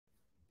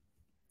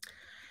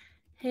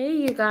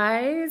Hey, you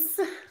guys.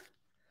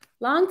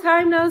 Long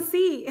time no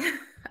see.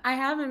 I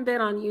haven't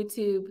been on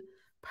YouTube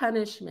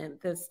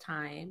punishment this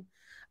time.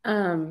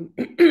 Um,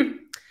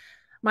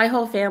 my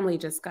whole family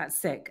just got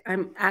sick.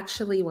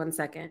 One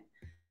second.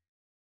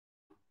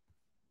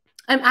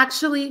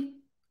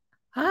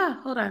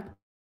 Hold on.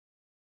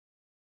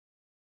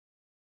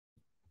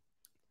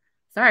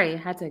 Sorry, I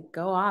had to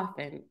go off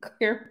and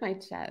clear my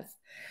chest.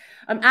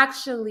 I'm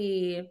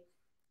actually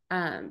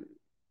um,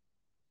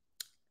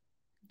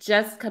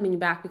 just coming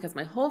back because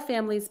my whole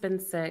family's been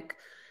sick.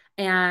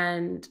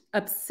 And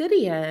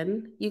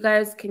Obsidian, you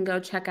guys can go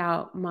check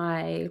out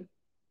my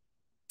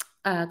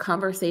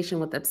conversation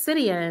with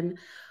Obsidian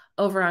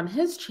over on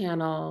his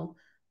channel.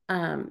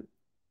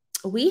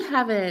 We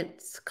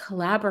haven't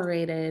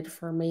collaborated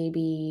for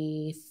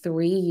maybe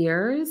 3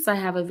 years. I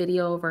have a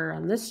video over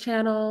on this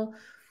channel,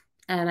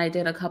 and I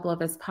did a couple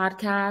of his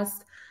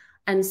podcasts.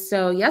 And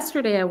so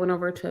yesterday I went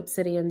over to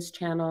Obsidian's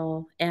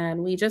channel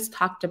and we just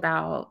talked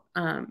about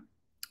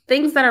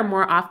things that are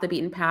more off the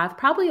beaten path,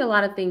 probably a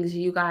lot of things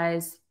you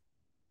guys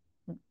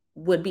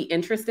would be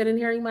interested in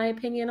hearing my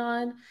opinion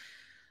on.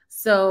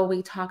 So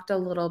we talked a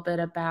little bit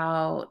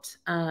about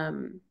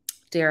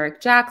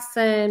Derek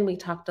Jackson. We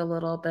talked a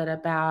little bit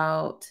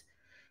about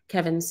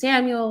Kevin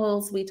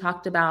Samuels. We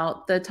talked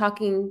about the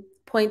talking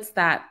points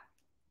that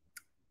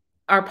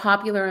are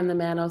popular in the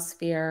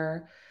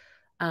manosphere,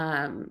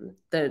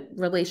 the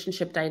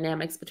relationship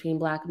dynamics between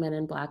Black men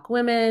and Black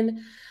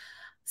women.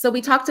 So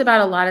we talked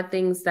about a lot of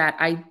things that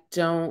I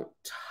don't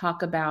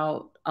talk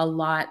about a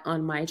lot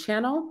on my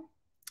channel.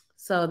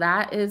 So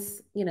that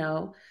is,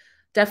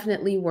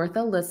 definitely worth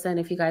a listen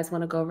if you guys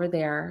want to go over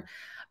there.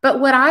 But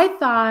what I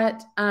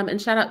thought,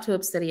 and shout out to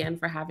Obsidian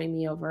for having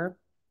me over.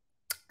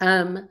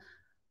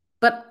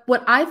 But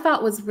what I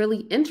thought was really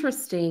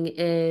interesting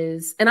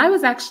is, and I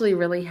was actually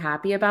really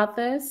happy about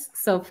this.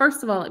 So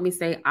first of all, let me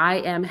say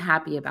I am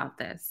happy about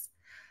this.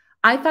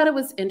 I thought it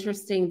was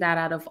interesting that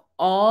out of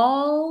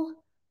all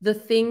the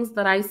things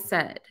that I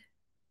said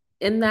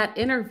in that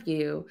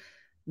interview,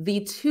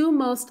 the two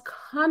most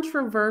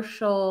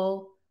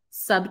controversial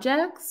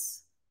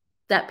subjects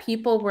that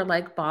people were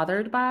like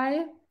bothered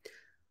by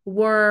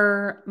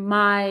were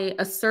my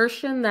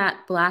assertion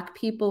that Black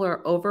people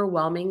are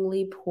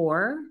overwhelmingly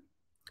poor.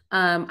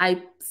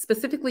 I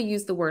specifically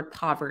used the word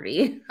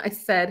poverty. I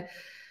said,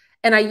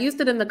 and I used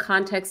it in the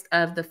context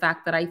of the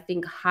fact that I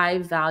think high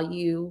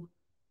value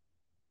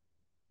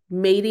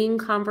mating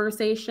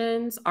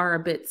conversations are a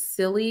bit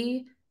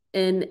silly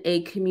in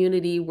a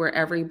community where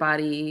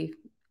everybody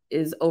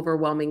is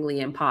overwhelmingly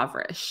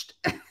impoverished.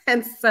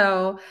 And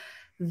so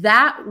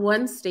that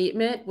one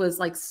statement was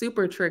like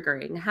super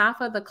triggering.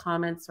 Half of the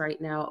comments right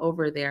now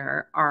over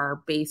there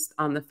are based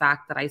on the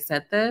fact that I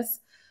said this.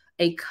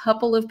 A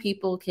couple of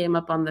people came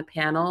up on the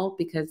panel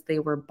because they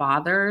were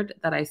bothered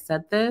that I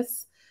said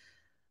this.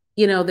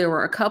 There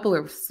were a couple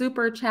of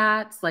super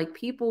chats. Like,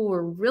 people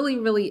were really,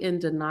 really in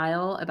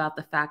denial about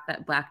the fact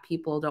that Black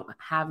people don't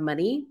have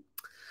money.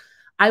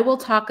 I will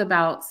talk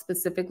about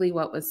specifically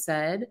what was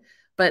said,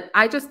 but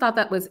I just thought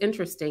that was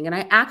interesting. And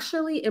I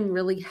actually am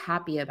really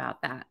happy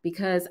about that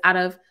because out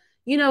of,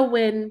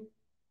 when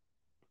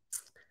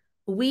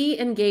we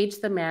engage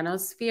the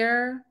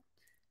manosphere,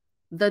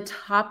 the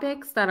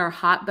topics that are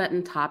hot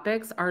button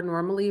topics are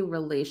normally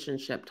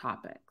relationship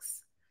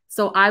topics.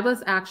 So I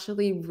was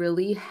actually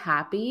really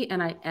happy,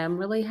 and I am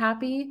really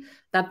happy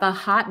that the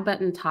hot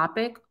button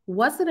topic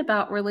wasn't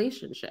about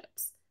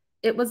relationships.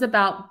 It was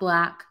about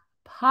Black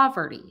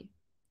poverty.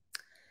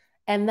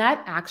 And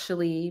that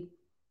actually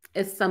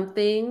is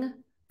something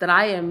that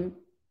I am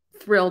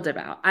thrilled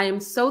about. I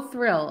am so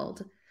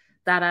thrilled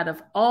that out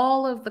of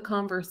all of the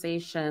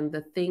conversation,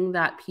 the thing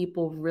that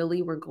people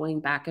really were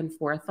going back and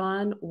forth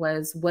on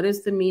was, what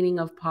is the meaning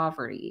of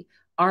poverty?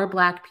 Are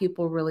Black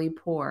people really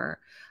poor?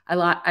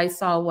 I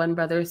saw one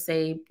brother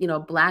say,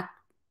 Black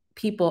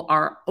people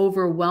are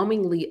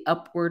overwhelmingly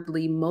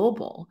upwardly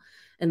mobile,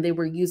 and they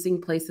were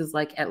using places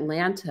like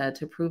Atlanta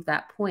to prove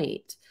that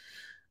point.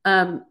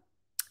 And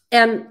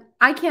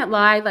I can't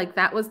lie, like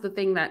that was the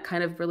thing that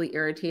kind of really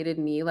irritated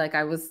me. Like,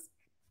 I was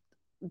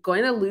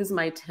going to lose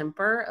my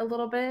temper a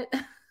little bit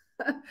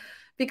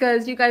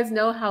because you guys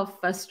know how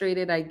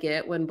frustrated I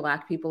get when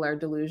Black people are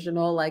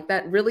delusional. Like,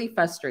 that really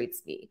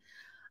frustrates me.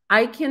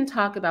 I can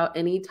talk about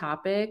any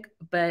topic,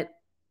 but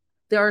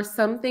there are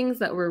some things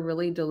that we're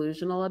really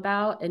delusional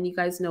about. And you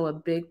guys know a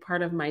big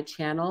part of my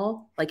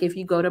channel, like if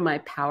you go to my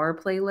power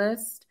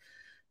playlist,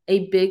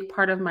 a big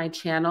part of my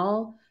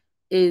channel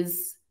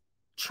is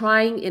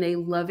trying in a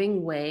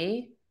loving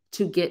way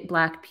to get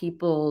Black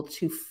people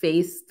to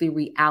face the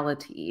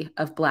reality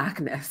of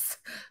Blackness,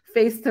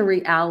 face the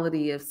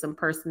reality of some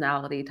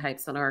personality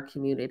types in our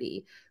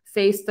community,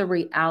 face the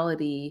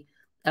reality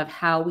of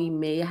how we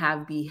may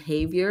have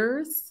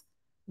behaviors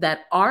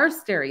that are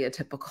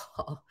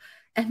stereotypical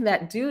and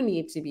that do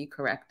need to be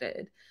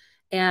corrected.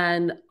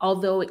 And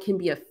although it can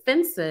be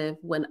offensive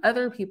when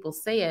other people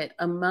say it,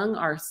 among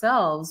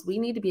ourselves, we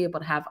need to be able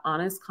to have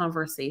honest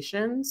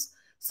conversations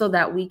so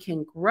that we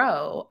can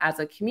grow as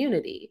a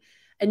community.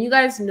 And you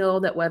guys know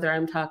that whether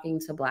I'm talking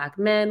to Black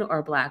men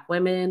or Black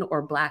women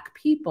or Black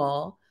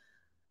people,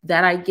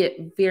 that I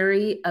get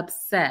very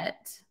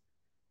upset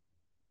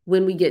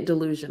when we get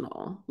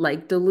delusional.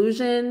 Like,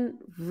 delusion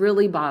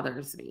really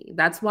bothers me.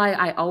 That's why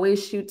I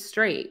always shoot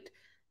straight.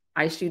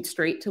 I shoot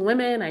straight to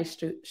women. I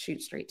shoot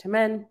straight to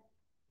men.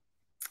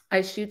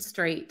 I shoot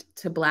straight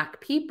to Black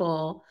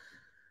people.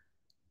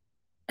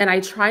 And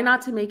I try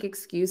not to make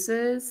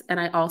excuses. And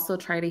I also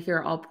try to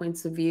hear all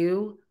points of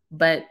view.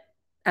 But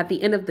at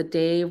the end of the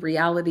day,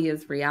 reality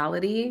is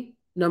reality,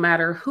 no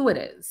matter who it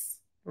is,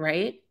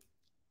 right?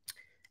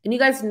 And you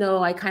guys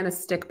know I kind of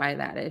stick by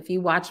that. If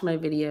you watch my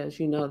videos,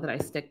 you know that I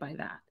stick by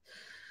that.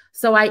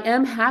 So I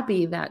am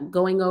happy that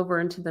going over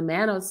into the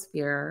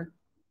manosphere,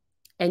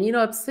 and you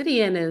know,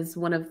 Obsidian is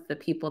one of the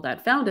people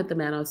that founded the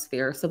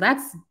manosphere. So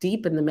that's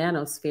deep in the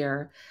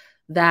manosphere,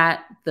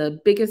 that the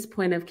biggest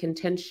point of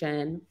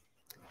contention.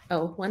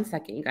 Oh, 1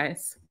 second, you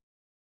guys.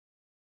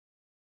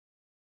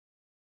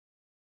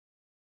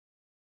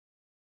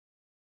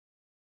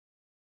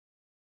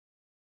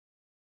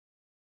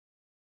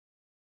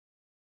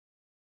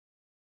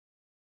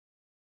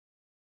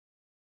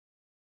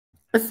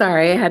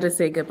 Sorry, I had to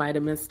say goodbye to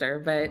Mister,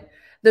 but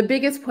the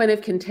biggest point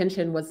of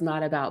contention was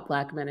not about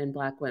Black men and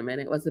Black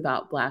women. It was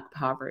about Black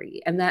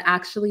poverty. And that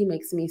actually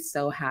makes me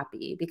so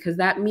happy, because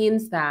that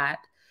means that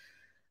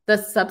the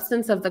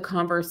substance of the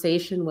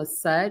conversation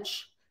was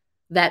such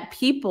that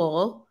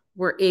people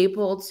were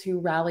able to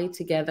rally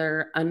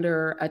together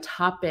under a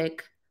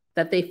topic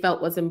that they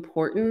felt was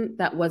important,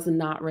 that was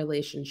not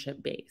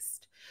relationship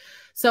based.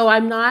 So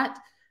I'm not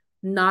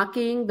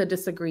knocking the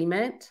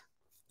disagreement.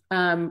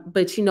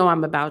 But you know,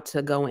 I'm about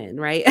to go in,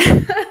 right?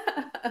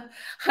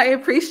 I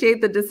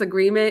appreciate the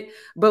disagreement,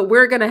 but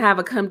we're going to have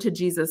a come to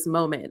Jesus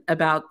moment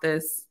about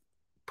this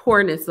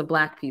poorness of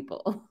Black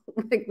people.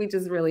 Like, we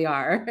just really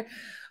are.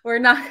 We're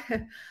not,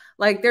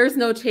 like, there's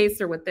no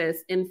chaser with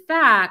this. In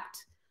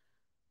fact,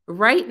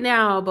 right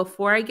now,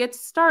 before I get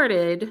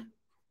started,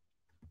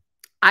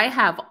 I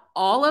have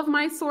all of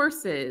my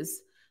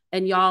sources,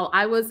 and y'all,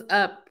 I was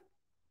up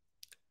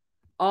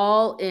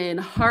all in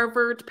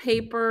Harvard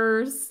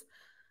papers.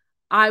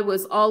 I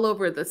was all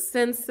over the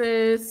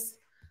census.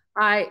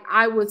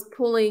 I was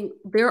pulling,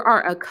 there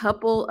are a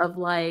couple of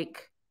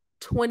like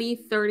 20,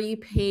 30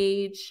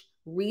 page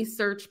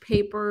research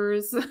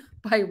papers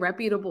by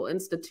reputable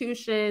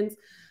institutions.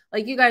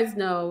 Like, you guys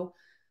know,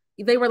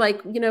 they were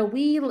like, you know,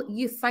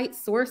 you cite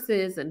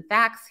sources and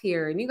facts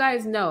here. And you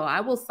guys know,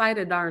 I will cite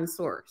a darn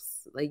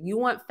source. Like, you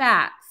want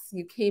facts,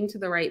 you came to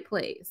the right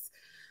place.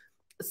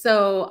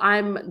 So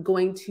I'm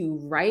going to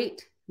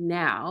right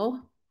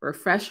now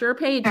refresh your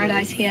pages.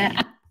 Paradise here.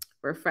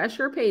 Refresh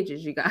your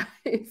pages, you guys,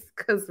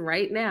 because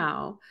right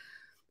now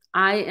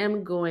I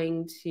am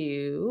going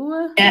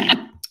to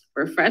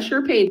refresh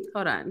your page.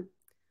 Hold on.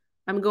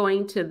 I'm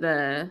going to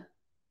the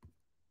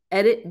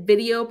edit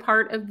video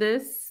part of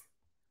this,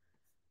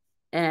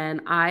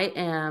 and I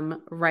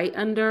am right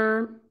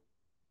under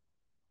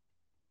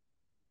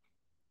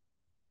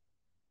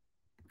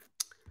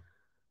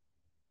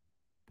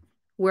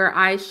where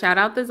I shout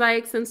out the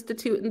Zayix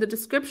Institute in the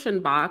description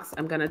box.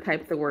 I'm going to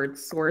type the word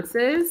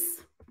sources.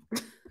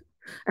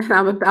 And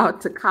I'm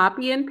about to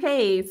copy and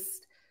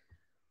paste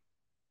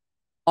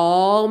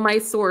all my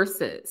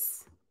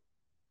sources,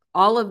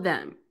 all of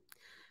them.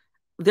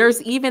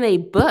 There's even a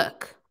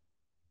book.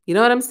 You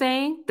know what I'm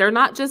saying? They're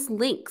not just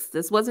links.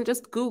 This wasn't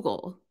just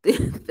Google.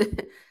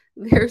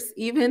 There's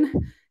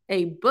even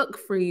a book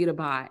for you to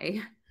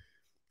buy.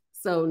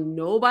 So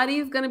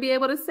nobody's going to be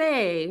able to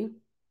say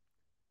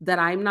that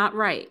I'm not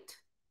right.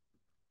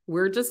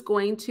 We're just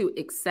going to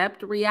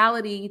accept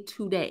reality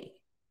today.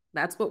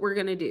 That's what we're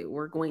going to do.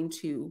 We're going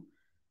to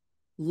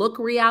look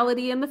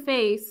reality in the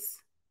face,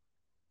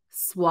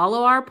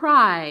 swallow our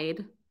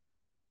pride,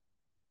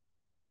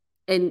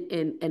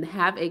 and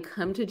have a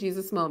come to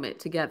Jesus moment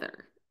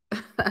together.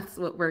 That's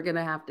what we're going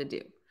to have to do.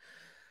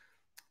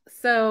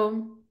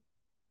 So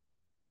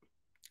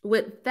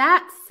with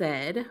that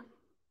said,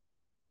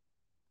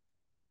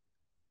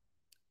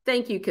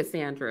 thank you,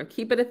 Cassandra.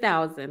 Keep it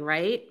 1,000,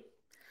 right?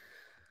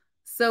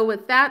 So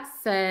with that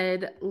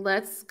said,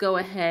 let's go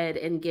ahead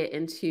and get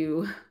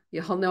into,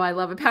 y'all know I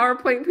love a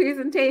PowerPoint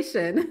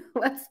presentation.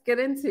 Let's get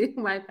into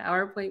my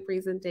PowerPoint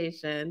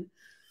presentation.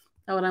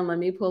 Hold on, let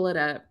me pull it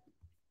up.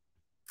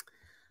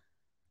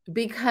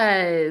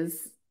 Because,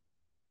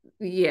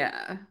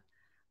 yeah,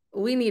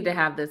 we need to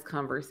have this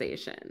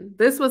conversation.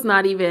 This was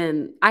not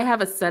even, I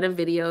have a set of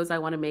videos I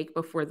want to make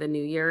before the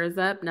new year is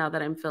up, now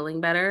that I'm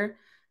feeling better.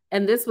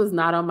 And this was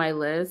not on my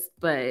list,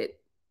 but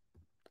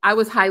I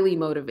was highly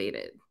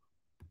motivated.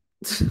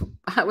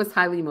 I was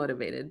highly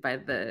motivated by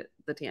the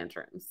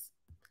tantrums.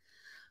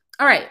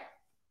 All right.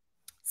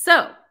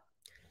 So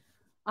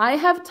I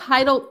have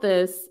titled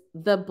this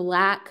The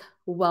Black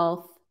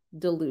Wealth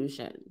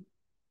Delusion.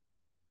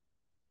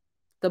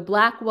 The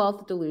Black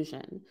Wealth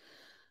Delusion.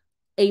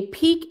 A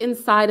peek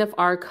inside of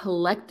our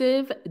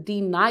collective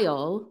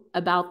denial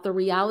about the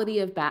reality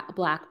of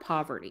Black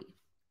poverty.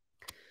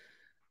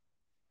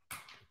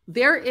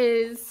 There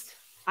is,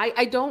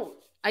 I don't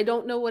I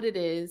don't know what it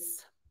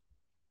is.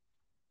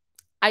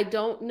 I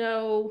don't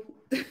know.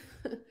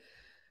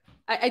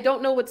 I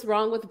don't know what's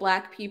wrong with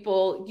Black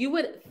people. You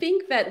would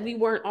think that we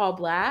weren't all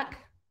Black,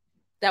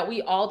 that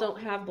we all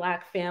don't have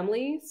Black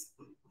families,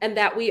 and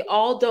that we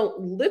all don't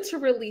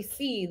literally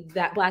see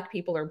that Black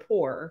people are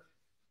poor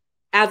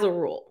as a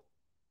rule.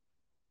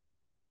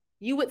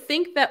 You would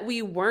think that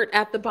we weren't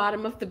at the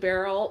bottom of the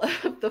barrel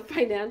of the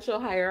financial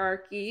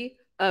hierarchy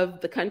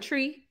of the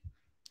country.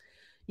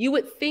 You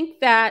would think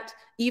that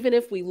even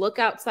if we look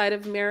outside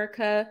of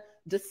America,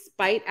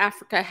 despite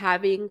Africa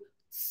having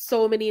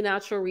so many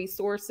natural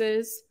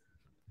resources,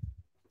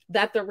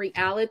 that the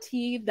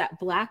reality that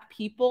Black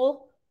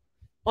people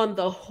on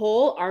the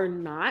whole are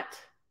not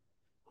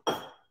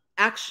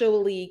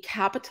actually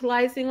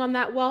capitalizing on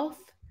that wealth.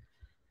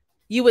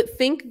 You would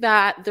think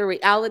that the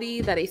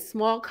reality that a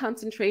small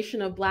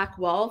concentration of Black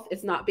wealth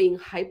is not being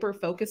hyper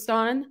focused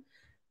on.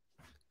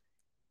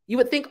 You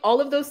would think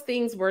all of those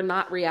things were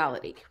not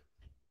reality,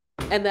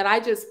 and that I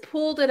just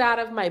pulled it out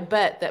of my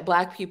butt that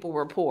Black people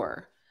were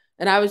poor.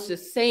 And I was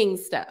just saying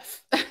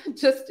stuff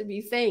just to be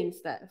saying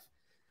stuff.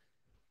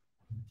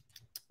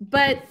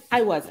 But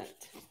I wasn't.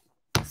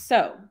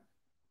 So,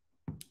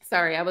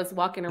 sorry, I was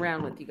walking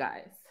around with you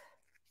guys.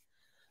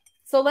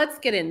 So let's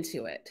get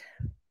into it.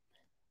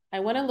 I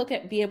want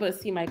to be able to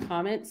see my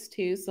comments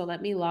too. So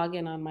let me log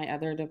in on my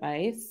other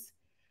device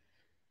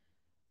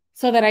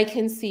so that I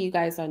can see you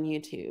guys on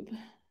YouTube,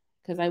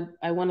 because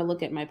I want to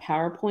look at my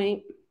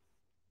PowerPoint,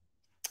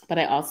 but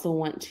I also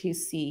want to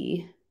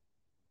see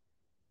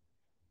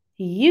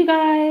you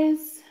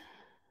guys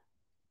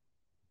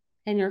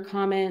and your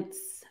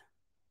comments.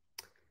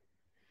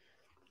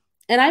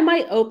 And I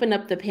might open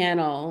up the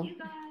panel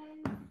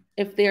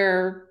if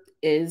there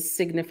is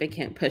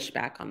significant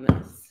pushback on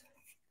this.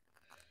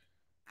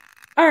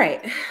 All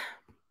right.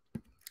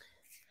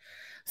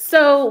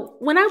 So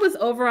when I was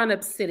over on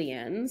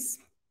Obsidians,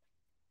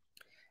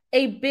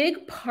 a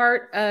big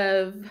part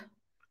of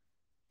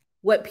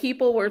what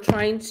people were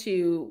trying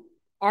to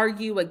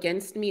argue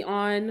against me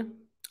on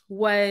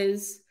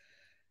was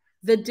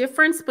the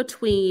difference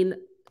between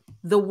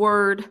the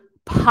word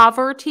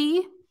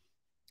poverty,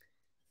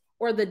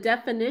 or the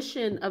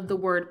definition of the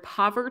word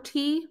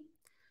poverty,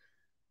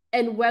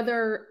 and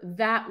whether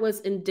that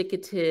was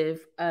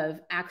indicative of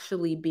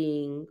actually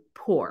being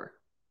poor.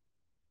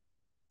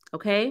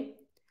 Okay?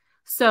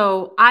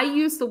 So I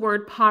use the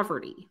word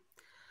poverty.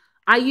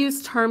 I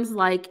use terms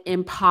like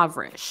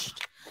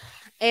impoverished.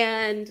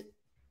 And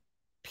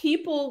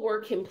people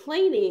were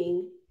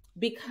complaining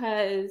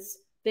because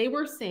they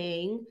were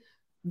saying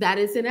that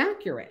is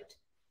inaccurate.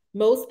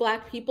 Most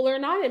Black people are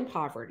not in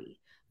poverty.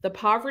 The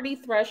poverty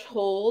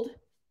threshold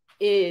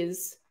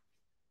is,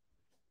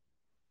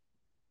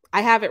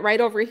 I have it right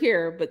over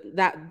here, but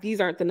these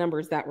aren't the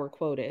numbers that were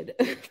quoted.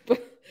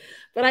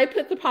 but I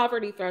put the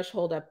poverty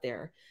threshold up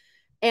there,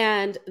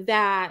 and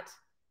that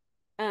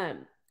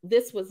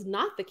this was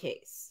not the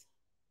case.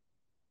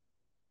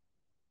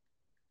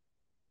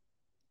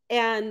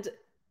 And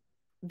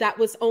that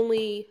was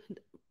only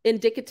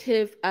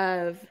indicative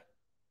of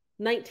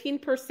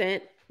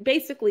 19%,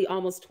 basically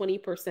almost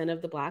 20%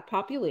 of the Black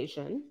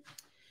population.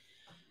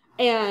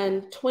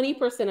 And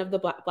 20% of the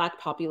Black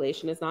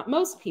population is not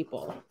most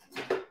people.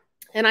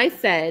 And I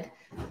said,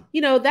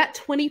 you know, that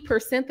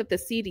 20% that the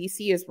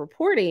CDC is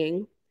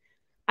reporting,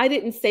 I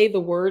didn't say the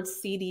word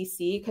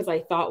CDC because I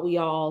thought we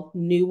all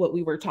knew what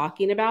we were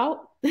talking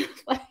about.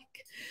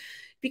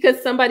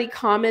 Because somebody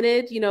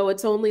commented, you know,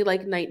 it's only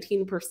like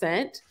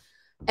 19%.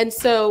 And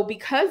so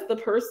because the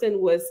person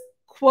was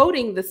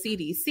quoting the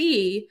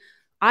CDC,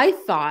 I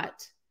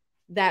thought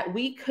that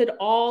we could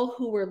all,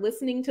 who were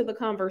listening to the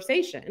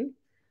conversation,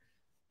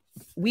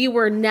 we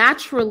were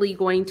naturally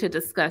going to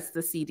discuss the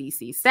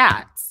CDC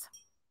stats.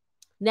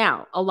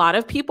 Now, a lot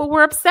of people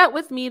were upset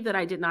with me that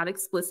I did not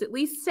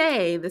explicitly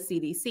say the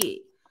CDC,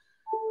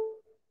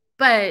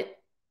 but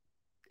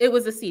it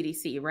was a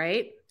CDC,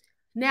 right?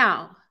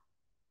 Now,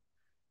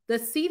 the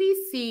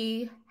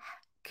CDC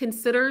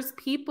considers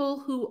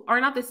people who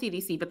are not the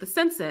CDC, but the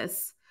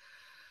census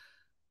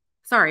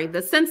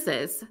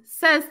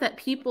says that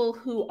people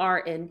who are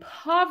in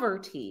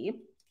poverty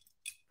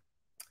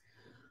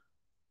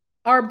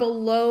are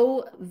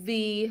below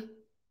the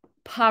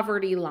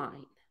poverty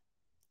line.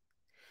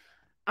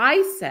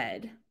 I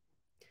said,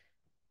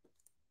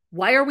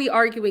 why are we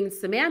arguing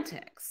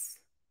semantics?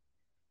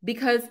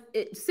 Because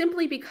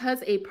simply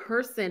because a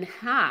person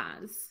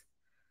has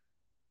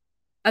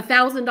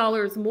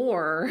 $1,000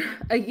 more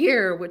a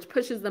year, which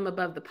pushes them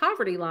above the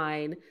poverty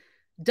line,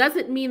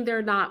 doesn't mean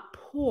they're not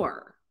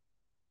poor.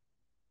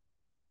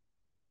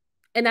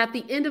 And at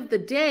the end of the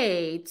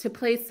day, to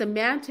place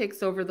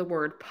semantics over the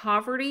word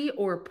poverty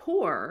or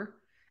poor,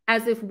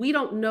 as if we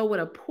don't know what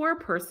a poor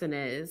person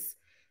is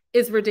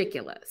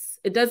ridiculous.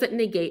 It doesn't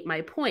negate my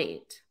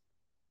point.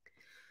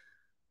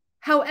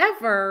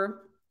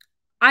 However,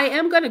 I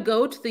am going to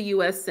go to the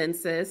US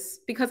Census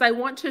because I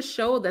want to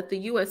show that the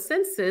US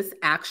Census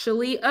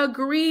actually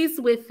agrees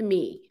with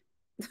me.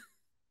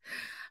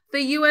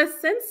 The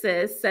US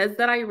Census says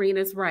that Irene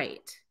is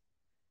right.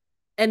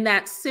 and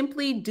that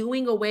simply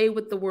doing away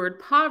with the word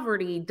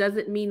poverty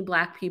doesn't mean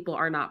Black people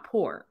are not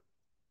poor.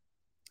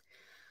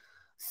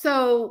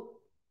 So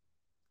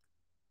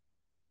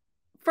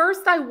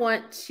first, I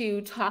want to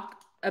talk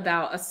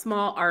about a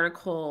small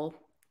article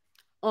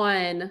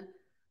on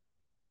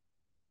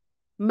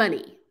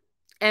money.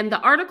 And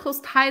the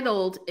article's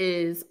titled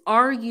is,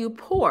 "Are You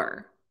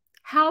Poor?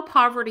 How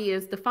Poverty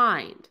is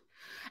Defined."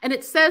 And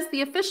it says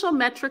the official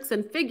metrics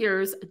and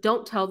figures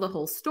don't tell the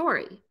whole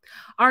story.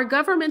 Our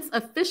government's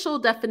official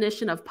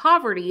definition of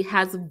poverty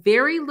has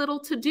very little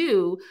to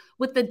do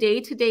with the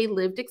day-to-day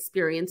lived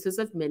experiences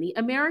of many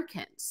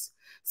Americans,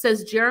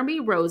 says Jeremy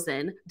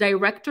Rosen,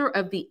 director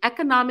of the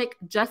Economic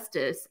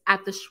Justice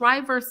at the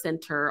Shriver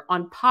Center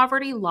on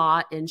Poverty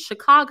Law in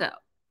Chicago.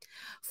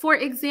 For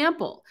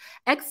example,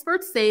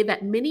 experts say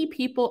that many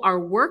people are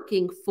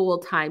working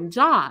full-time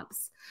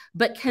jobs,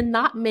 but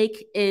cannot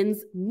make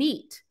ends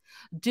meet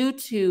due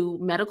to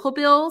medical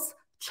bills,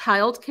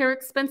 childcare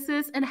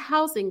expenses, and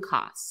housing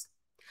costs.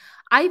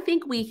 I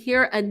think we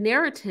hear a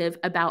narrative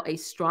about a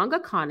strong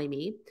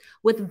economy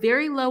with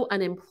very low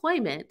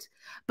unemployment,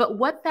 but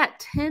what that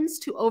tends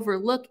to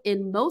overlook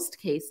in most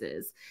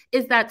cases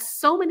is that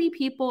so many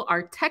people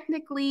are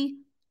technically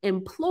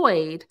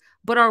employed,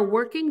 but are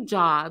working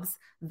jobs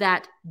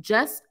that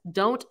just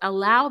don't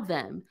allow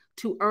them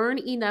to earn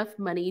enough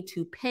money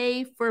to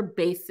pay for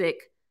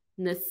basic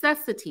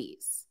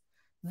necessities.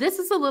 This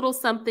is a little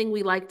something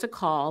we like to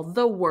call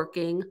the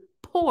working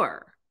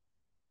poor.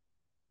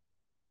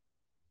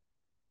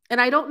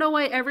 And I don't know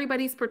why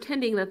everybody's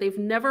pretending that they've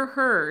never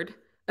heard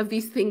of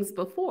these things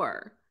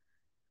before.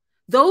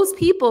 Those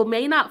people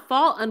may not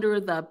fall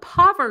under the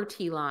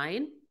poverty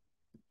line,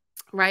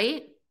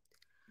 right?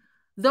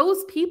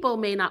 Those people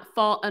may not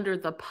fall under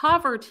the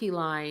poverty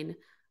line,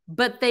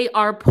 but they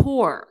are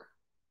poor.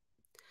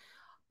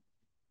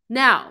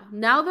 Now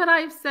that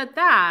I've said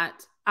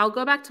that, I'll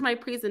go back to my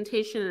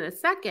presentation in a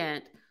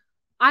second.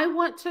 I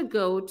want to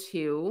go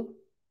to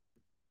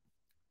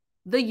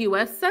the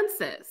US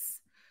Census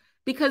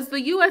because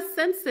the US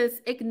Census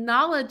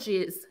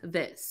acknowledges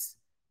this.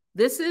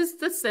 This is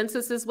the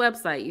census's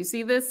website. You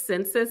see this,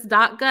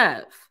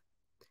 census.gov.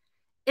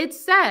 It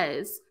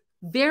says,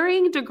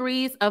 varying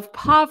degrees of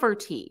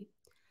poverty,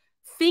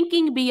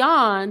 thinking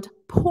beyond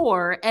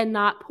poor and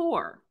not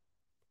poor.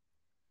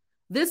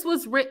 This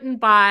was written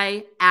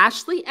by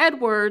Ashley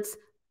Edwards,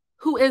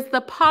 who is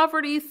the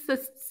Poverty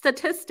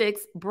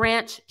Statistics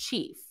Branch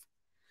Chief.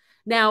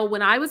 Now,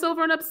 when I was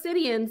over in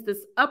Obsidian's,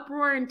 this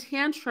uproar and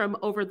tantrum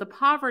over the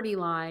poverty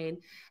line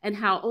and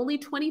how only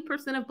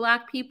 20% of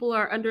Black people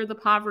are under the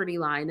poverty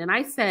line. And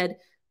I said,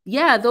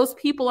 yeah, those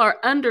people are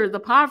under the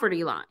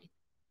poverty line.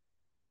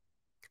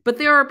 But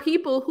there are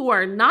people who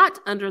are not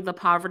under the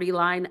poverty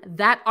line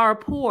that are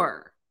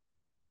poor.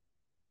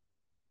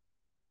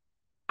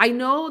 I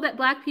know that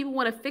Black people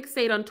want to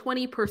fixate on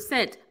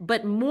 20%,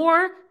 but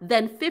more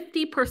than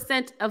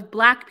 50% of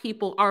Black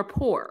people are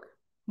poor.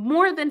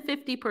 More than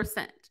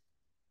 50%.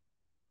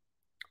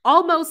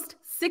 Almost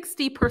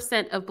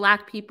 60% of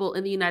Black people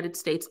in the United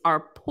States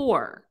are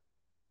poor.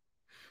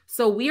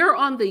 So we are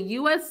on the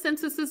US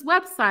Census's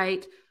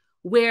website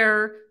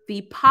where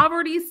the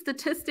Poverty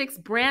Statistics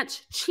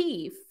Branch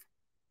Chief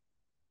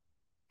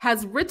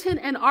has written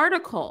an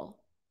article.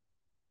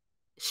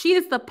 She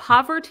is the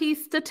Poverty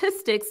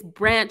Statistics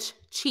Branch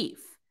Chief.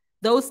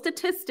 Those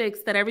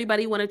statistics that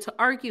everybody wanted to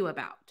argue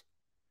about.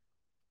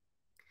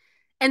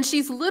 And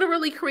she's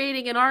literally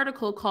creating an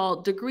article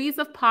called Degrees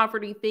of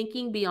Poverty,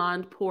 Thinking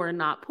Beyond Poor and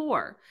Not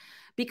Poor.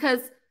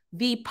 Because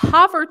the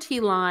poverty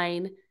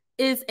line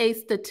is a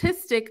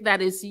statistic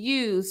that is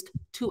used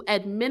to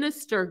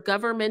administer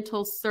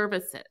governmental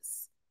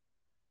services,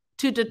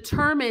 to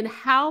determine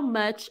how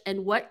much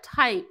and what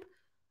type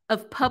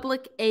of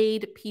public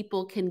aid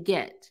people can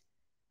get.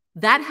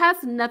 That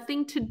has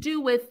nothing to do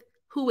with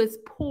who is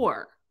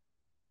poor.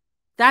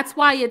 That's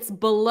why it's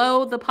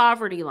below the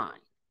poverty line.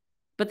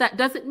 But that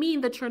doesn't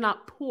mean that you're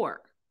not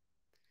poor.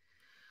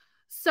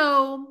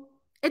 So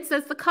it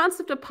says the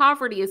concept of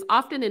poverty is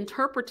often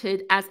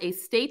interpreted as a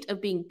state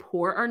of being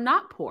poor or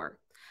not poor.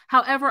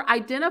 However,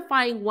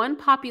 identifying one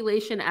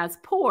population as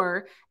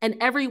poor and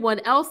everyone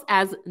else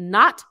as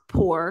not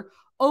poor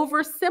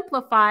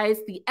oversimplifies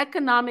the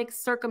economic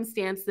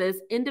circumstances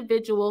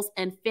individuals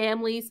and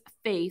families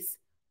face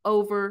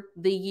over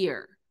the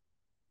year.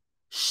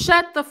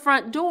 Shut the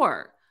front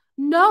door.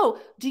 No,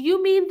 do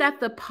you mean that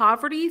the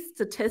Poverty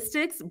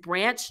Statistics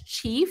Branch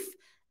Chief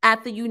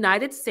at the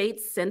United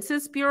States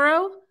Census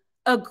Bureau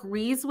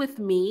agrees with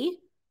me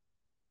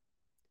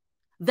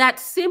that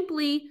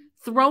simply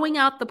throwing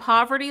out the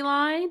poverty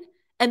line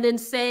and then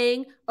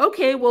saying,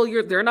 okay, well,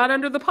 they're not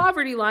under the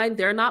poverty line,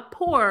 they're not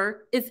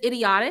poor, is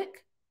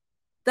idiotic?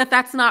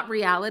 That's not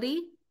reality?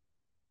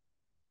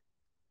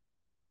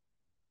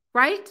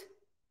 Right?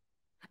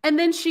 And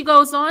then she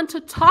goes on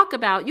to talk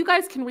about, you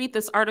guys can read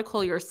this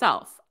article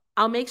yourself.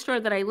 I'll make sure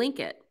that I link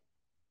it.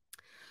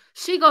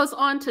 She goes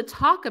on to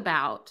talk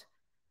about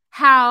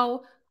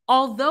how,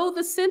 although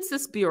the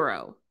Census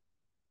Bureau,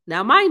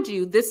 now mind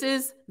you, this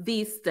is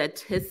the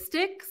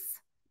statistics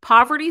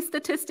Poverty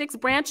Statistics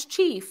Branch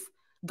Chief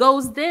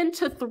goes then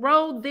to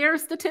throw their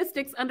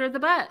statistics under the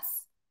bus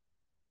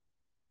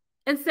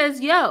and says,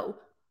 yo,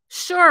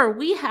 sure,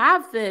 we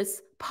have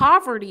this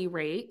poverty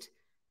rate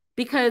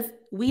because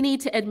we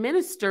need to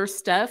administer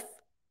stuff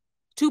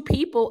to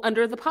people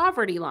under the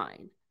poverty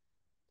line.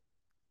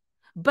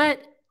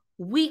 But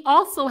we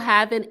also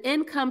have an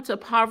income to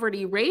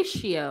poverty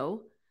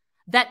ratio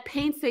that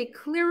paints a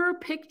clearer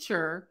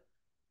picture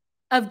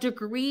of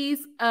degrees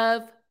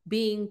of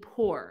being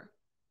poor.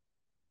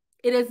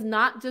 It is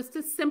not just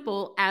as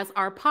simple as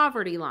our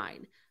poverty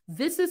line.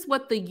 This is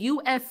what the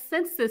U.S.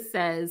 Census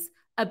says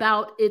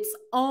about its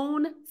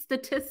own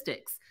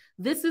statistics.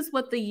 This is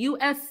what the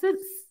U.S.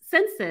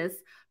 Census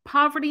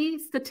Poverty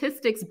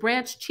Statistics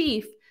Branch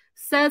Chief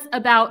says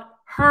about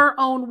her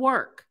own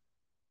work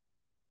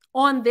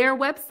on their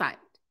website.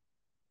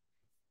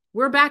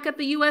 We're back at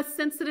the U.S.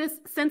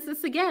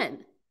 Census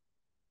again,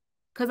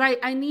 because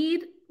I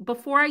need,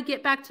 before I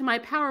get back to my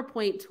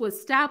PowerPoint, to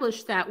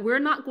establish that we're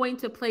not going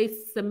to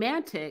place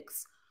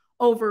semantics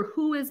over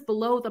who is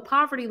below the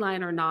poverty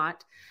line or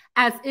not,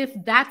 as if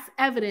that's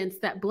evidence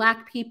that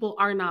Black people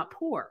are not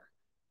poor.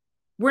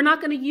 We're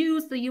not going to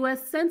use the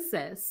U.S.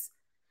 Census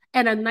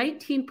and a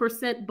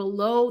 19%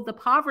 below the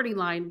poverty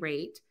line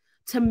rate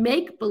to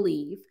make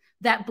believe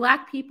that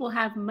Black people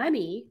have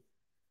money.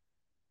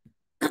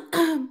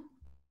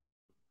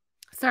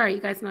 Sorry,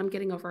 you guys know I'm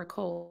getting over a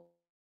cold.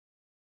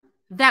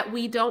 That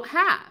we don't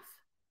have.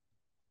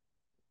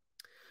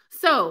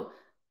 So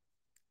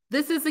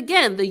this is,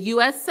 again, the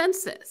U.S.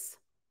 Census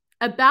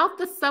about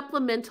the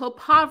supplemental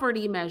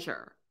poverty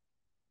measure.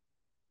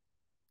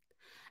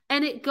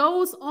 And it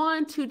goes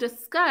on to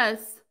discuss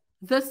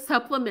the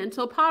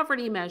supplemental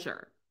poverty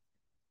measure.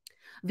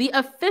 The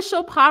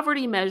official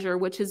poverty measure,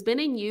 which has been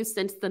in use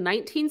since the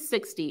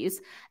 1960s,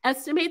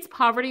 estimates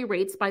poverty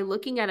rates by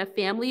looking at a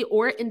family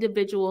or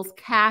individual's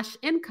cash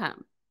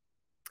income.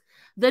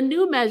 The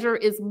new measure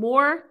is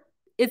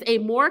a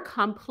more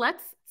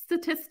complex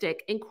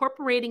statistic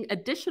incorporating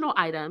additional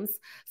items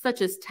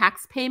such as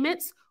tax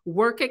payments,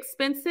 work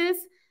expenses,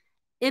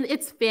 in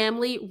its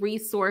family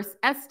resource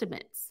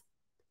estimates.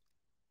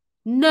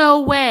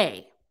 No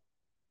way.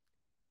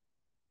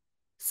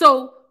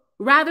 So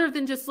rather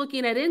than just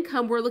looking at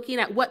income, we're looking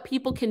at what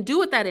people can do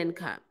with that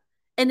income.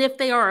 And if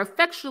they are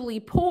effectually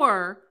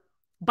poor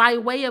by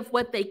way of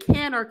what they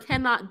can or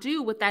cannot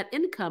do with that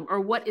income or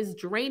what is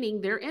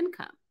draining their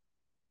income.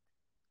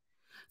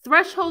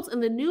 Thresholds in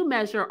the new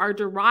measure are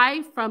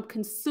derived from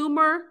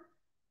Consumer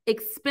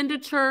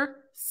Expenditure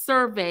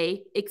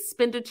Survey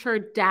expenditure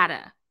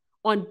data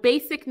on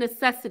basic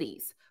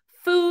necessities,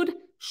 food,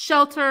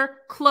 shelter,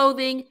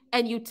 clothing,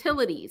 and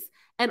utilities,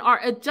 and are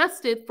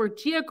adjusted for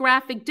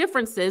geographic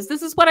differences.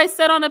 This is what I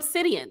said on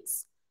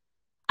Obsidians.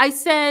 I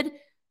said,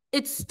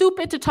 it's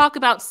stupid to talk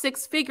about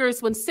six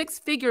figures when six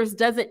figures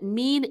doesn't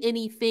mean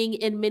anything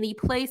in many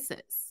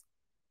places.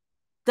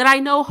 That I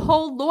know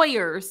whole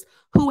lawyers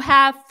who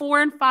have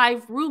 4 and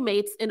 5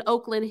 roommates in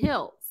Oakland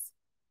Hills.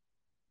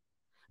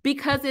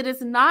 Because it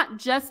is not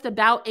just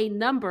about a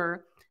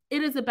number,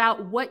 it is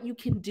about what you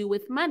can do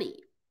with money.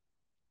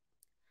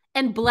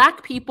 And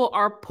Black people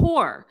are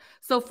poor.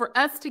 So for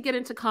us to get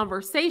into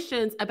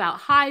conversations about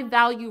high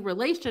value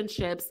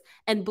relationships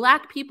and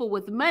Black people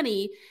with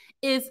money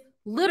is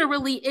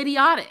literally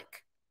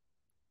idiotic.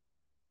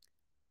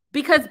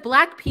 Because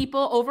Black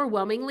people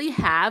overwhelmingly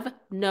have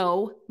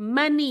no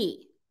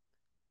money.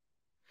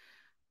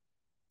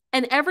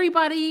 And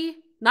everybody,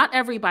 not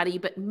everybody,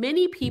 but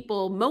many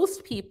people,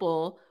 most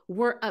people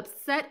were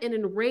upset and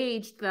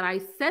enraged that I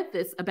said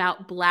this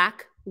about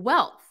Black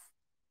wealth.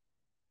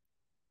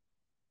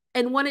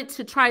 And wanted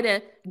to try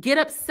to get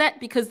upset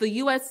because the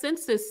U.S.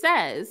 Census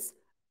says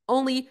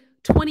only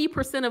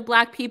 20% of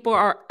Black people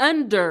are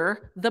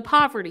under the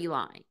poverty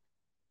line.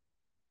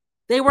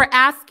 They were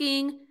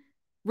asking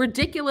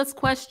ridiculous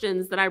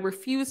questions that I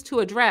refused to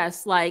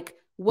address, like,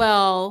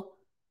 well,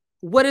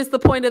 what is the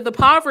point of the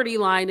poverty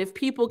line if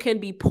people can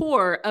be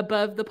poor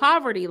above the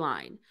poverty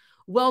line?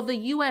 Well, the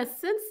U.S.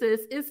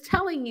 Census is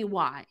telling you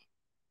why.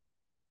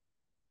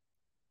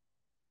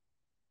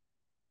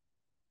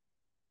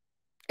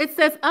 It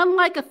says,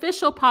 unlike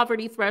official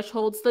poverty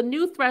thresholds, the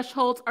new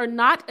thresholds are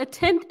not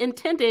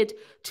intended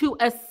to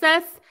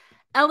assess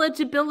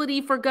eligibility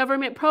for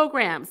government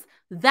programs.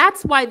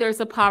 That's why there's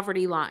a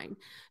poverty line,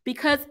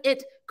 because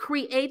it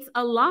creates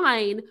a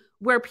line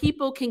where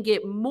people can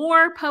get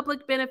more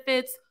public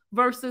benefits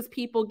versus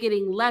people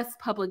getting less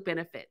public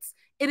benefits.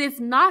 It is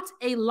not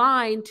a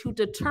line to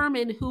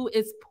determine who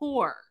is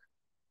poor.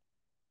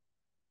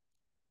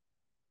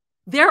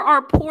 There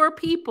are poor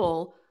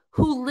people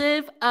who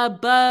live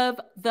above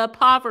the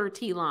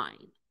poverty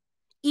line.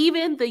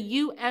 Even the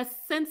U.S.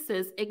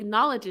 Census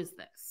acknowledges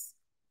this.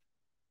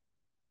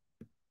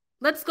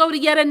 Let's go to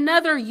yet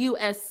another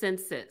U.S.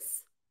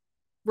 Census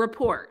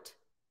report.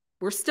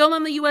 We're still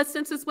on the U.S.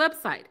 Census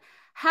website.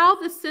 How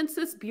the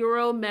Census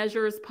Bureau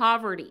measures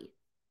poverty.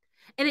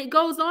 And it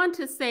goes on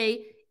to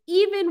say,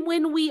 even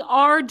when we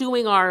are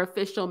doing our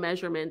official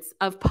measurements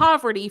of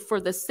poverty for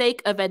the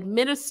sake of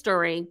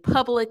administering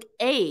public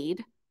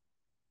aid,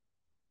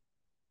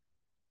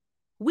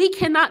 we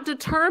cannot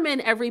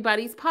determine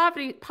everybody's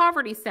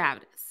poverty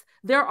status.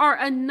 There are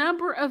a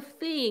number of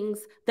things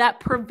that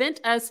prevent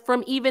us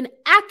from even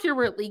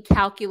accurately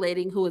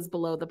calculating who is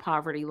below the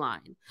poverty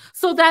line,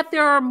 so that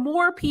there are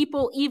more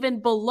people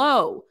even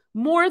below,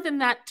 more than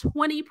that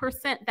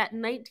 20%, that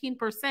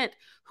 19%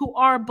 who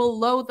are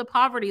below the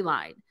poverty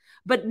line.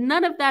 But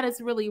none of that is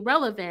really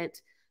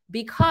relevant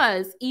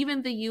because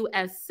even the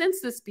US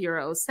Census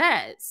Bureau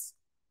says,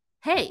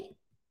 hey,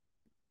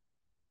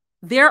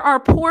 there are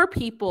poor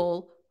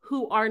people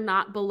who are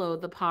not below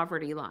the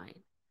poverty line.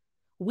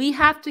 We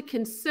have to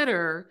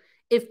consider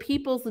if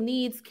people's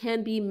needs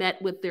can be met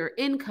with their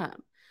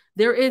income.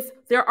 There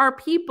are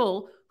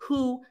people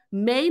who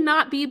may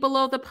not be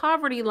below the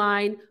poverty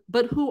line,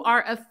 but who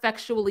are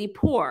effectually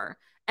poor.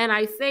 And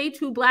I say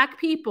to Black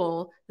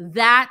people,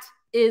 that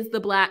is the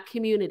Black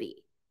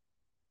community.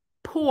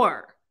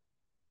 Poor.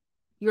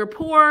 You're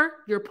poor,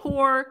 you're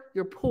poor,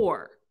 you're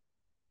poor.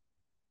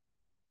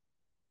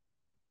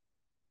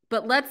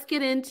 But let's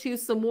get into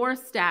some more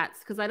stats,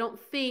 because I don't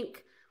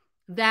think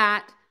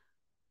that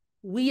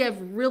we have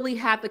really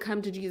had the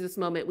come to Jesus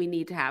moment we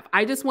need to have.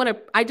 I just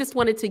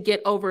wanted to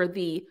get over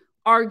the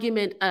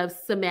argument of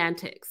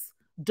semantics,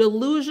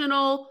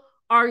 delusional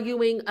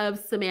arguing of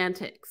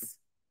semantics.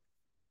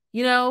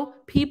 You know,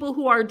 people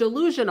who are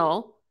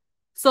delusional,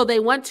 so they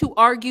want to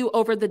argue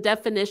over the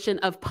definition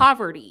of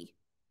poverty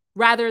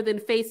rather than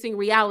facing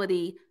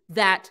reality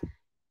that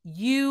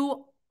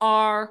you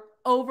are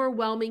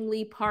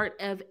overwhelmingly part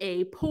of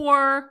a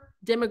poor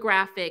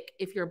demographic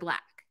if you're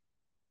Black.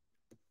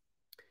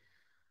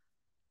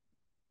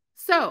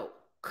 So,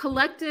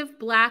 collective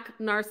Black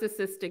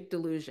narcissistic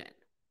delusion.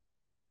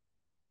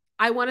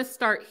 I want to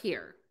start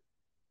here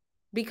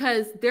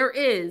because there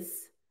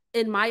is,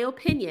 in my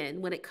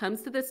opinion, when it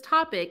comes to this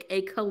topic,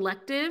 a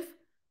collective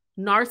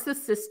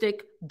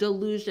narcissistic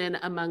delusion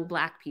among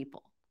Black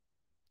people.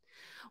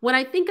 When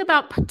I think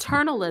about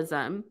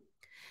paternalism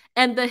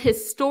and the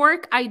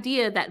historic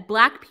idea that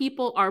Black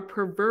people are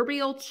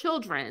proverbial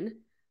children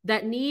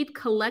that need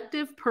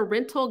collective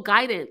parental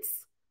guidance,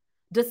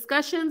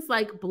 discussions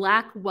like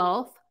Black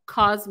wealth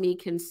cause me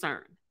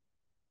concern.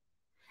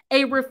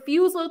 A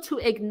refusal to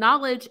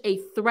acknowledge a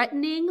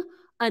threatening,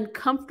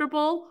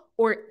 uncomfortable,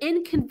 or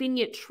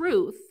inconvenient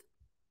truth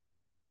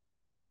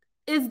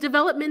is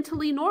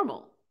developmentally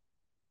normal.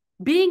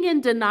 Being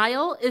in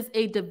denial is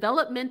a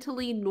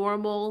developmentally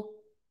normal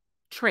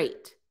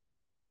trait.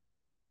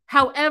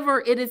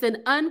 However, it is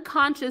an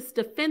unconscious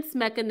defense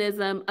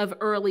mechanism of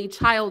early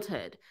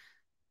childhood.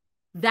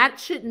 That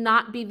should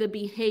not be the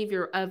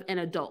behavior of an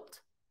adult.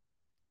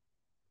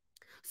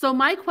 So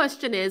my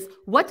question is,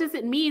 what does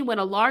it mean when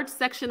a large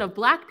section of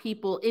Black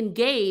people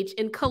engage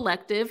in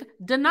collective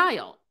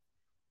denial?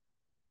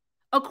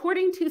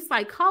 According to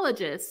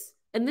psychologists,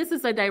 and this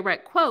is a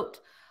direct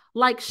quote,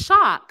 like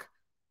shock,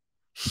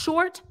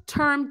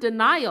 short-term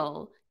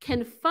denial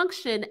can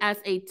function as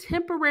a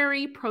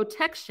temporary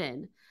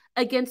protection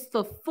against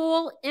the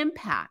full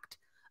impact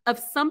of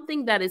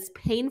something that is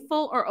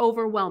painful or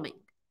overwhelming.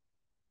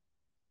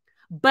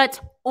 But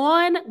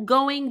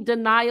ongoing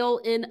denial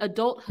in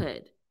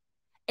adulthood,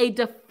 a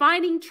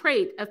defining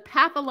trait of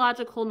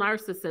pathological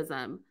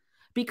narcissism,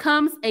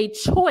 becomes a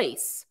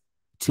choice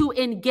to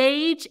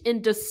engage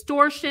in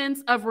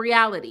distortions of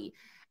reality.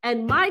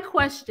 And my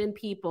question,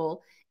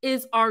 people,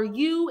 is, are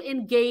you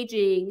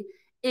engaging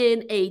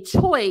in a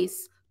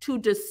choice to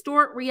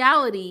distort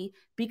reality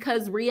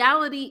because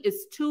reality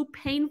is too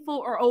painful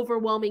or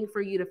overwhelming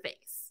for you to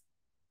face?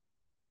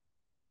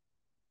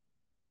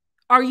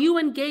 Are you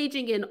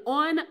engaging in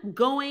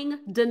ongoing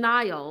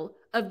denial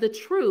of the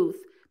truth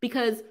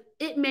because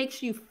it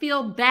makes you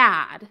feel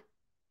bad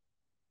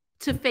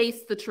to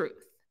face the truth?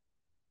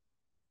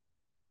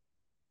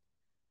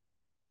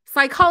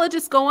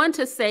 Psychologists go on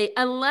to say,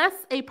 unless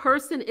a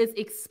person is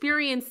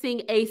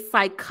experiencing a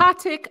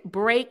psychotic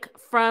break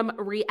from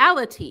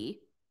reality,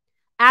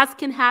 as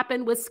can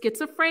happen with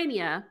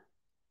schizophrenia,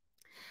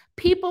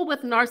 people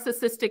with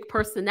narcissistic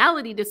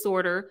personality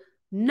disorder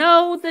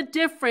know the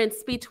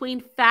difference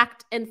between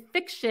fact and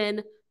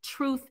fiction,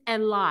 truth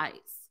and lies.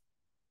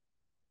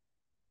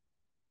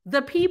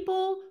 The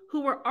people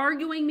who were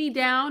arguing me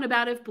down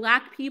about if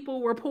Black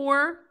people were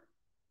poor,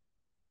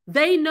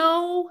 they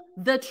know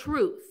the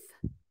truth.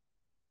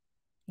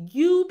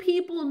 You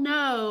people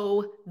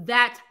know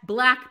that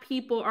Black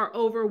people are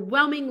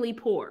overwhelmingly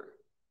poor.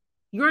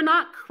 You're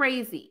not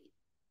crazy.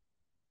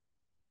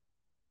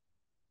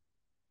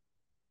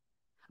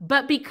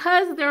 But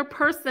because their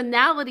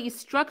personality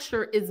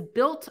structure is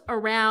built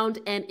around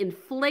an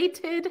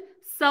inflated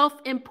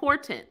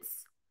self-importance,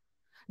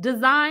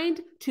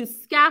 designed to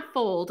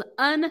scaffold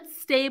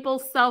unstable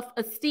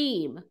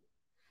self-esteem,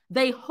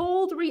 they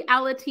hold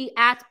reality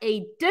at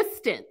a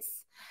distance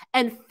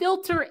and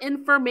filter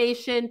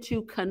information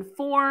to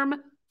conform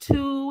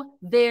to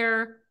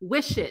their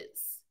wishes.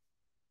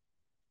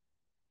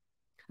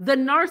 The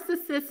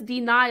narcissist's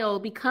denial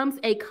becomes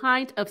a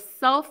kind of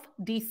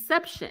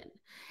self-deception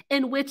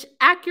in which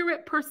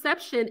accurate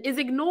perception is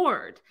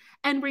ignored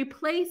and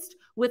replaced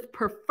with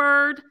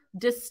preferred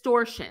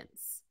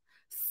distortions.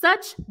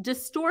 Such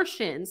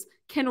distortions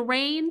can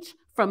range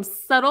from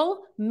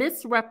subtle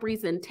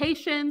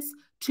misrepresentations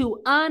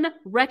to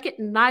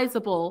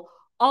unrecognizable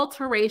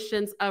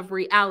alterations of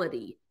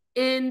reality.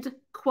 End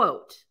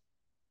quote.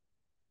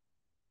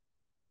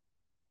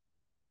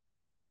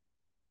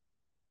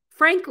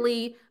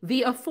 Frankly,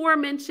 the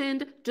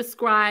aforementioned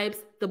describes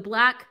the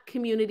Black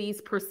community's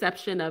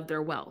perception of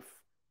their wealth,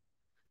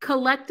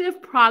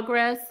 collective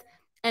progress,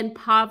 and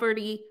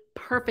poverty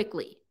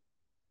perfectly.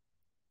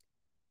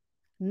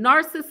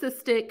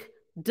 Narcissistic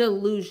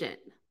delusion.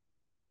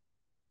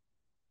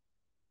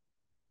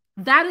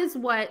 That is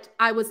what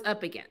I was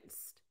up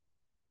against.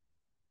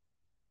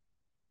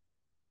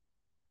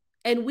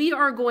 And we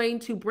are going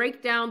to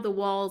break down the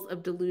walls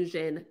of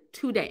delusion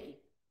today.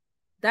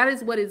 That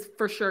is what is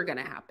for sure going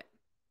to happen.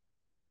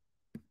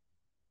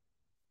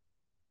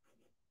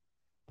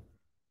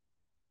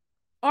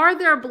 Are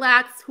there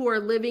Blacks who are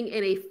living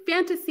in a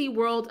fantasy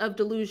world of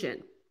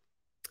delusion?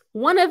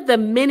 One of the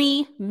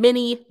many,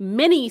 many,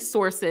 many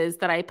sources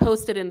that I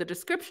posted in the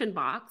description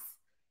box,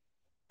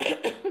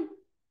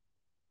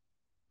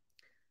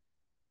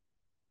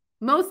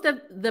 most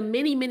of the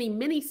many, many,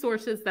 many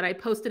sources that I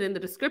posted in the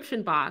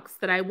description box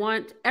that I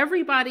want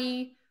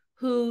everybody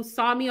who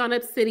saw me on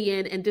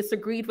Obsidian and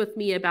disagreed with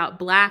me about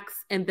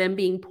Blacks and them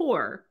being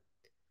poor,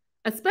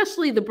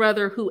 especially the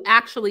brother who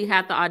actually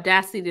had the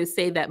audacity to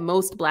say that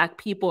most Black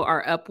people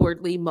are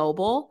upwardly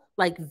mobile,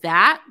 like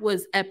that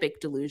was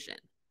epic delusion.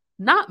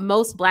 Not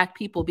most Black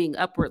people being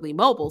upwardly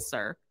mobile,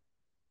 sir.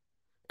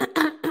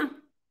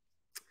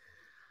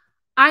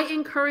 I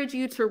encourage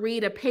you to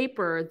read a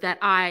paper that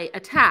I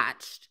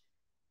attached.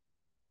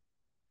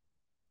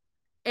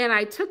 And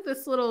I took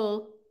this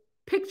little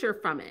picture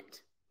from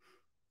it.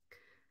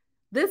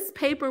 This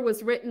paper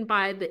was written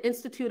by the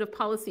Institute of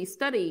Policy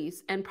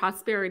Studies and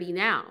Prosperity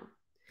Now.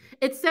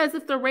 It says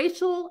if the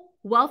racial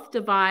wealth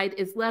divide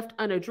is left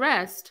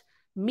unaddressed,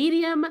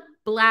 medium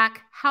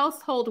Black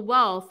household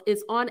wealth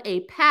is on a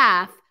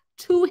path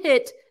to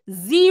hit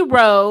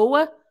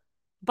zero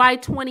by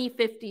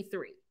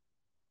 2053.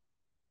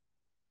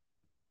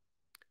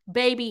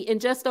 Baby, in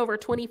just over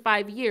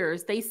 25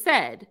 years, they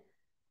said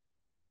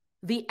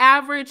the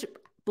average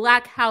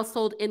Black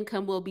household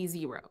income will be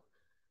zero.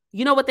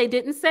 You know what they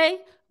didn't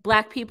say?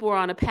 Black people are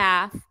on a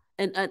path,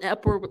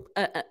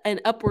 an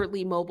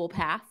upwardly mobile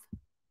path.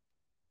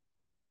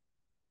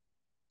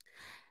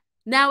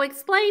 Now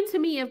explain to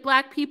me, if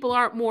Black people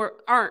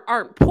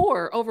aren't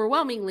poor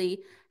overwhelmingly,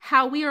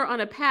 how we are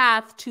on a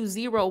path to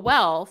zero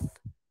wealth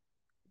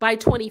by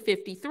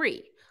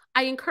 2053.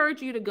 I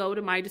encourage you to go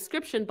to my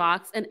description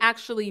box and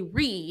actually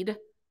read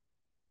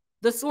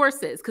the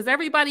sources, because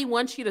everybody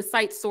wants you to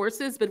cite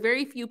sources, but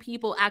very few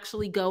people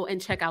actually go and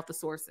check out the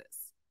sources.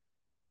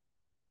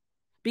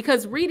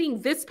 Because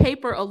reading this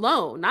paper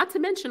alone, not to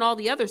mention all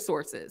the other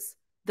sources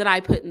that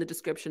I put in the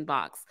description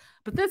box,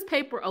 but this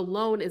paper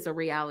alone is a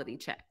reality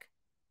check.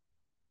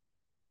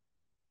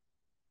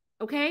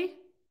 Okay?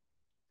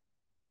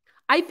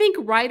 I think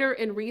writer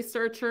and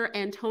researcher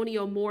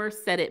Antonio Moore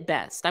said it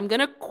best. I'm going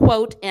to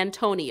quote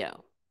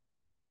Antonio.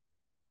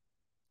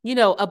 You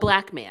know, a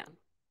Black man.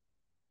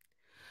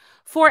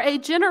 For a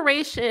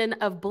generation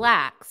of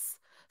Blacks,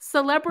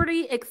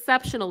 celebrity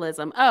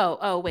exceptionalism.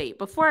 Wait,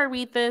 before I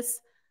read this,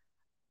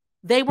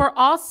 they were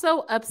also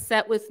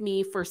upset with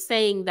me for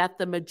saying that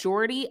the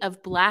majority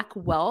of Black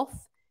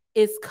wealth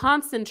is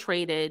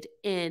concentrated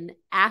in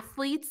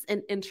athletes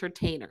and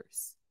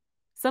entertainers.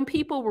 Some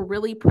people were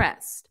really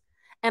pressed.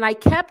 And I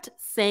kept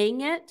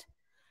saying it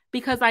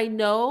because I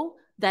know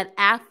that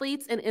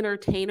athletes and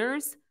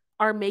entertainers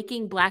are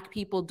making Black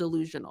people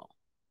delusional.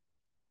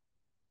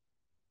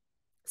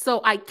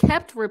 So I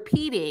kept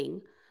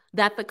repeating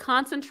that the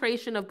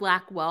concentration of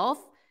Black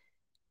wealth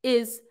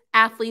is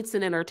athletes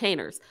and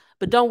entertainers.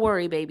 But don't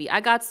worry, baby.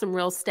 I got some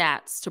real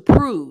stats to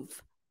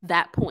prove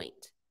that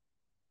point.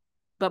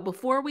 But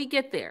before we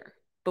get there,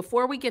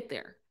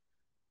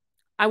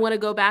 I want to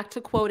go back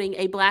to quoting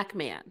a Black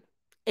man,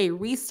 a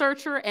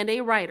researcher and a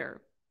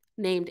writer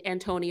named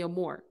Antonio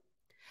Moore.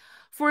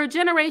 For a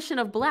generation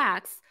of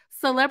Blacks,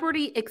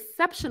 celebrity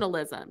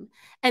exceptionalism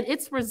and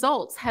its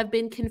results have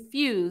been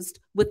confused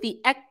with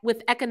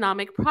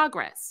economic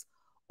progress,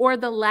 or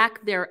the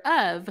lack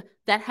thereof,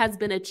 that has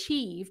been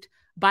achieved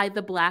by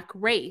the Black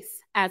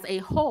race as a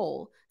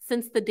whole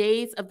since the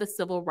days of the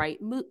civil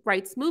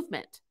rights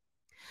movement.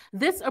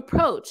 This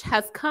approach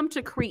has come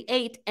to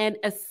create an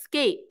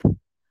escape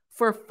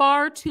for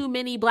far too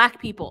many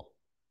Black people,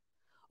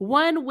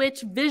 one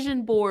which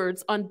vision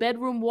boards on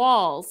bedroom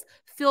walls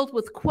filled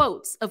with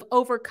quotes of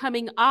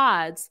overcoming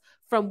odds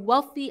from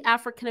wealthy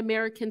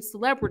African-American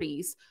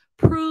celebrities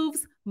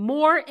proves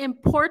more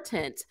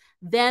important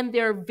than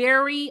their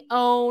very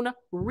own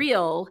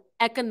real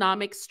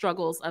economic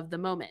struggles of the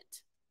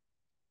moment.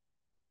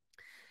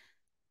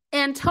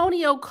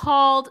 Antonio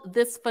called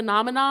this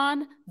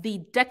phenomenon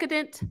the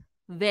decadent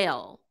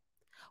veil,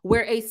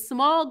 where a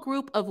small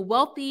group of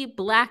wealthy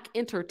Black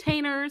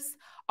entertainers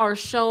are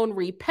shown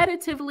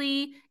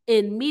repetitively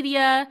in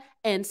media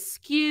and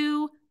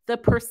skew the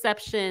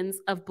perceptions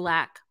of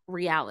Black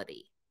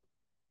reality.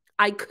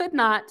 I could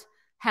not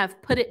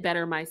have put it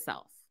better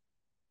myself.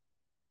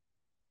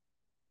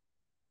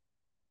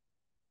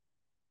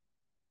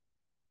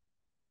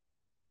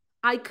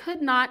 I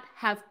could not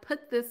have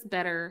put this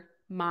better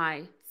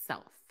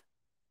myself.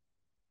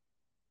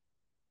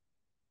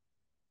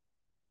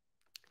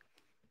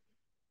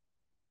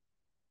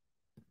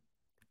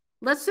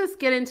 Let's just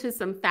get into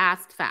some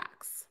fast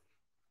facts.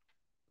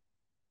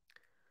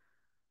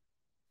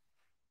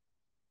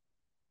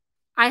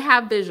 I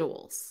have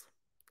visuals.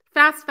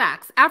 Fast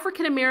facts.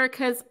 African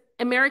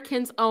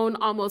Americans own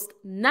almost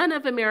none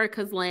of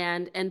America's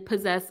land and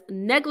possess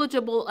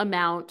negligible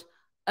amount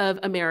of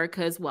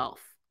America's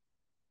wealth.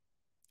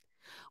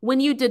 When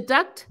you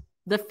deduct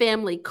the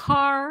family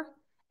car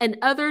and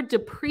other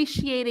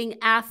depreciating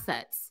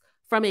assets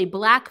from a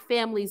Black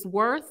family's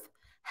worth,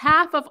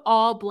 half of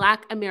all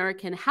Black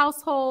American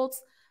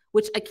households,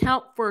 which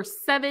account for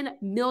 7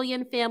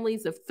 million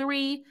families of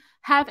 3,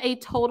 have a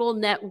total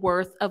net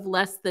worth of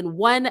less than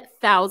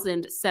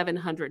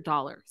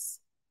 $1,700.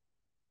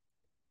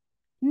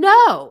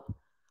 No.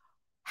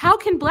 How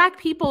can Black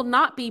people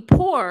not be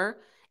poor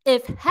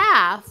if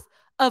half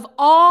of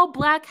all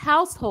Black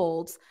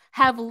households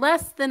have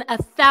less than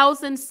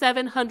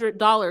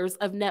 $1,700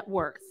 of net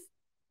worth?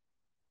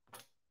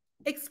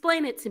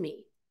 Explain it to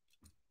me.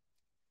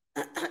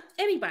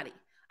 Anybody.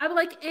 I would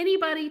like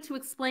anybody to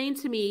explain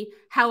to me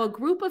how a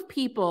group of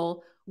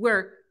people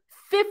where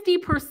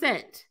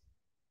 50%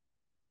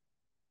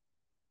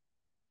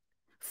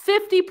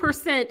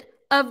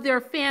 of their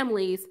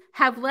families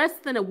have less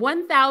than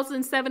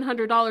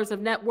 $1,700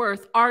 of net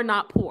worth are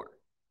not poor.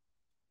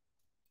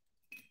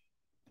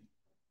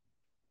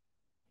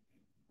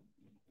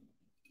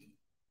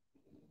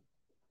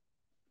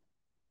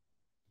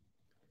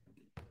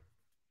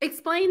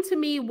 Explain to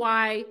me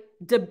why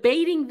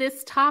debating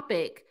this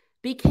topic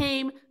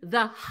became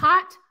the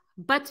hot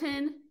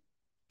button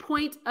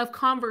point of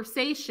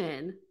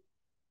conversation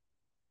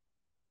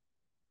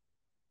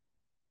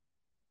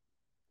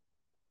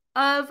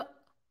of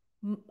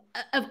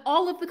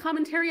all of the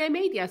commentary I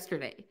made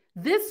yesterday.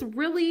 This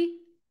really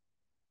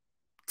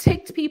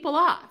ticked people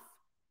off.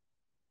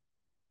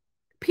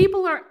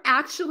 People are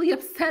actually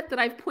upset that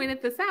I've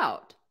pointed this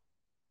out.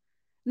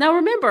 Now,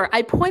 remember,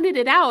 I pointed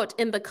it out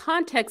in the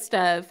context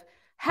of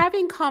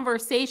having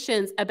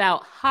conversations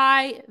about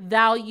high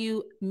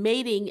value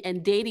mating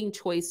and dating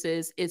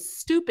choices is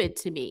stupid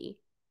to me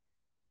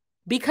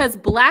because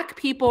Black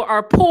people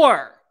are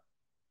poor.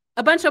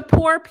 A bunch of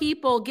poor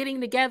people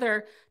getting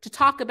together to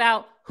talk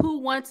about who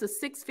wants a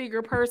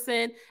 6-figure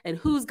person and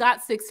who's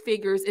got 6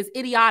 figures is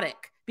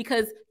idiotic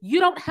because you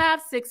don't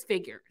have 6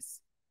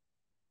 figures.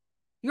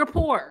 You're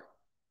poor.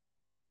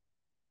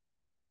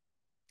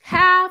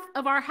 Half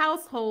of our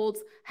households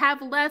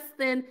have less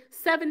than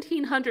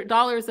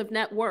 $1,700 of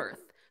net worth.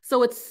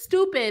 So it's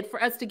stupid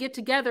for us to get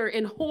together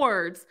in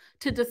hordes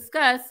to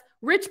discuss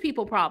rich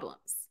people problems.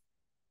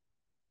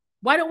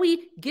 Why don't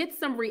we get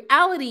some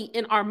reality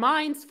in our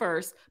minds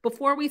first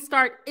before we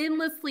start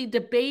endlessly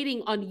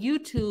debating on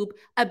YouTube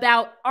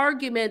about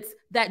arguments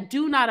that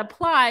do not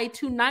apply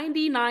to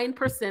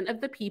 99%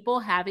 of the people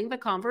having the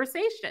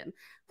conversation?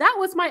 That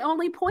was my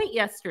only point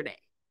yesterday.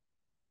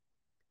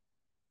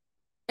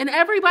 And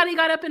everybody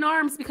got up in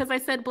arms because I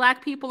said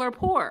Black people are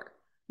poor.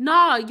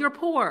 Nah, you're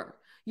poor.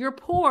 You're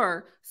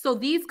poor. So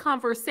these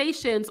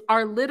conversations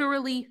are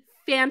literally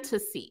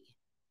fantasy.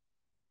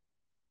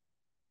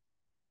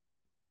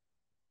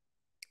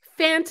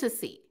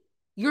 Fantasy.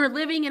 You're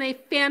living in a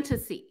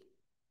fantasy.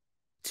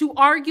 To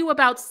argue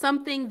about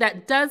something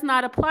that does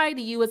not apply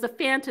to you is a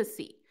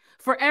fantasy.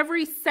 For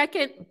every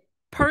second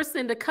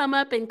person to come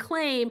up and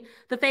claim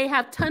that they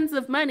have tons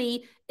of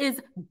money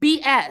is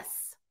BS.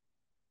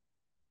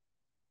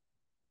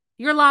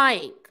 You're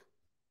lying.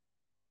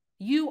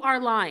 You are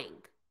lying.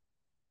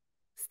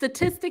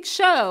 Statistics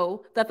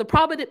show that the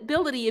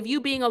probability of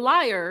you being a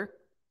liar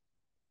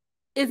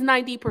is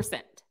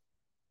 90%.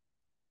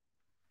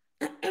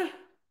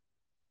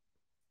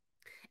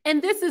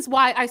 And this is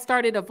why I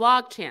started a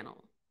vlog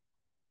channel.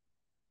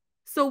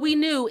 So we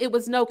knew it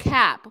was no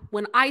cap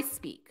when I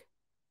speak.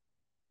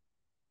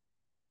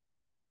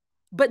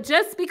 But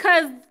just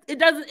because it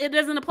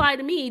doesn't apply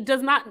to me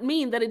does not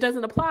mean that it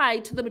doesn't apply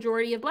to the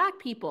majority of Black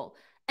people.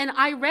 And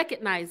I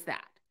recognize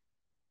that.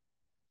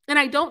 And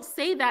I don't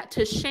say that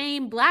to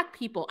shame Black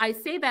people. I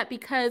say that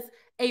because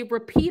a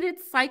repeated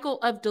cycle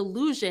of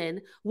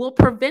delusion will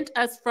prevent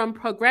us from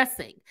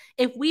progressing.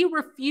 If we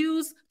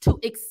refuse to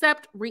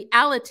accept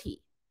reality,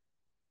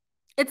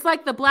 it's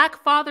like the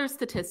Black father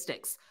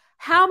statistics.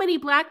 How many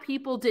Black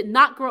people did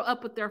not grow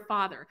up with their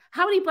father?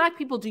 How many Black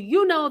people do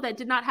you know that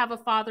did not have a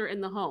father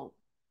in the home?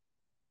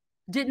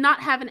 Did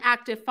not have an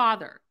active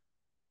father?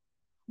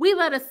 We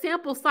let a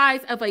sample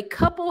size of a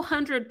couple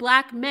hundred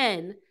Black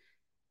men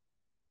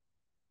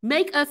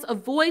make us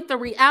avoid the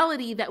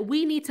reality that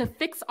we need to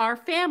fix our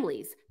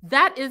families.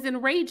 That is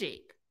enraging.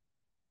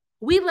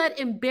 We let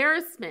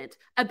embarrassment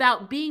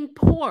about being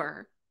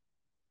poor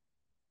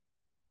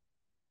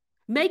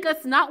make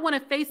us not want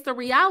to face the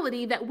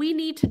reality that we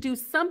need to do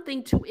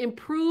something to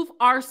improve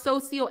our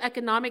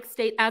socioeconomic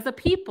state as a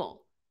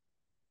people.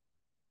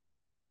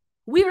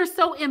 We are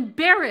so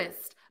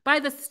embarrassed by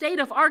the state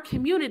of our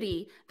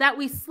community that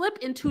we slip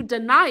into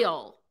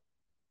denial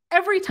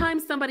every time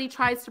somebody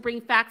tries to bring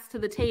facts to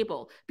the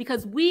table,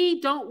 because we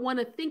don't want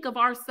to think of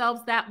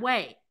ourselves that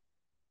way.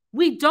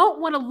 We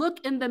don't want to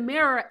look in the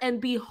mirror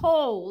and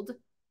behold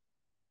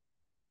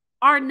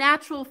our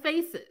natural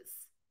faces.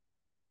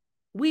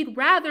 We'd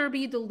rather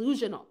be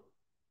delusional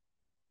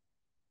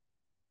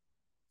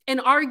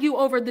and argue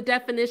over the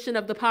definition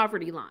of the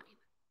poverty line,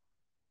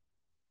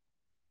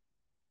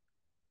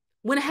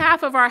 when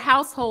half of our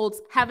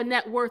households have a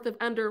net worth of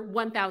under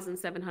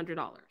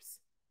 $1,700.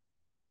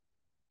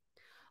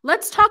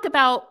 Let's talk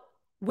about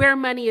where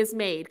money is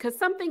made, because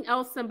something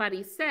else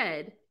somebody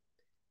said,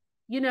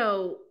 in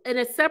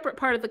a separate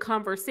part of the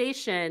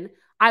conversation,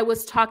 I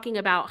was talking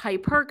about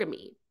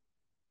hypergamy.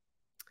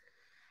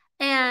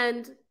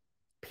 And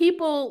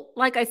people,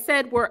 like I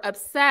said, were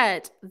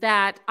upset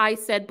that I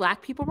said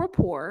Black people were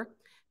poor.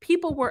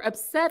 People were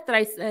upset that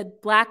I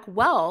said Black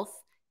wealth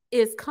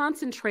is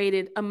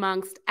concentrated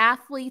amongst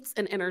athletes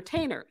and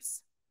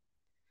entertainers.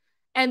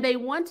 And they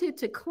wanted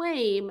to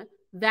claim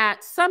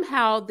that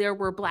somehow there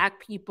were Black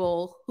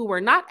people who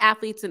were not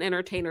athletes and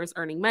entertainers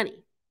earning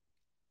money.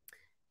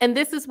 And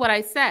this is what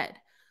I said.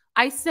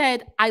 I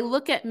said, I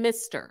look at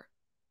Mr.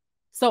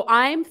 So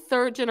I'm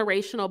third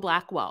generational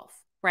Black wealth,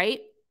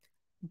 right?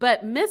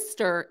 But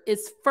Mr.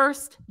 is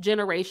first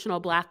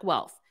generational Black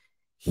wealth.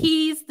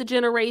 He's the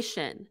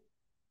generation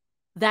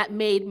that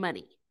made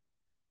money.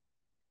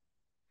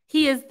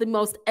 He is the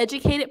most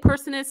educated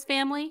person in his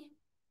family.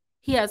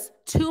 He has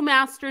 2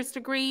 master's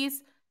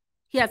degrees.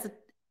 He has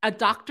a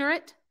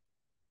doctorate.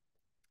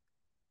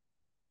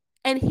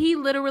 And he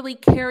literally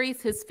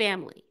carries his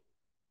family.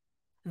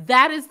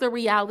 That is the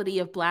reality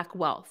of Black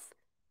wealth.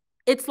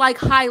 It's like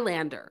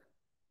Highlander.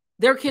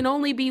 There can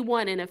only be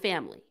one in a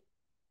family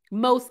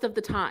most of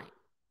the time.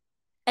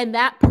 And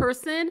that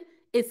person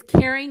is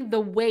carrying the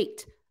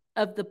weight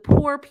of the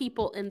poor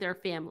people in their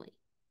family.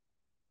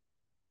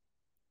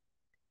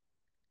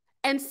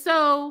 And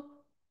so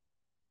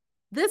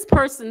this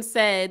person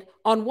said,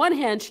 on one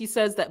hand, she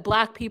says that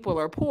Black people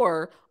are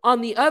poor.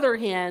 On the other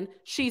hand,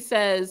 she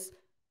says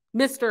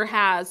Mr.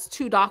 has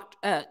two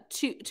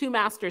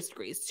master's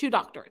degrees, 2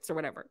 doctorates or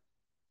whatever.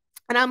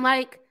 And I'm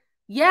like,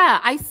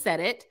 yeah, I said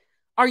it.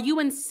 Are you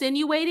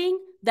insinuating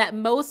that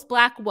most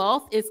Black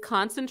wealth is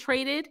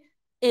concentrated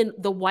in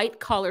the white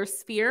collar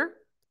sphere?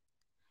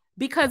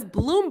 Because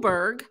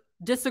Bloomberg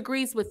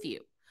disagrees with you.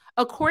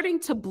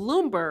 According to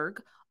Bloomberg,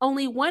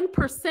 only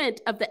 1%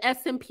 of the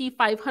S&P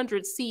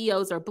 500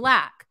 CEOs are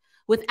Black,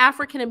 with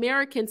African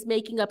Americans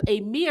making up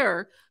a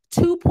mere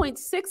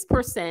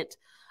 2.6%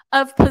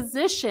 of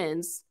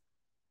positions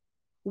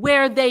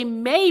where they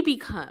may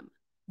become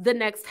the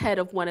next head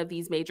of one of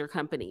these major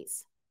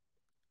companies.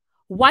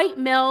 White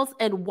males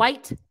and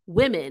white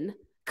women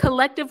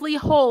collectively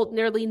hold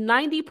nearly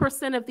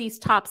 90% of these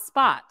top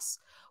spots,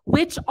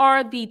 which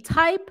are the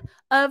type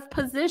of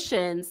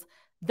positions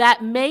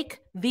that make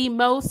the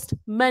most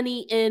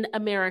money in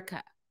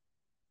America.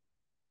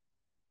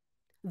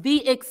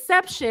 The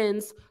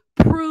exceptions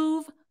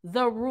prove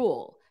the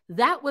rule.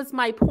 That was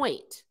my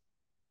point.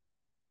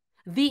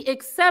 The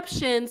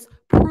exceptions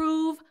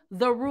prove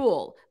the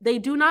rule. They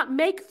do not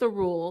make the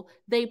rule,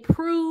 they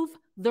prove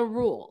the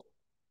rule.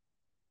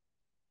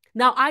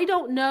 Now, I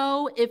don't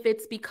know if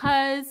it's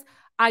because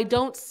I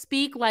don't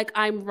speak like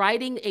I'm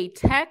writing a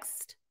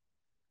text.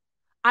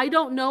 I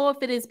don't know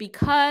if it is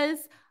because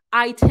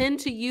I tend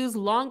to use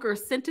longer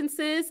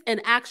sentences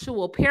and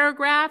actual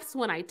paragraphs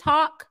when I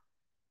talk.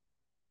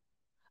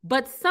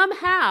 But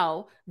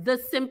somehow the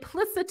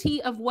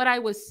simplicity of what I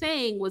was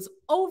saying was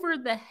over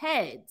the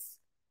heads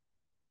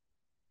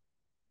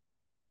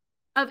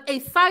of a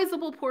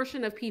sizable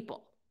portion of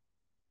people.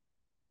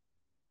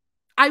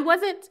 I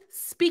wasn't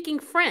speaking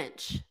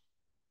French.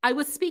 I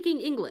was speaking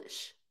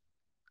English.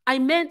 I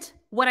meant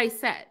what I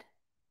said.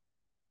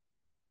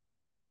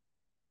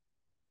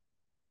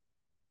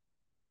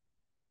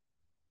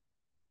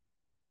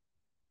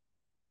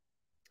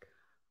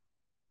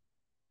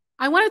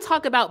 I want to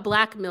talk about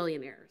Black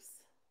millionaires.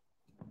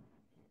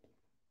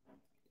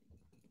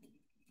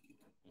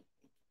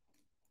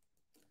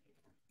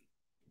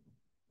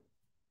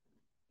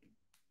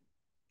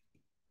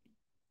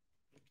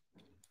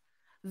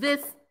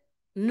 This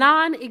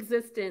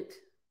non-existent,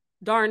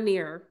 darn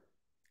near,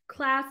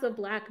 class of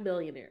Black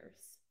millionaires.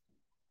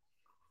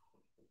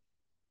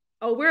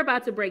 Oh, we're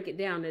about to break it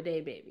down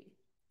today, baby.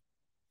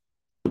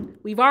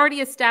 We've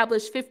already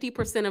established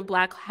 50% of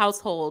Black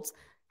households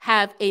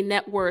have a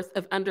net worth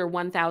of under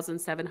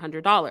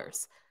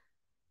 $1,700.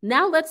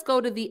 Now let's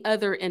go to the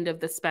other end of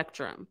the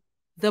spectrum,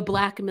 the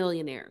Black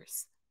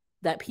millionaires.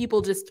 that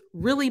people just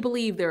really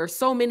believe there are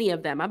so many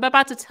of them. I'm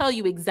about to tell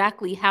you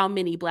exactly how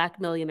many Black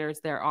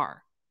millionaires there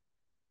are.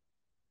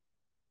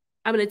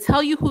 I'm going to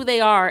tell you who they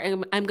are,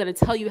 and I'm going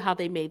to tell you how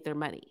they made their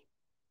money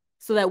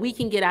so that we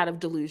can get out of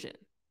delusion.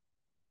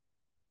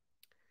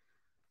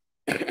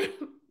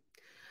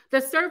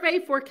 The survey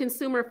for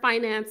consumer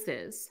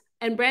finances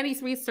and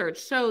Brandy's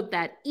research showed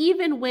that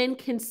even when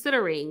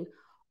considering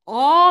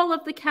all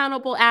of the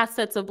countable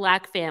assets of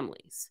Black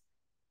families,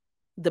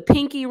 the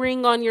pinky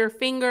ring on your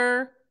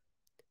finger,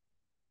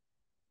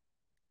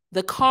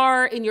 the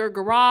car in your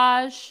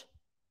garage,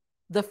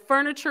 the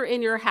furniture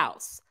in your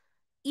house,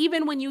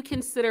 even when you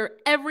consider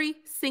every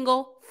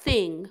single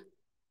thing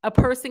a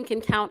person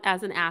can count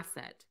as an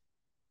asset,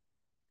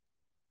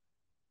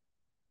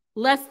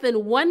 less than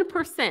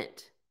 1%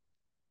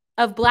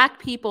 of Black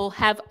people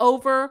have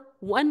over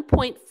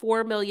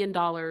 $1.4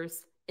 million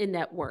in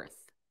net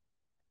worth.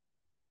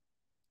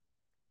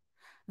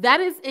 That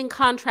is in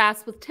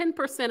contrast with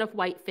 10% of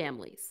white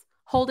families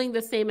holding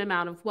the same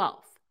amount of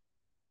wealth.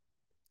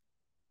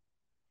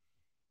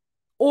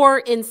 Or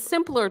in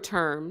simpler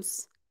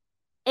terms,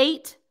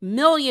 8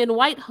 million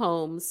white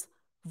homes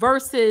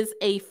versus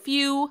a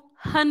few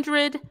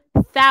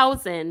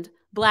 100,000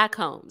 Black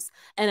homes.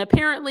 And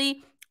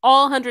apparently,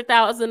 all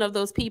 100,000 of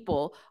those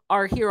people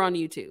are here on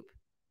YouTube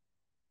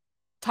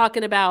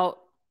talking about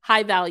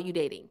high-value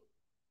dating.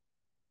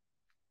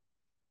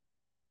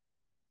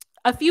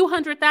 A few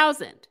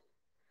 100,000.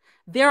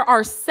 There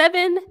are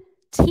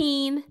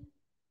 17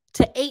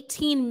 to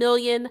 18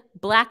 million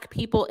Black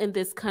people in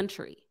this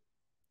country.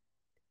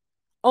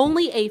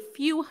 Only a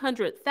few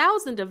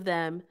 100,000 of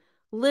them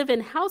live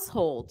in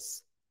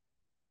households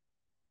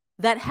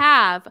that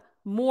have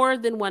more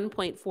than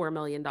 $1.4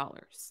 million.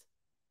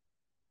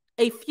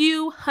 A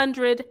few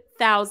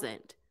 100,000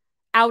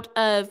 out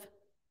of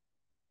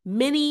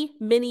many,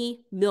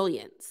 many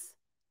millions.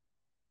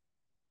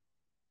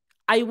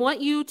 I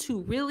want you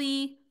to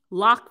really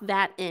lock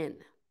that in.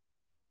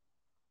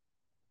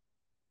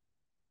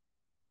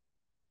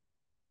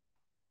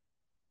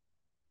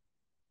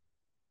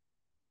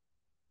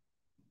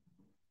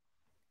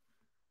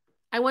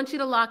 I want you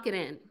to lock it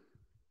in.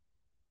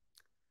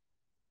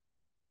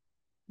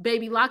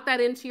 Baby, lock that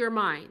into your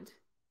mind.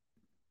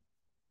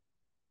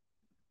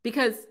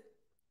 Because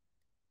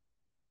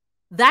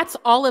that's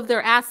all of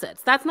their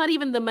assets. That's not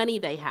even the money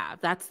they have.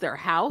 That's their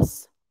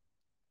house.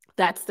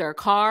 That's their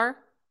car.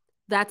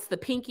 That's the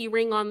pinky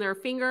ring on their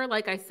finger,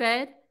 like I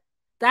said.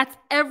 That's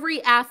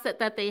every asset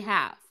that they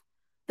have.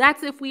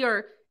 That's if we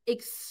are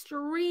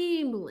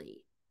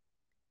extremely,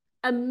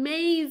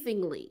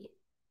 amazingly,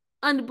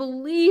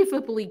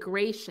 unbelievably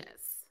gracious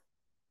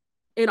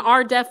in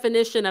our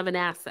definition of an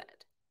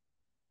asset.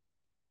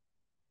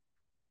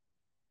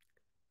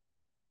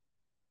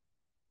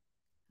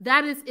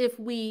 That is if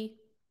we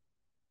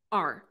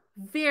are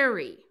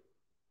very,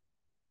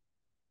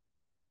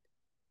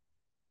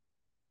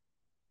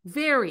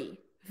 very,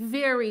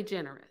 very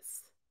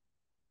generous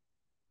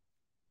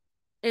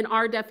in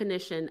our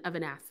definition of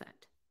an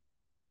asset.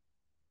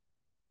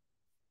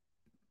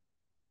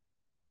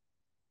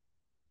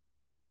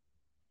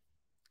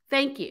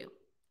 Thank you.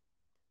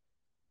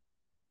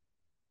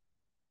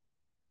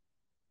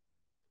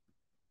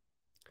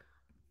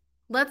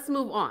 Let's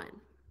move on.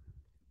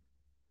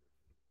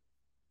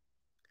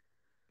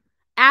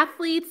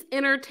 Athletes,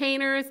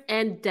 entertainers,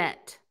 and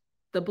debt,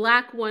 the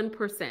Black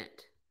 1%.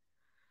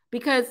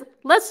 Because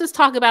let's just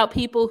talk about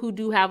people who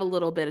do have a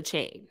little bit of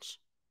change.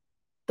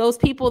 Those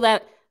people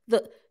that,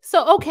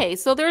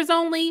 so there's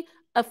only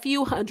a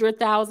few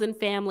 100,000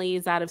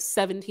 families out of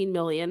 17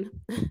 million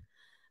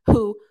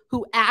who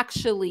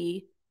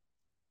actually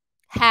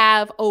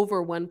have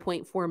over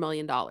 $1.4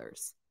 million.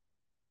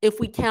 If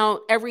we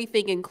count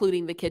everything,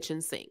 including the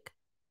kitchen sink.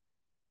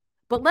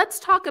 But let's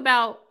talk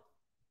about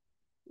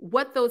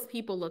what those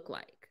people look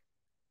like.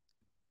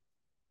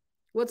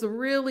 What's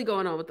really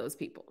going on with those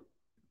people?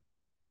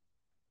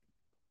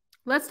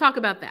 Let's talk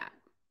about that.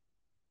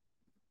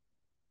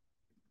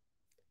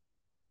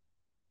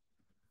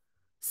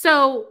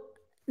 So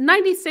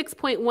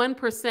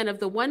 96.1% of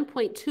the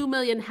 1.2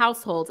 million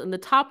households in the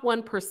top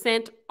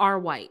 1% are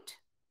white.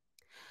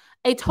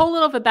 A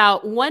total of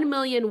about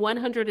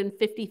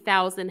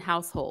 1,150,000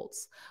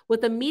 households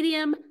with a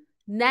median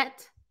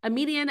net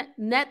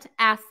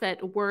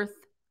asset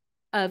worth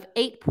of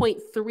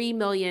 $8.3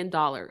 million.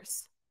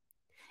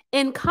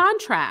 In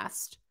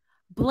contrast,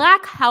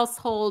 Black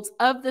households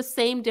of the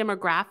same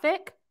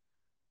demographic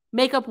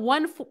make up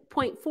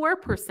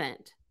 1.4%.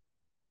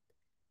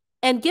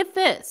 And get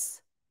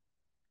this,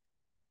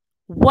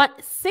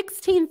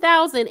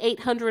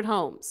 16,800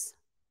 homes.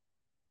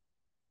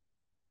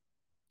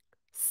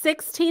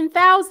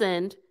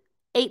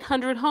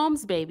 16,800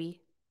 homes,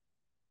 baby.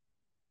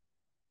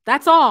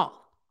 That's all.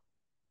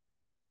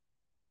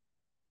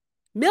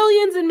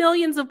 Millions and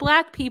millions of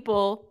Black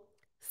people,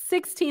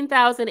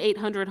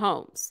 16,800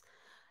 homes.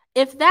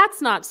 If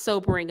that's not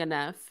sobering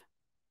enough,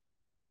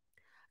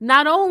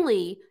 not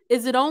only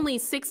is it only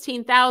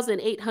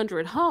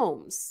 16,800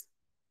 homes,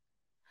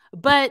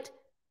 but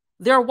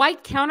Their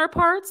white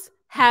counterparts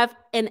have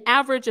an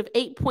average of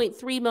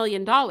 $8.3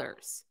 million.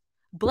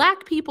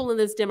 Black people in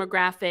this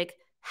demographic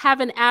have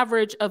an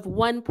average of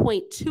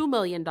 $1.2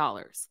 million.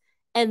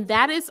 And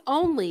that is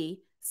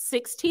only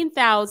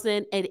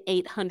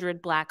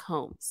 16,800 Black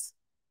homes.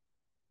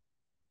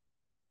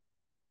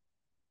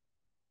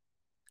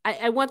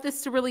 I want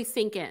this to really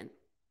sink in.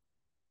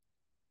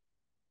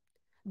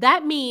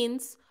 That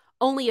means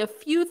only a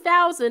few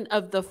thousand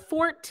of the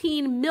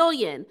 14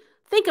 million,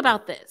 think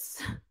about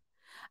this,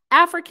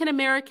 African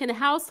American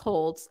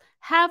households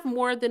have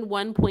more than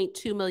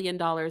 $1.2 million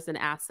in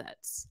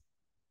assets.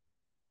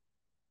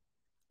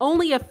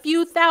 Only a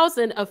few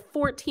thousand of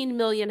 14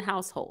 million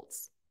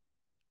households.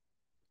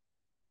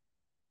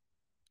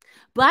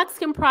 Blacks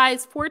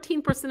comprise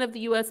 14% of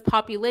the US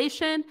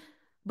population,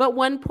 but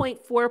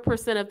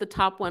 1.4% of the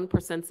top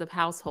 1% of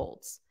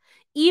households.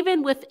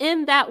 Even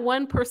within that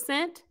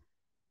 1%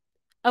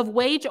 of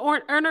wage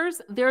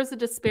earners, there's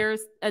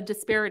a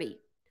disparity.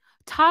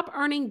 Top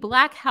earning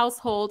Black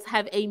households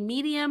have a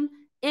median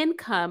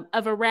income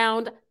of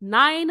around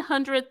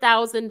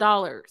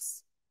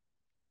 $900,000,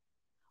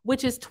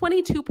 which is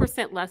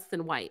 22% less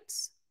than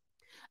whites.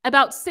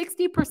 About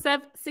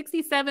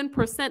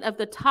 67% of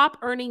the top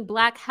earning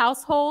Black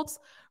households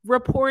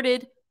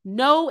reported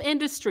no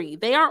industry.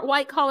 They aren't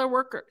white collar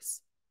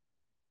workers.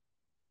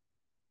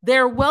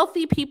 They're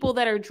wealthy people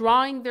that are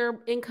drawing their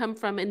income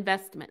from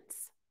investments.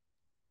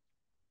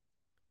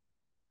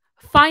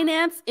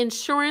 Finance,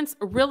 insurance,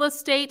 real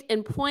estate,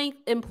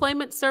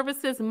 employment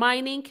services,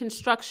 mining,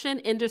 construction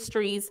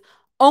industries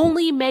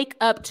only make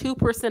up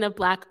 2% of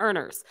Black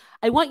earners.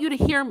 I want you to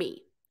hear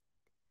me.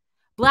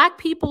 Black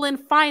people in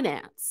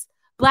finance,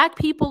 Black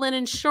people in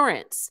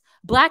insurance,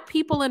 Black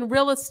people in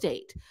real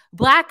estate,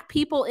 Black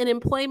people in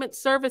employment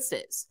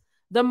services,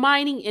 the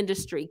mining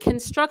industry,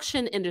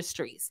 construction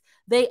industries,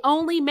 they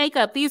only make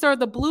up, these are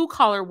the blue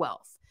collar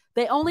wealth,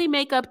 they only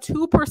make up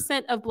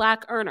 2% of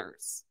Black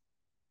earners.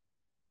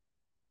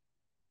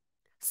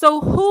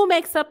 So who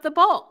makes up the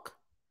bulk?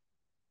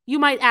 You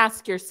might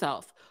ask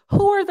yourself,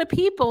 who are the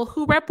people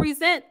who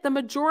represent the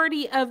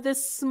majority of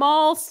this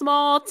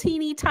small,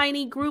 teeny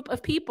tiny group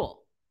of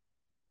people?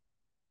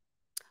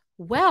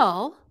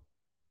 Well,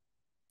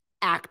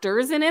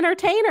 actors and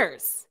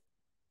entertainers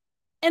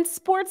and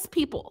sports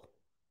people,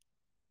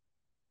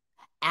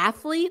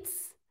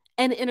 athletes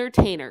and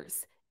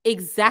entertainers.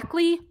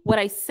 Exactly what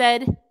I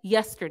said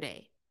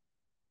yesterday.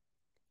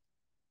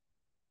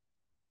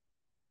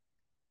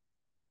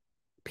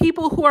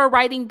 People who are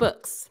writing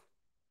books,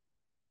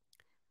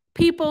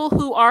 people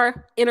who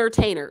are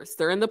entertainers,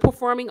 they're in the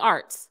performing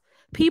arts,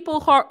 people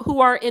who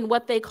are in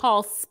what they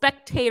call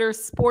spectator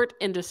sport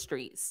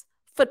industries,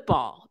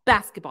 football,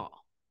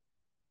 basketball,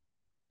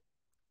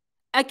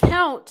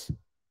 account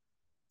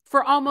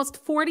for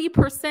almost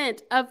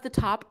 40% of the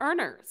top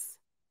earners.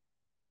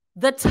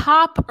 The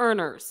top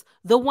earners,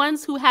 the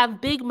ones who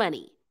have big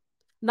money,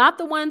 not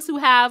the ones who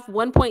have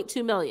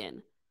 1.2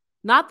 million,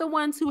 not the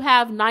ones who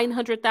have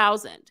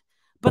 900,000,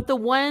 but the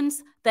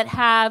ones that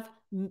have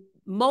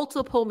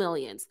multiple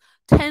millions,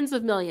 tens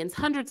of millions,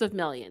 hundreds of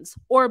millions,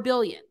 or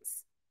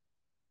billions.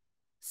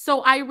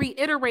 So I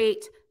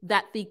reiterate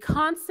that the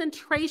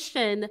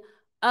concentration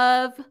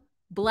of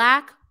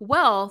Black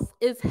wealth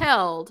is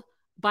held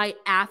by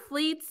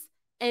athletes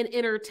and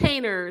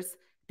entertainers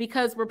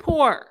because we're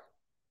poor.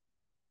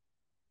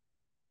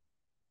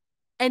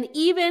 And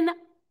even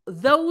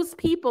those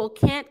people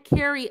can't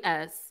carry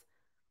us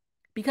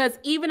because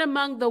even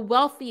among the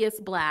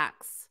wealthiest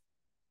Blacks,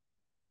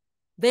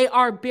 they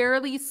are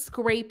barely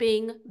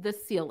scraping the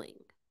ceiling.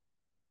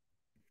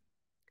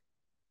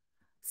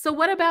 So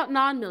what about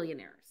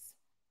non-millionaires?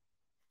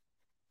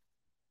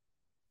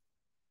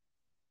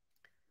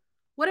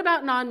 What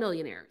about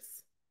non-millionaires?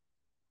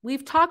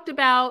 We've talked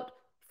about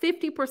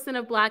 50%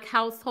 of Black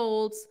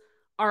households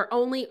are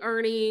only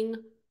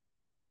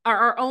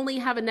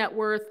have a net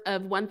worth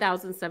of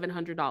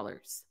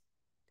 $1,700.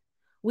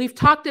 We've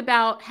talked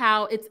about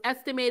how it's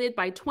estimated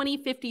by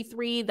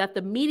 2053 that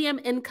the median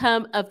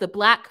income of the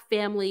Black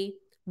family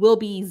will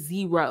be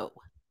zero.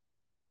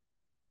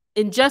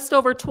 In just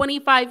over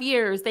 25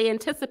 years, they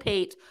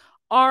anticipate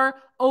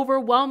our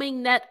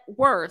overwhelming net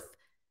worth,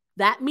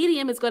 that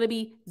median is going to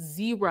be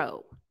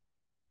zero.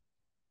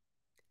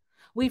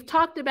 We've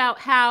talked about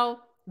how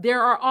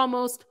there are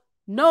almost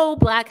no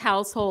Black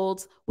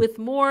households with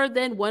more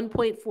than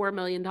 $1.4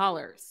 million.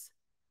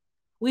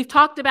 We've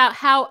talked about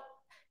how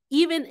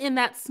even in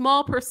that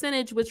small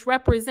percentage, which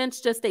represents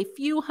just a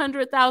few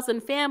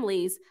 100,000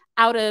 families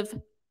out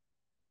of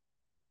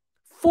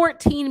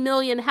 14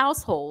 million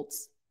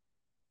households,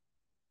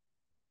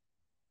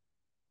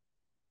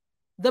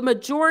 the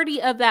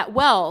majority of that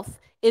wealth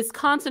is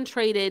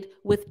concentrated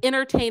with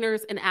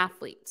entertainers and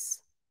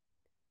athletes.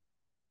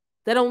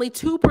 That only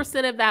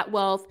 2% of that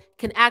wealth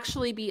can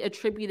actually be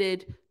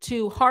attributed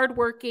to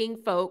hardworking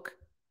folk.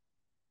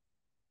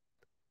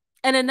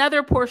 And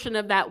another portion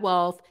of that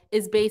wealth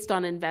is based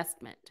on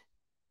investment.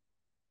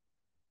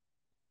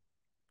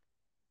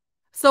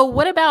 So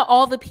what about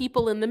all the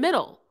people in the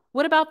middle?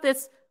 What about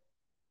this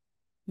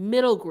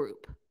middle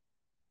group.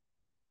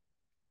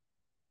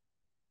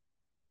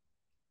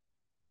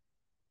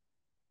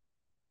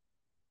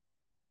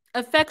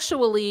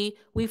 Effectually,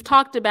 we've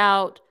talked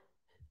about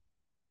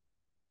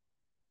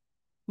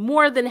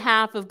more than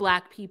half of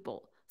Black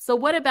people. So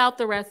what about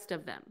the rest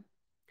of them?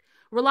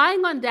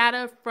 Relying on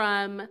data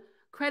from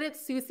Credit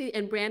Suisse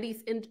and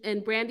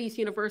Brandeis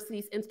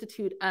University's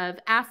Institute of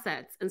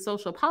Assets and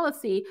Social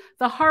Policy,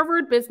 the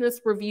Harvard Business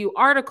Review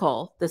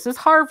article, this is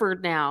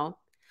Harvard now,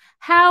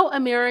 How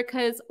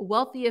America's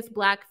Wealthiest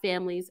Black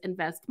Families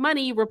Invest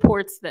Money,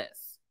 reports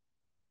this.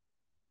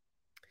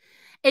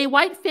 A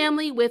white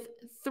family with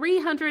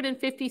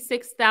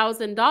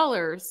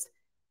 $356,000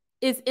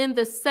 is in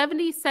the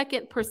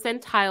 72nd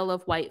percentile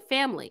of white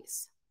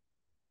families.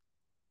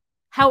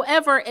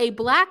 However, a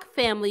Black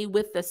family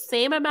with the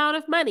same amount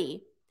of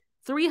money,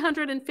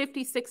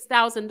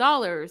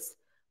 $356,000,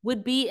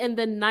 would be in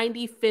the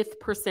 95th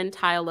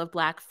percentile of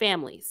Black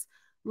families.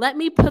 Let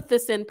me put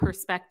this in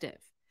perspective.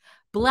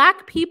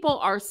 Black people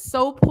are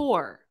so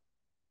poor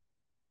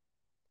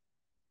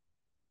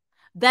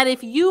that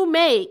if you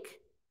make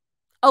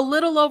a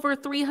little over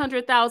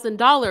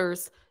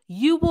 $300,000,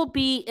 you will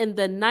be in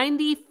the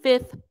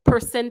 95th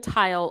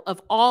percentile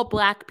of all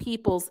Black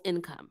people's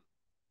income.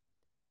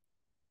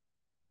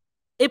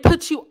 It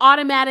puts you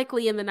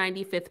automatically in the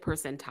 95th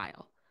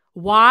percentile.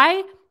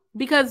 Why?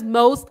 Because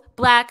most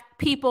Black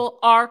people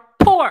are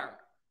poor.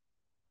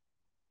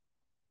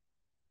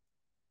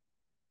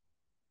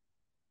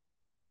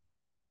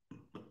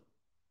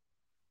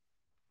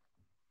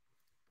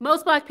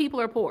 Most Black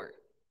people are poor.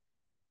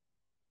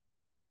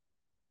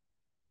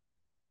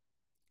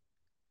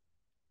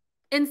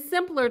 In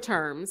simpler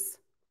terms,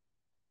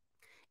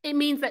 it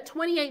means that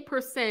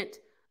 28%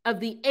 of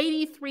the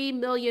 83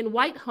 million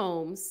white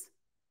homes,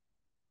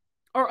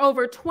 or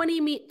over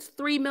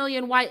 23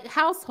 million white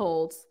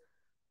households,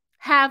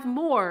 have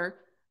more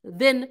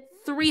than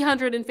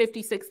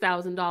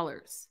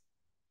 $356,000.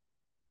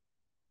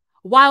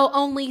 While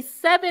only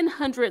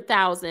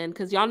 700,000,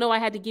 because y'all know I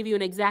had to give you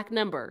an exact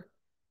number,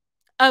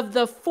 of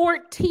the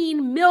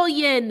 14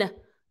 million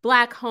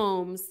Black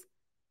homes,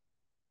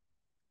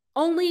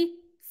 only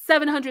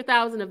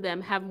 700,000 of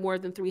them have more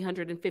than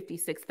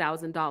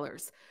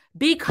 $356,000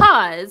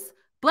 because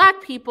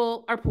Black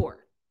people are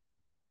poor.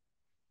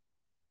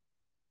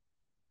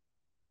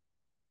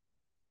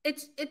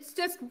 It's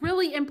just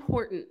really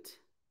important.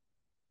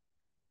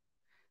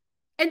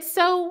 And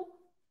so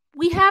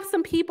we have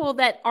some people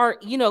that are,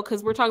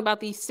 because we're talking about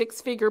these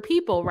six-figure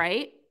people,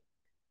 right?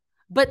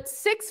 But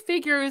six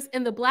figures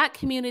in the Black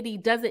community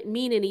doesn't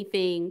mean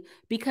anything,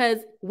 because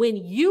when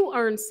you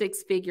earn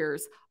six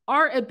figures,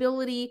 our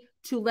ability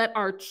to let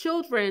our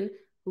children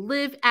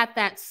live at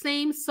that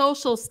same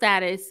social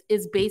status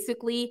is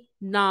basically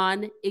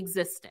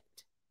non-existent.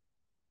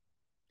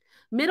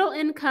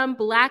 Middle-income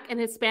Black and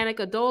Hispanic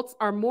adults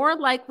are more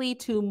likely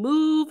to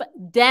move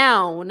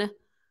down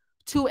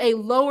to a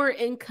lower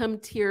income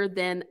tier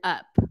than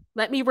up.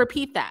 Let me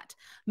repeat that.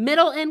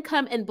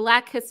 Middle-income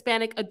Black and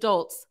Hispanic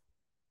adults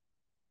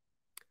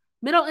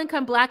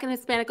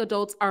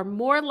are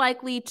more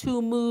likely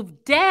to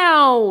move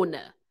down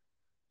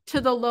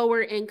to the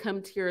lower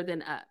income tier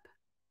than up.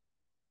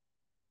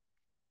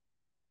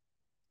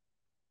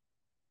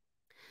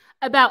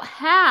 About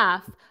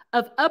half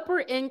of upper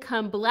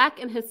income Black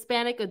and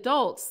Hispanic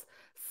adults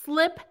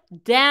slip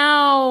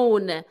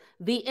down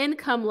the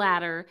income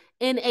ladder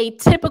in a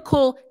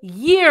typical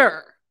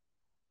year.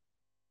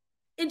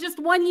 In just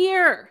 1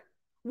 year,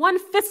 one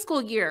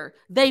fiscal year,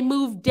 they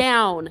move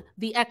down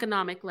the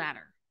economic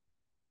ladder.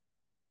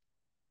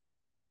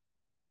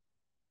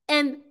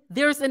 And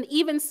there's an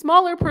even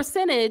smaller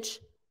percentage,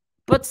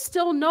 but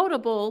still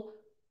notable,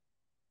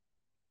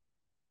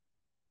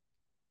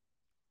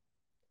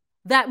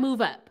 that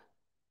move up.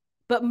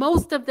 But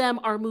most of them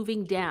are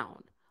moving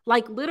down.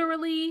 Like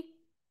literally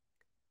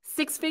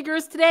six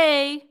figures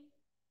today,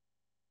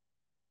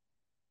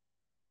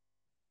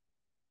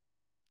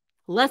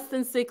 less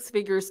than six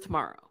figures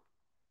tomorrow.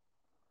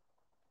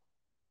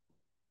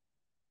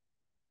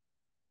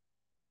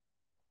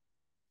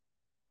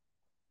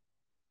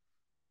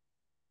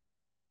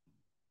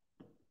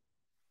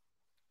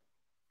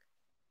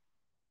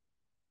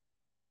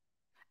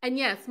 And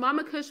yes,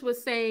 Mama Kush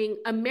was saying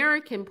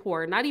American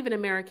poor, not even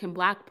American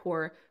Black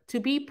poor.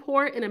 To be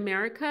poor in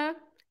America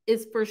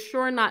is for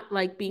sure not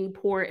like being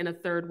poor in a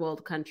third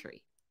world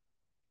country.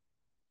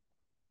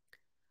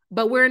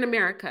 But we're in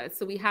America,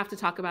 so we have to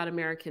talk about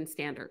American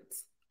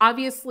standards.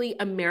 Obviously,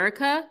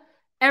 America,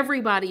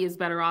 everybody is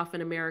better off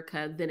in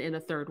America than in a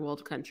third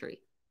world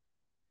country.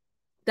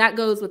 That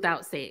goes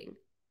without saying.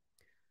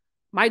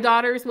 My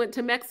daughters went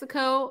to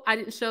Mexico. I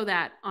didn't show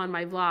that on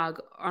my vlog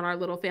on our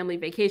little family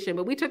vacation,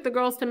 but we took the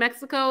girls to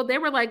Mexico. They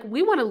were like,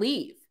 we want to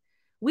leave.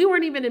 We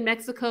weren't even in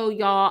Mexico,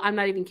 y'all. I'm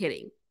not even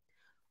kidding.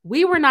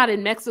 We were not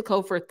in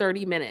Mexico for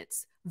 30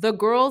 minutes. The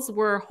girls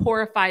were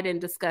horrified and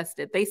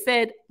disgusted. They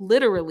said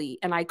literally,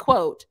 and I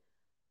quote,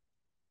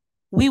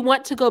 "We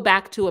want to go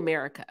back to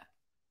America."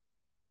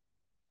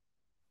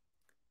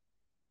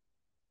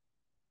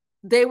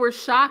 They were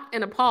shocked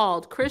and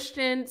appalled.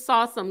 Christian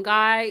saw some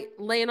guy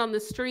laying on the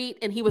street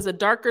and he was a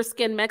darker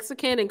skinned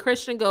Mexican. And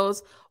Christian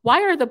goes,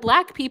 "Why are the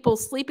black people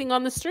sleeping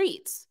on the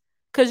streets?"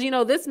 Because, you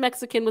know, this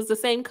Mexican was the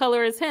same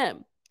color as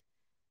him.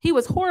 He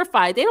was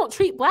horrified. They don't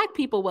treat black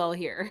people well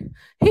here.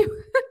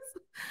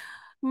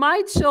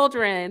 My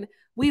children,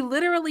 we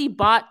literally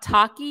bought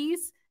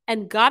Takis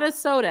and got a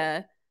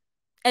soda,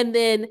 and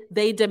then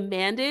they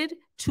demanded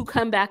to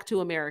come back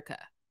to America.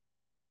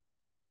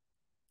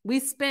 We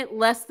spent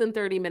less than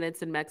 30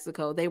 minutes in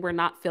Mexico. They were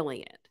not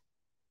feeling it.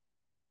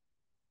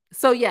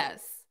 So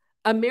yes,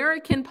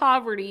 American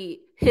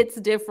poverty hits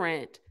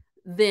different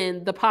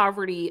than the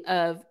poverty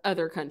of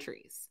other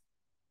countries.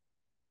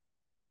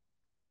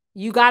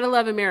 You got to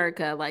love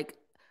America. Like,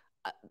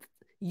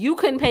 you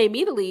couldn't pay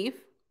me to leave.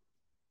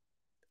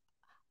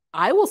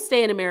 I will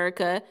stay in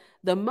America.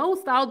 The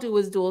most I'll do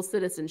is dual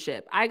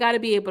citizenship. I got to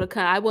be able to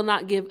come. I will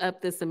not give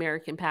up this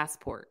American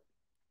passport.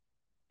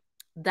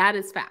 That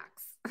is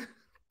facts.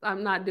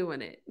 I'm not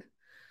doing it.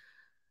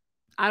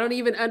 I don't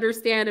even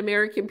understand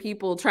American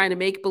people trying to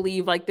make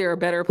believe like there are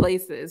better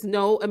places.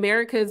 No,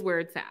 America is where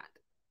it's at.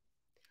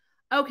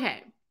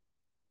 Okay.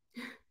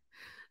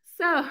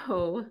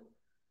 So,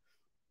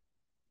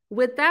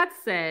 with that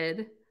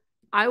said,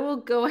 I will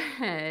go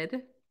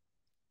ahead.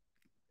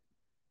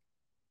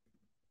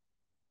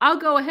 I'll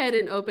go ahead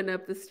and open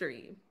up the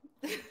stream.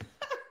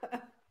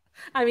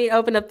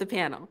 Open up the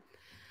panel.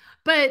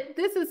 But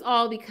this is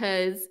all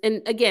because,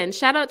 and again,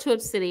 shout out to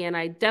Obsidian.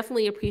 I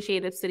definitely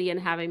appreciate Obsidian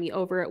having me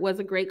over. It was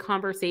a great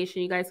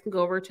conversation. You guys can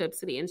go over to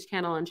Obsidian's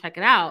channel and check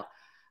it out.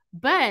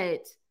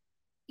 But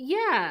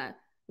yeah,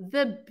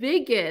 the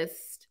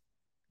biggest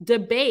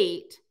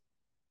debate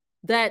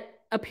that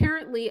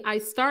apparently I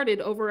started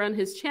over on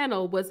his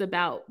channel was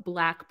about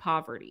Black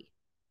poverty.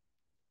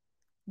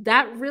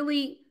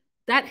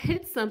 That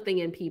hit something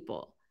in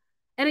people.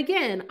 And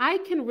again, I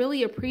can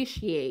really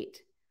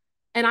appreciate,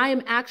 and I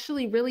am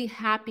actually really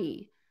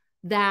happy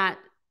that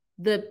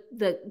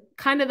the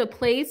kind of the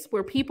place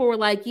where people were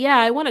like, yeah,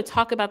 I want to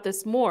talk about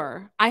this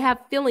more. I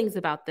have feelings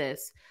about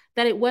this,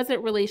 that it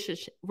wasn't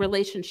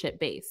relationship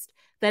based,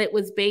 that it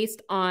was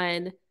based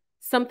on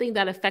something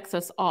that affects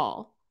us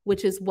all,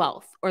 which is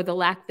wealth or the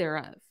lack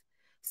thereof.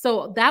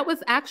 So that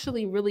was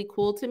actually really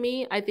cool to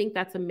me. I think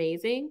that's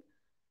amazing.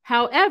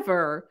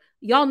 However,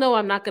 y'all know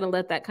I'm not going to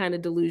let that kind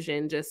of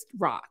delusion just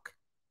rock.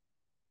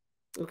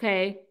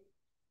 Okay?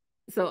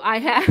 So I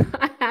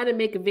had to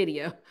make a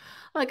video.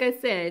 Like I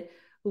said,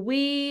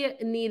 we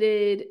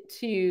needed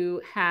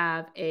to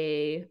have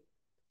a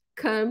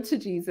come to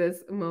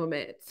Jesus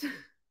moment.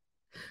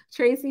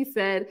 Tracy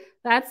said,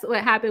 that's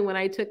what happened when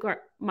I took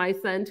my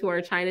son to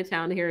our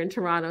Chinatown here in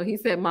Toronto. He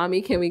said,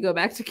 "Mommy, can we go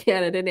back to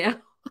Canada now?"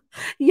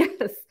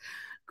 Yes,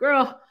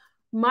 girl,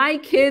 my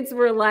kids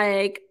were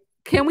like,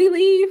 "Can we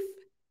leave?"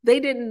 They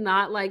did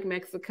not like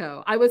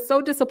Mexico. I was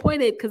so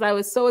disappointed because I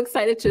was so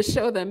excited to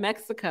show them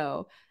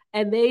Mexico,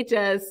 and they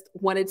just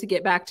wanted to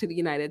get back to the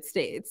United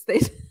States. They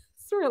just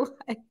were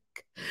like,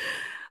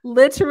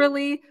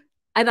 literally,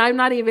 and I'm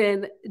not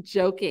even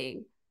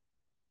joking,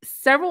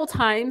 several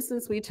times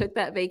since we took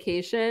that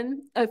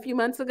vacation a few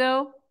months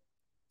ago,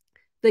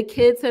 the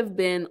kids have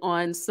been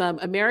on some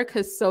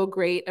America's so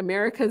great,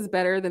 America's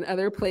better than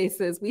other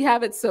places, we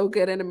have it so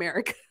good in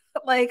America.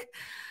 Like,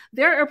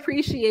 their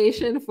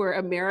appreciation for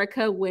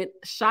America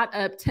shot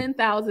up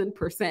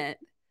 10,000%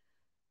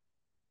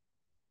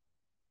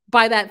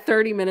 by that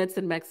 30 minutes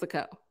in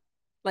Mexico.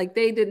 Like,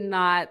 they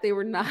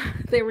were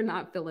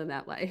not feeling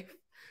that life.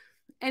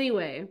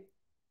 Anyway,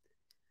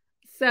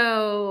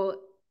 so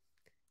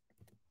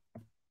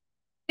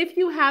if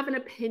you have an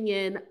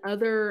opinion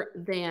other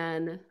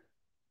than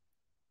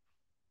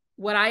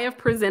what I have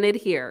presented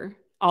here,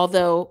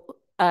 although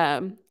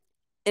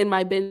in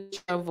my Ben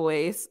Shapiro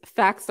voice,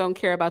 facts don't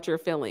care about your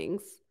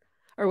feelings.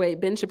 Or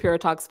wait, Ben Shapiro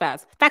talks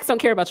fast. Facts don't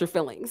care about your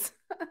feelings.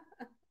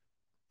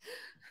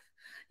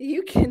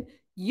 You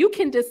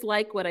can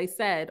dislike what I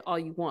said all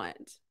you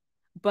want,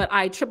 but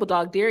I triple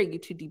dog dare you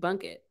to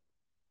debunk it.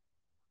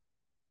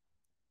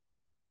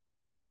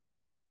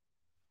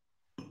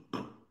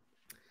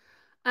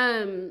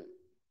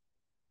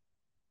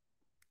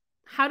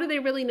 How do they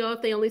really know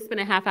if they only spent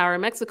a half hour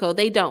in Mexico?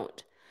 They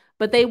don't.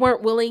 But they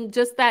weren't willing,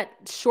 just that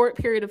short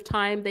period of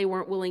time, they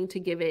weren't willing to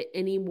give it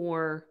any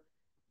more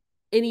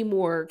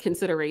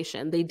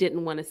consideration. They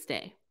didn't want to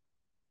stay.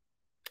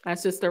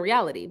 That's just the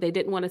reality. They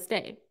didn't want to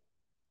stay.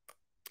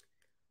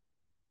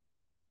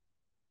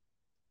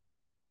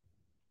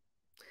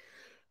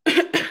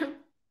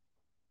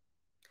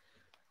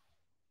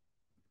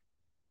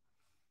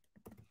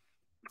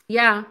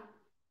 Yeah.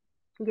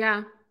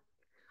 Yeah.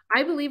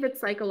 I believe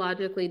it's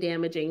psychologically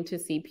damaging to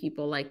see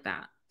people like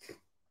that.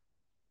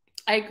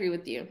 I agree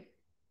with you.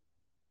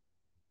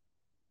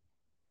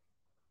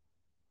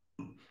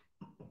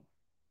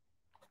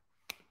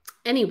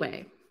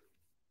 Anyway,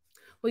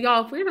 well,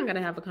 y'all, if we're not going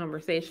to have a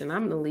conversation,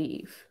 I'm going to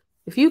leave.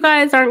 If you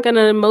guys aren't going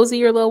to mosey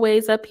your little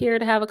ways up here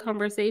to have a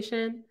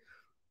conversation,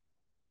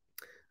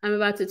 I'm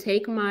about to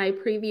take my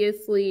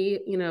previously,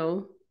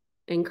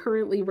 and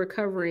currently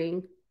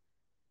recovering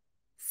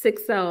sick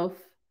self,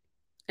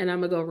 and I'm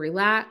going to go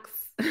relax.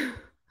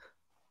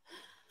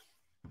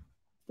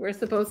 We're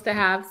supposed to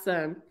have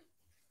some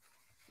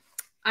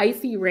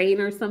icy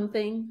rain or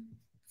something.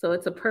 So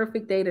it's a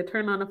perfect day to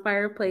turn on a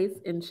fireplace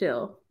and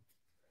chill.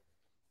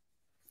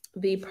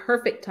 The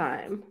perfect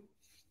time.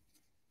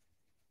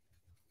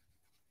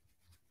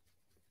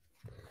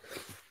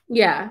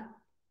 Yeah,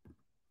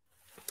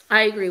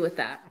 I agree with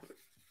that.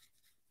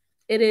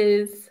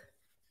 It's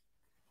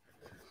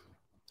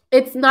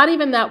not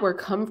even that we're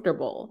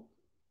comfortable,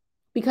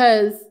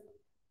 because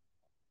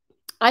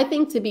I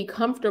think to be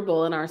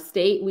comfortable in our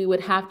state, we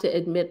would have to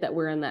admit that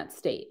we're in that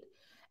state.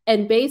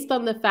 And based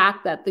on the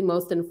fact that the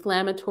most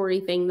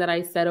inflammatory thing that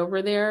I said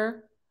over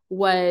there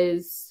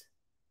was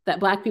that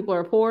Black people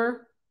are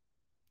poor,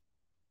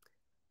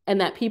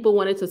 and that people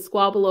wanted to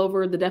squabble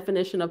over the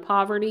definition of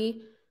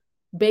poverty,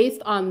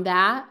 based on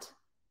that,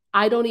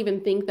 I don't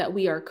even think that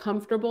we are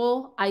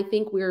comfortable. I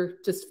think we're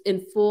just in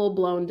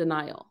full-blown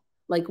denial.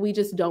 Like, we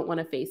just don't want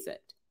to face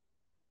it.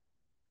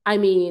 I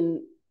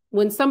mean,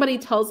 when somebody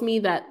tells me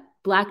that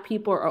Black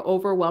people are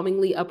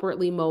overwhelmingly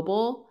upwardly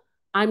mobile,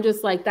 I'm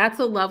just like, that's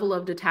a level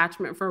of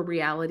detachment from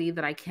reality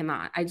that I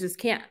cannot. I just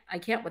can't. I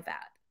can't with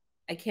that.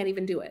 I can't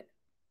even do it.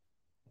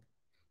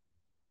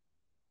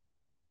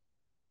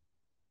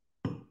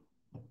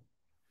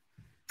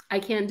 I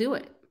can't do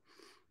it.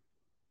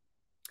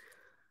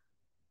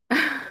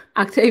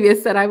 Octavia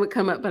said I would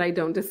come up, but I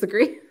don't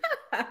disagree.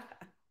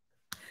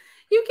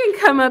 You can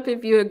come up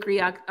if you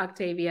agree,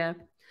 Octavia.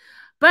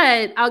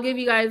 But I'll give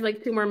you guys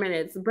like 2 more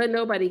minutes, but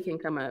nobody can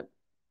come up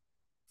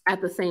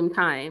at the same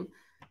time.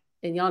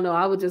 And y'all know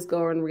I would just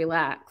go and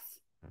relax.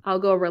 I'll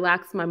go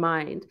relax my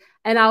mind,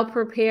 and I'll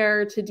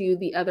prepare to do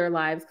the other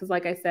lives. Because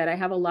like I said, I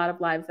have a lot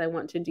of lives I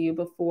want to do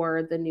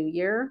before the new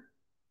year.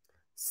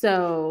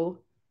 So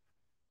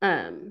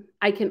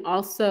I can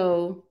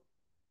also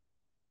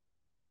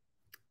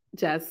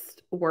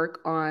just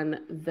work on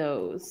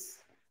those.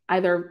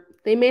 Either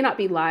they may not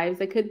be lives,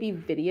 they could be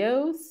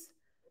videos,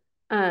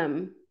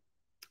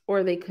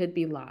 or they could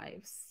be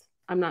lives.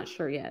 I'm not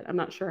sure yet. I'm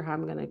not sure how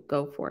I'm going to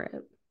go for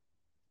it.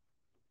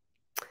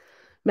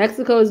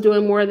 Mexico is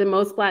doing more than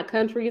most Black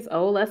countries.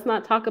 Oh, let's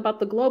not talk about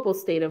the global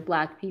state of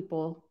Black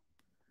people.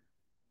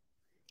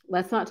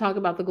 Let's not talk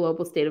about the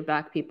global state of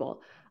Black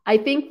people. I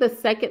think the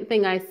second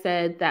thing I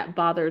said that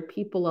bothered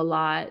people a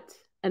lot,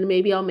 and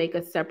maybe I'll make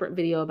a separate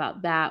video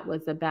about that,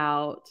 was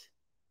about,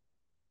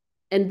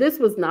 and this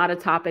was not a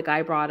topic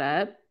I brought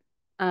up.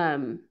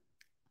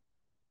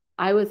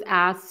 I was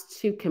asked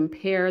to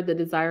compare the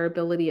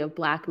desirability of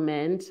Black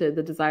men to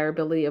the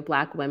desirability of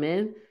Black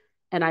women.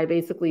 And I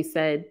basically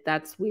said,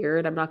 that's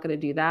weird. I'm not going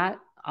to do that.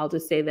 I'll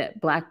just say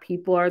that Black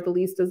people are the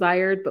least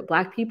desired, but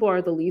Black people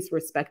are the least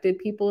respected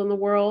people in the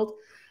world.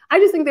 I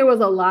just think there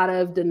was a lot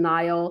of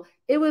denial.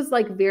 It was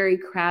like very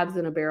crabs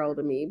in a barrel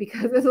to me,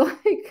 because it's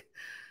like,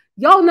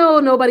 y'all know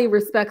nobody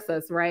respects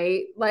us,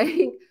 right?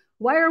 Like,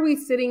 why are we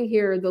sitting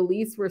here, the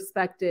least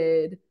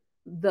respected,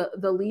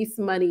 the least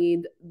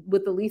moneyed,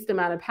 with the least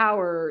amount of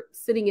power,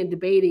 sitting and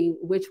debating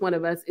which one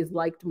of us is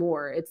liked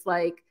more? It's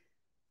like,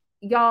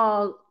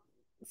 y'all,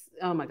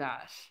 oh my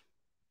gosh.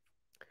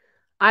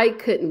 I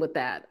couldn't with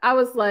that. I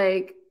was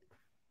like,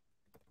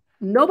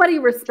 nobody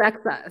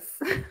respects us.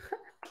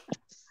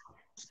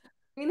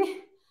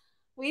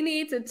 We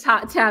need to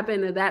tap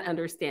into that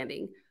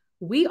understanding.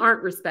 We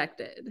aren't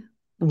respected.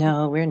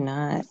 No, we're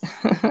not.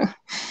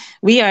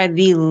 We are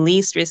the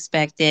least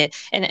respected.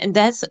 And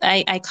that's,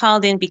 I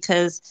called in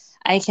because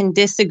I can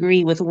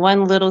disagree with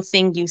one little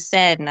thing you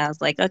said. And I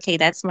was like, okay,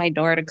 that's my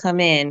door to come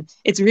in.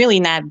 It's really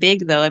not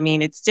big, though. I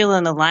mean, it's still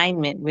in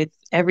alignment with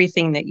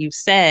everything that you've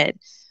said.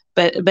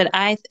 But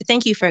I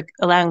thank you for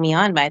allowing me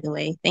on, by the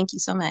way. Thank you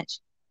so much.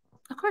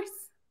 Of course.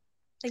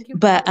 Thank you.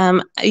 But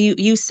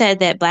you said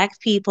that Black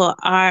people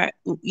are,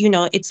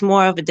 it's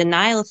more of a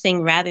denial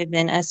thing rather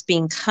than us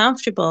being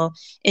comfortable.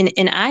 And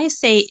I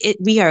say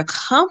we are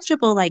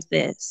comfortable like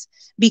this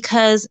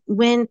because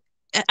when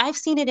I've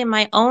seen it in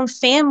my own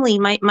family,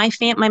 my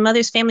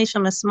mother's family is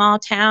from a small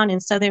town in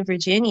Southern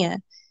Virginia.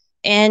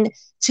 And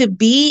to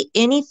be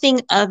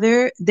anything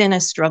other than a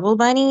struggle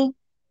bunny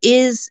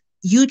is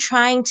you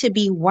trying to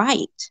be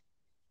white.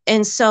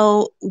 And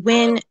so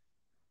when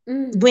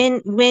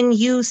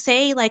you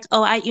say like,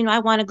 oh, I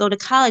want to go to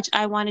college,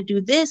 I want to do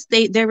this,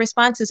 their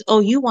response is, oh,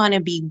 you want to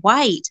be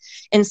white.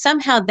 And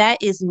somehow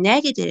that is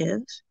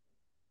negative.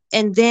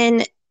 And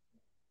then,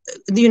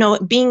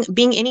 being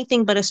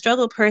anything but a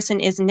struggle person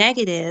is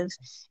negative.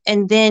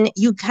 And then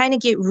you kind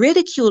of get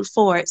ridiculed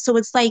for it. So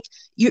it's like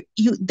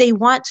they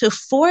want to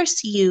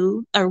force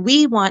you, or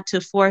we want to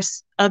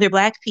force other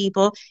Black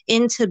people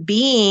into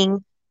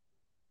being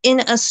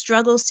in a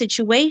struggle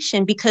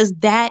situation, because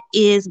that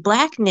is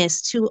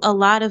Blackness to a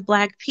lot of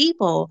Black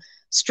people.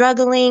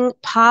 Struggling,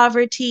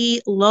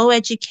 poverty, low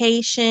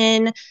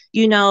education,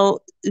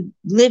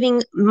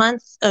 living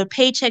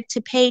paycheck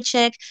to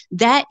paycheck,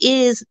 that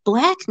is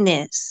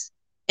Blackness.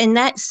 And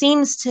that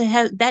seems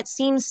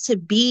to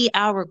be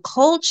our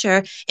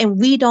culture. And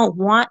we don't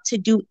want to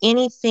do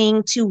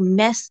anything to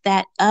mess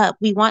that up.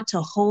 We want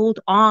to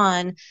hold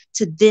on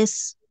to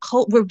this.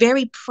 We're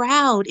very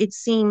proud, it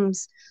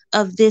seems,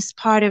 of this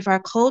part of our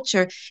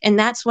culture. And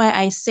that's why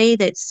I say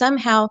that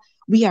somehow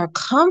we are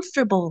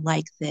comfortable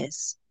like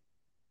this.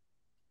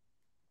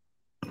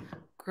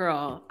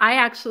 Girl, I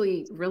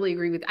actually really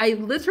agree with. I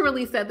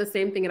literally said the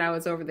same thing, and I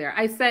was over there.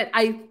 I said,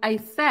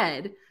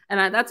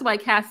 that's why,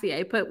 Cassie,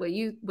 I put what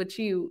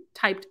you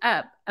typed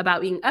up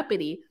about being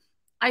uppity.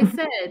 I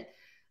said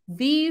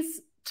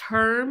these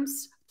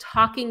terms,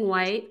 talking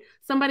white.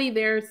 Somebody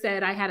there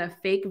said I had a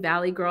fake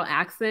Valley Girl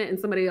accent, and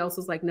somebody else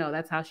was like, "No,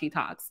 that's how she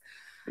talks."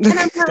 And I'm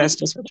like, That's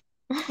just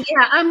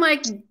yeah. I'm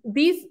like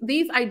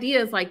these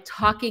ideas like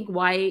talking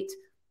white,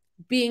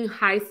 being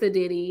high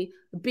acidity,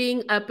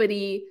 being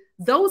uppity.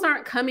 Those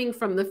aren't coming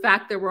from the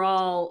fact that we're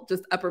all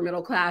just upper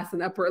middle class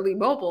and upperly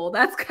mobile.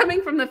 That's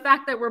coming from the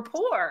fact that we're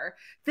poor.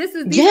 These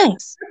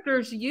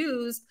characters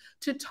used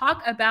to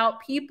talk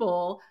about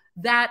people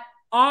that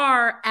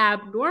are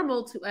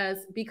abnormal to us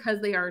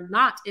because they are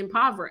not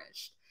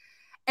impoverished.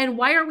 And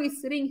why are we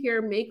sitting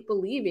here make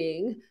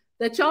believing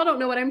that y'all don't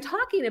know what I'm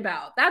talking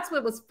about? That's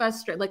what was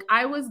frustrating. Like,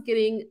 I was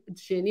getting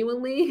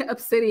genuinely,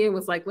 Obsidian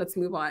was like, let's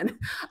move on.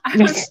 I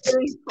was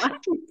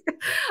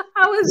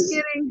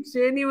getting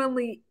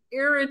genuinely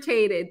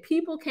irritated.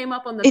 People came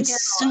up on the panel.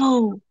 It's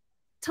so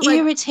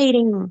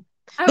irritating,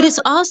 but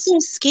it's also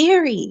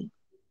scary.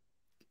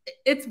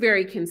 It's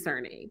very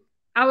concerning.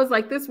 I was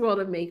like, this world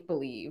of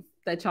make-believe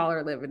that y'all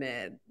are living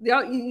in.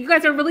 You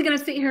guys are really going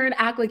to sit here and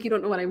act like you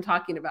don't know what I'm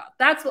talking about.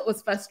 That's what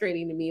was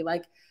frustrating to me.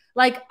 Like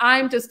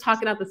I'm just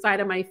talking out the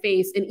side of my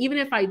face. And even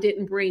if I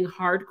didn't bring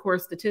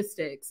hardcore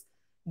statistics,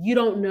 you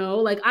don't know,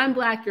 like, I'm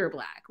Black, you're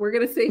Black. We're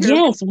going to say,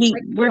 yes,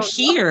 we're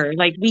here.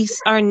 Like,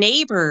 our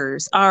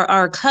neighbors,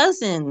 our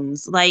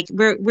cousins, like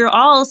we're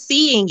all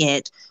seeing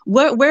it.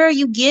 Where are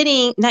you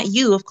getting, not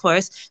you, of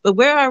course, but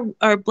where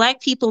are Black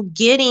people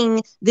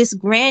getting this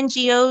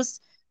grandiose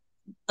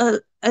an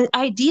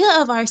idea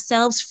of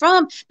ourselves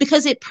from?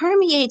 Because it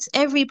permeates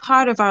every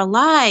part of our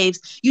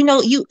lives. You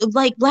know,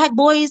 like, Black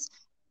boys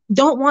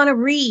don't want to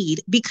read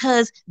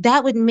because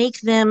that would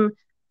make them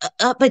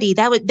uppity.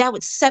 That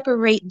would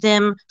separate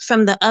them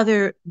from the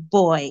other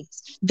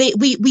boys.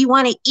 We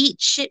want to eat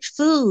shit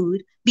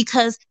food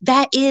because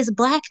that is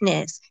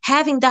Blackness.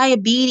 Having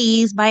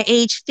diabetes by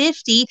age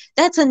 50,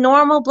 that's a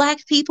normal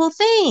Black people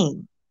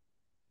thing.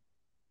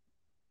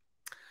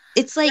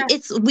 It's like,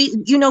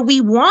 we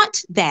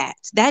want that.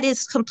 That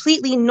is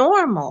completely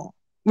normal.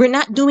 We're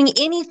not doing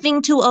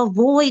anything to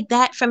avoid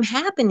that from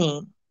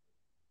happening.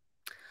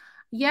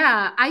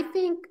 Yeah, I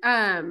think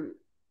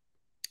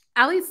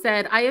Ali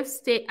said, I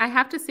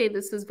have to say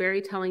this is very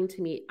telling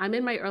to me. I'm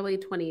in my early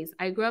 20s.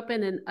 I grew up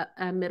in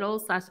a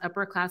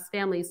middle/upper class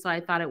family, so I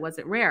thought it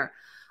wasn't rare.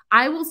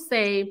 I will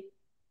say,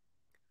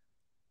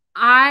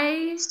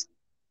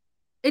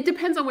 it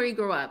depends on where you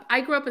grow up.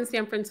 I grew up in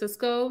San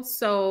Francisco,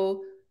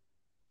 so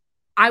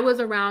I was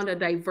around a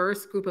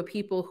diverse group of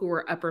people who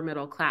were upper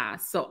middle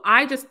class. So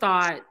I just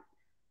thought,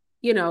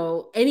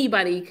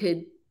 anybody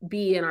could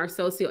be in our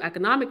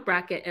socioeconomic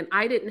bracket. And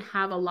I didn't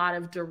have a lot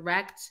of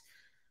direct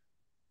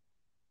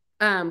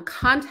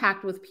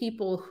contact with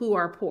people who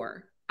are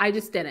poor. I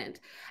just didn't.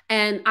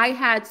 And I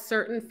had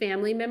certain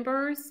family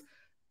members,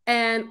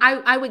 and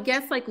I would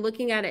guess, like,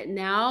 looking at it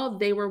now,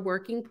 they were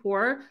working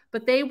poor,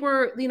 but they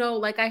were,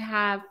 like, I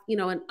have,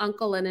 an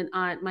uncle and an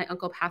aunt. My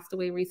uncle passed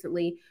away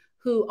recently,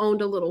 who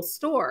owned a little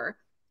store.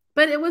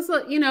 But it was,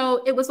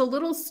 it was a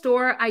little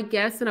store, I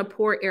guess, in a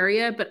poor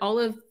area, but all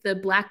of the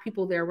Black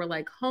people there were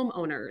like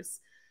homeowners.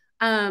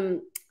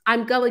 I'm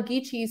Gullah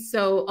Geechee,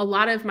 so a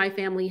lot of my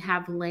family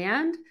have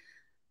land.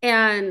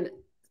 And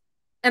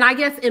I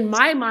guess in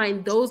my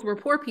mind, those were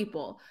poor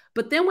people.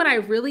 But then when I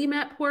really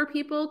met poor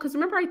people, because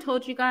remember I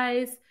told you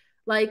guys,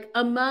 like,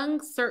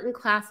 among certain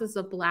classes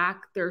of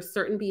Black, there are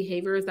certain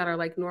behaviors that are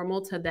like normal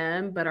to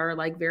them, but are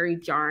like very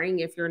jarring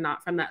if you're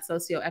not from that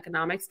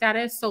socioeconomic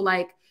status. So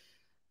like,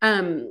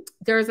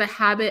 there's a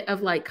habit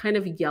of like kind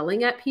of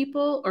yelling at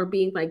people or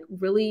being like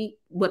really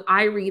what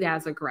I read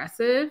as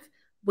aggressive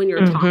when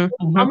you're talking,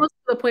 almost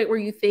to the point where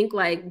you think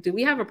like, do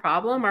we have a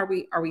problem? Are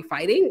we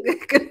fighting?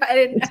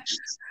 And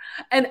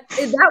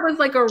that was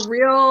like a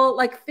real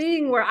like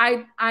thing where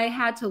I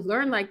had to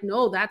learn, like,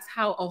 no, that's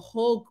how a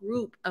whole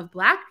group of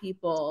Black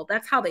people,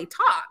 that's how they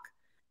talk.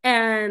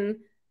 And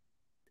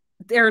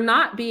they're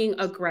not being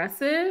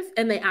aggressive,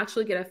 and they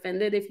actually get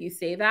offended if you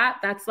say that.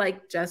 That's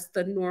like just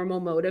the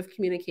normal mode of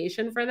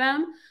communication for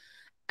them.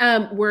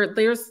 Where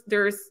there's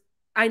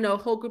I know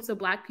whole groups of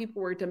Black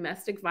people where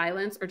domestic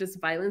violence or just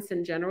violence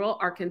in general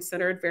are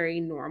considered very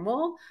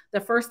normal.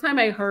 The first time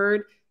I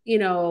heard,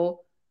 a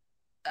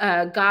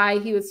guy,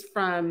 he was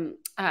from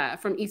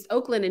East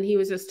Oakland, and he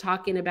was just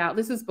talking about,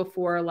 this is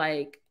before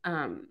like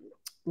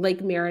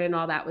Lake Merritt and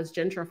all that was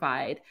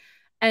gentrified.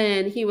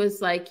 And he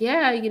was like,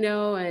 yeah,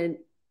 and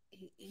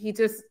he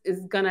just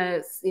is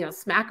gonna, you know,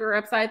 smack her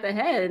upside the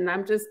head. And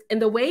I'm just,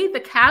 and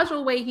the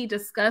casual way he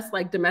discussed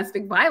like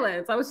domestic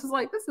violence, I was just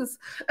like, this is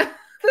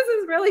this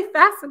is really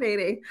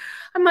fascinating.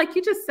 I'm like,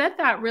 you just said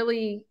that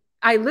really,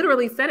 I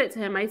literally said it to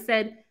him. I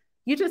said,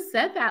 you just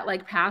said that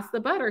like pass the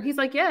butter. He's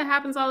like, yeah, it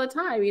happens all the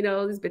time. You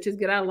know, these bitches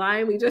get out of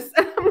line. We just,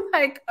 I'm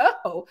like,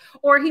 oh.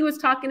 Or he was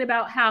talking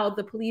about how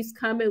the police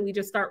come and we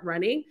just start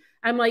running.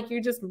 I'm like,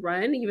 you just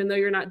run even though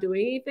you're not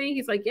doing anything.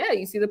 He's like, yeah,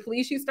 you see the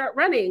police, you start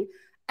running.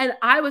 And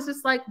I was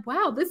just like,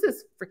 wow, this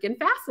is freaking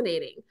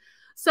fascinating.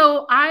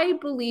 So I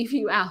believe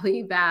you,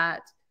 Allie,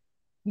 that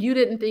you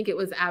didn't think it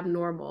was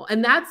abnormal.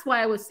 And that's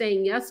why I was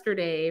saying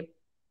yesterday,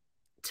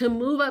 to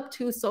move up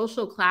to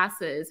social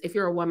classes, if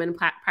you're a woman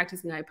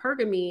practicing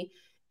hypergamy,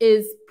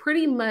 is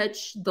pretty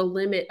much the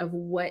limit of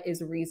what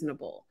is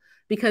reasonable.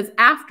 Because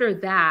after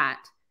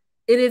that,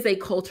 it is a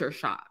culture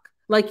shock.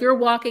 Like you're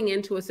walking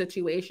into a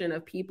situation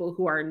of people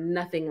who are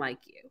nothing like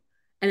you.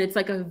 And it's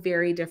like a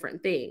very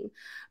different thing.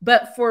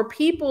 But for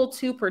people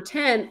to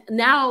pretend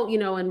now, you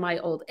know, in my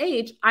old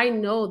age, I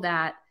know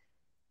that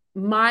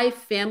my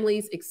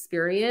family's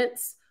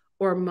experience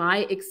or my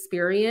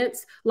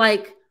experience,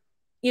 like,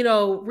 you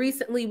know,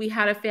 recently we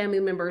had a family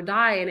member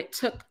die and it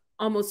took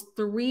almost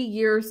 3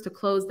 years to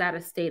close that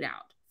estate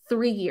out.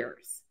 3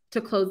 years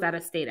to close that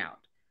estate out.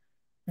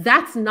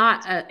 That's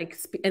not an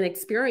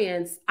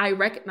experience I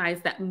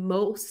recognize that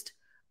most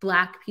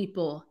Black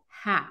people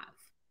have.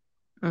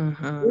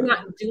 We're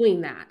not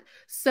doing that.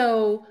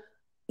 So,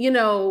 you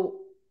know,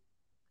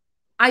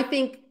 I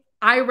think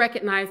I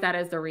recognize that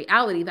as the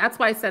reality. That's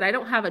why I said I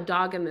don't have a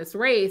dog in this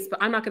race, but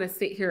I'm not going to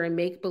sit here and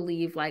make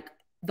believe like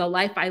the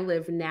life I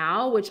live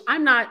now, which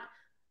I'm not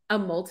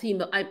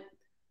a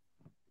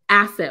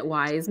asset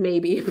wise,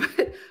 maybe,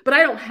 but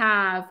I don't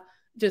have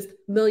just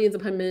millions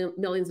upon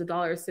millions of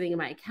dollars sitting in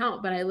my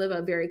account, but I live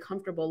a very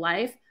comfortable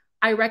life.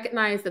 I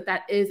recognize that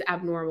that is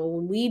abnormal.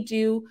 When we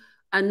do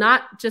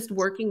not just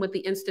working with the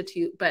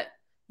Institute, but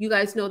you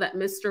guys know that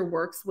Mr.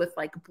 works with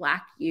like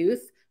Black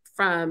youth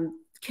from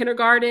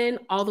kindergarten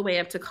all the way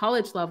up to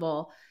college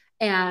level.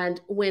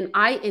 And when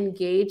I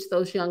engage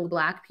those young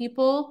Black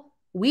people,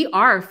 we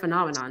are a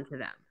phenomenon to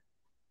them.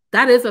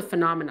 That is a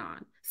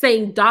phenomenon.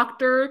 Saying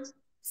doctor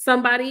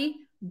somebody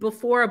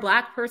before a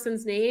Black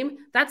person's name,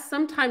 that's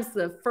sometimes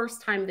the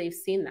first time they've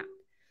seen that.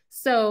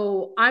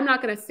 So I'm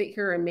not going to sit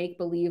here and make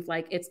believe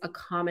like it's a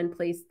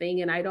commonplace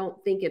thing. And I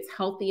don't think it's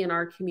healthy in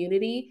our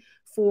community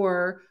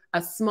for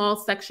a small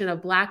section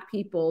of Black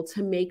people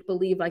to make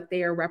believe like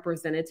they are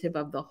representative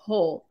of the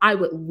whole. I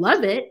would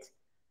love it.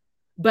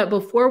 But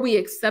before we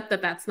accept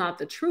that that's not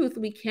the truth,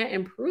 we can't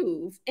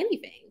improve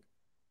anything.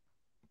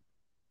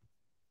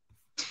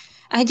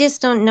 I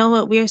just don't know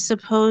what we're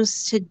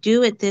supposed to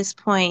do at this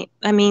point.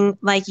 I mean,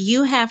 like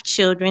you have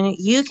children,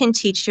 you can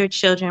teach your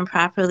children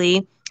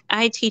properly.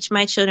 I teach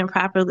my children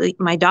properly.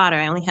 My daughter,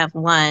 I only have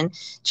one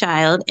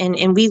child,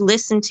 and we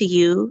listen to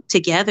you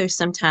together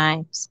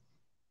sometimes.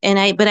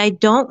 But I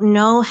don't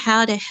know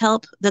how to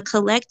help the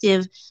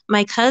collective.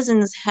 My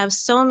cousins have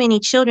so many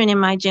children in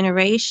my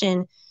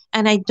generation,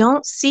 and I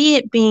don't see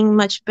it being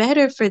much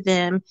better for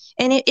them.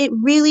 And it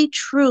really,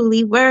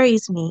 truly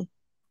worries me.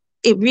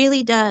 It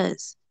really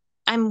does.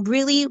 I'm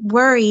really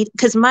worried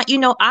because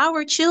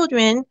our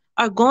children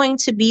are going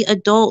to be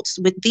adults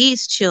with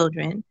these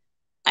children.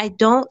 I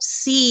don't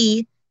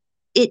see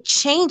it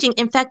changing.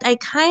 In fact, I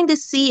kind of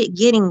see it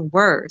getting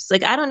worse.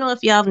 Like, I don't know if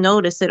y'all have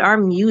noticed that our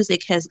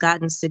music has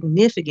gotten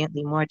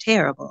significantly more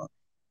terrible.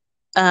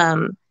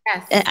 Yes.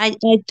 I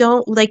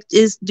don't like,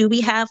 do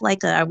we have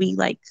like are we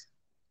like,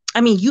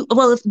 I mean,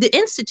 if the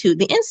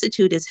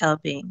Institute is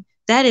helping.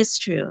 That is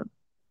true.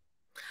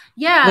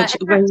 Yeah.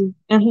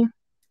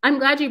 I'm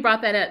glad you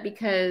brought that up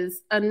because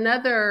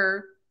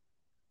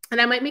and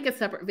I might make a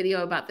separate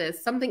video about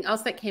this. Something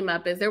else that came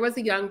up is there was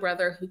a young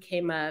brother who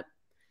came up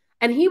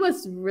and he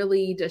was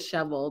really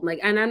disheveled.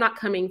 Like, and I'm not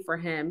coming for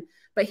him,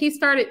 but he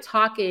started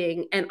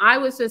talking and I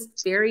was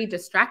just very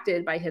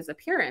distracted by his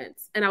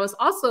appearance. And I was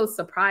also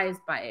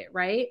surprised by it,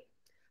 right?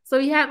 So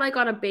he had like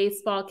on a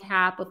baseball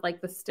cap with like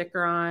the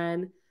sticker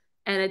on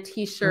and a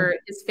t-shirt.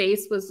 His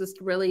face was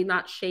just really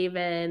not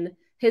shaven.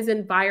 His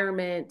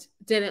environment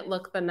didn't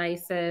look the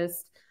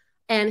nicest.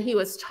 And he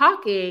was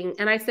talking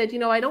and I said, you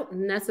know, I don't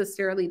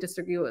necessarily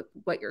disagree with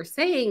what you're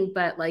saying,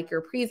 but like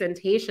your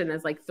presentation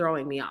is like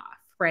throwing me off,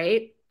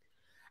 right?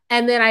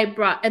 And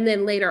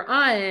then later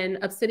on,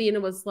 Obsidian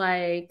was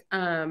like,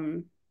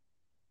 I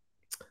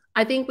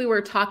think we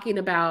were talking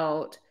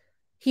about,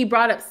 he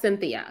brought up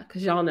Cynthia,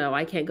 because y'all know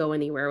I can't go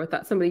anywhere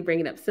without somebody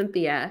bringing up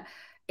Cynthia.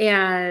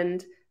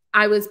 And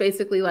I was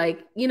basically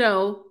like, you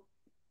know,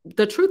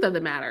 the truth of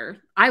the matter,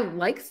 I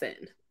like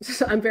Sin.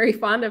 I'm very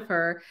fond of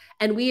her.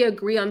 And we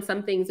agree on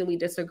some things and we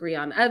disagree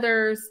on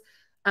others.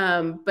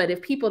 But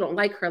if people don't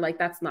like her, like,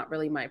 that's not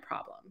really my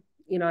problem.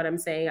 You know what I'm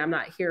saying? I'm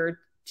not here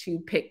to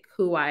pick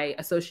who I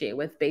associate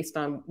with based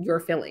on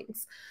your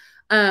feelings.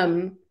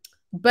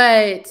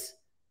 But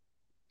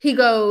he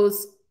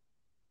goes,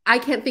 I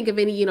can't think of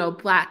any, you know,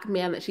 Black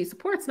man that she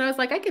supports. And I was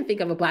like, I can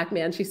think of a Black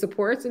man she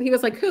supports. And he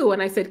was like, who?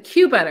 And I said,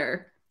 Q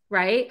Butter.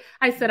 right?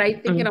 I said, I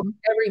think in Mhm.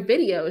 every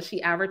video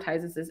she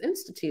advertises this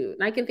institute.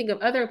 And I can think of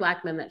other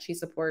Black men that she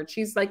supports.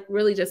 She's like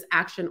really just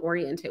action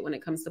oriented when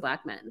it comes to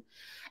Black men.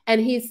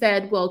 And he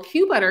said, well,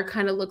 Q Butter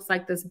kind of looks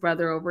like this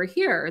brother over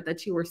here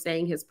that you were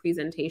saying his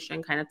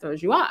presentation kind of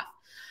throws you off.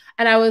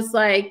 And I was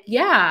like,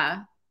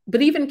 yeah,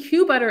 but even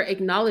Q Butter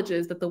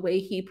acknowledges that the way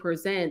he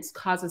presents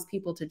causes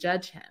people to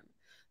judge him.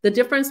 The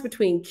difference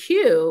between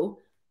Q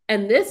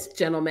and this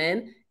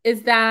gentleman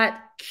is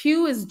that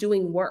Q is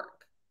doing work.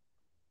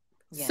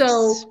 Yes.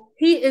 So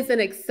he is an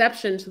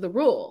exception to the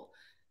rule.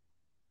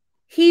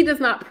 He does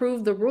not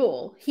prove the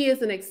rule. He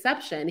is an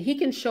exception. He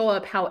can show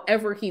up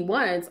however he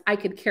wants. I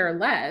could care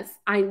less.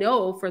 I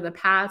know for the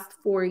past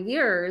 4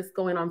 years,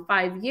 going on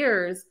 5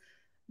 years,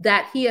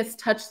 that he has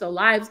touched the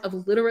lives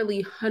of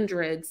literally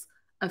hundreds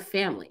of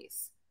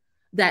families,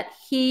 that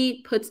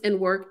he puts in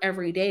work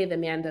every day. The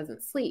man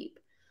doesn't sleep.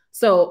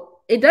 So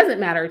it doesn't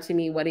matter to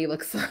me what he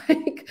looks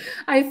like.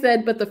 I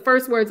said, but the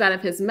first words out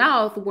of his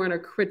mouth weren't a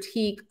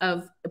critique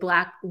of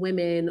Black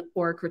women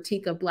or a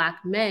critique of Black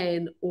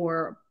men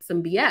or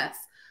some BS.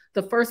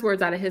 The first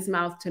words out of his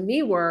mouth to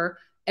me were,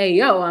 hey,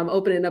 yo, I'm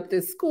opening up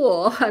this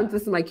school.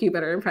 This is my Q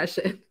Butter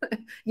impression.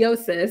 Yo,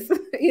 sis,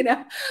 you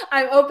know,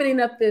 I'm opening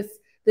up this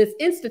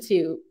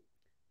institute.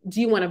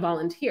 Do you want to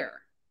volunteer?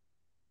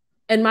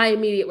 And my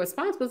immediate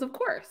response was, of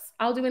course,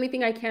 I'll do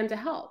anything I can to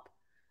help.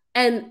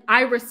 And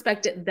I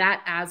respected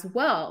that as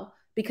well,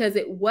 because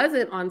it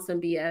wasn't on some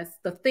BS.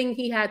 The thing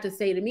he had to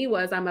say to me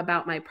was, I'm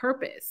about my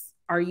purpose.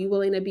 Are you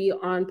willing to be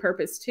on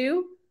purpose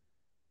too?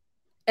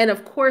 And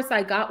of course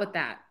I got with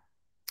that.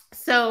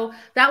 So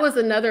that was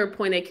another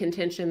point of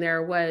contention.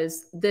 There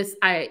was this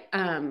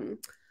kind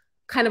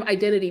of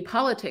identity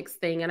politics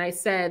thing. And I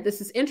said,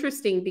 this is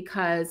interesting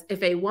because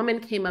if a woman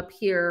came up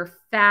here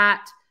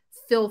fat,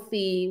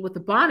 filthy, with a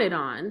bonnet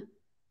on,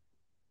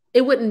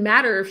 it wouldn't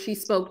matter if she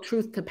spoke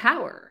truth to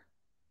power,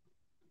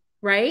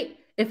 right?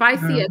 If I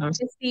see a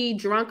pissy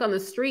drunk on the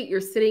street,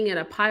 you're sitting in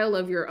a pile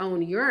of your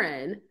own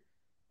urine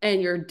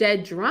and you're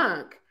dead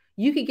drunk,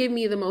 you could give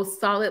me the most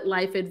solid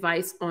life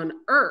advice on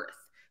earth.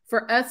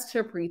 For us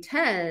to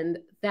pretend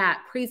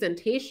that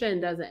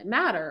presentation doesn't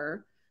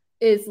matter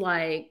is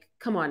like,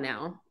 come on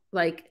now.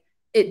 Like,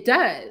 it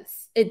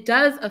does. It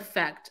does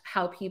affect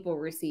how people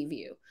receive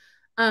you.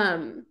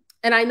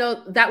 And I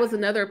know that was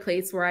another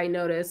place where I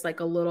noticed like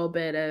a little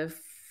bit of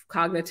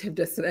cognitive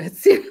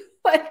dissonance.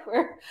 Like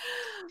where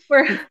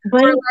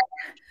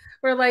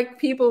like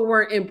people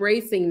weren't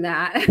embracing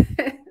that.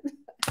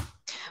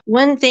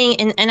 One thing,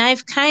 and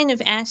I've kind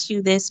of asked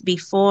you this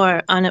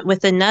before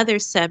with another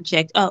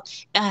subject.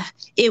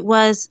 It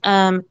was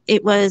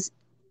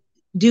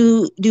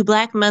do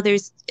Black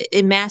mothers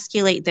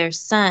emasculate their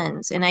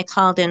sons? And I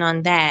called in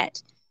on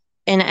that.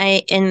 And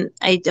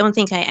I don't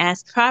think I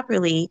asked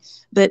properly,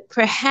 but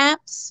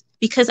perhaps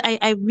because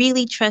I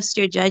really trust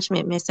your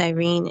judgment, Miss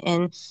Irene,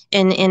 and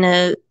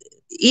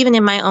even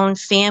in my own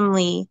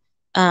family,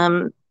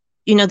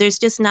 there's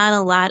just not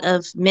a lot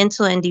of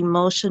mental and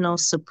emotional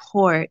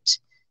support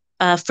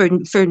for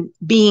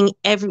being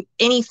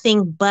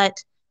anything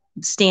but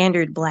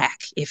standard Black,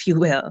 if you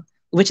will,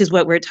 which is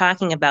what we're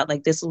talking about,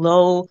 like this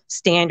low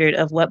standard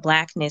of what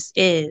Blackness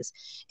is.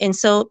 And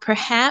so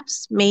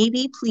perhaps,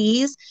 maybe,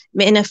 please,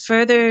 in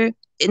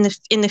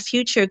the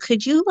future,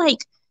 could you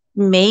like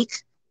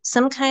make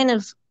some kind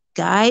of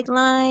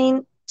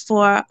guideline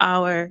for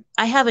I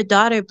have a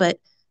daughter, but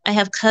I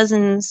have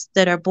cousins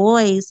that are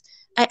boys.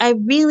 I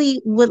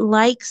really would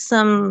like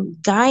some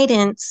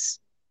guidance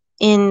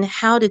in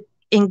how to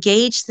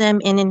engage them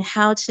and in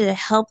how to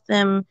help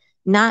them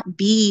not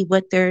be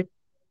what they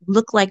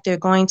look like they're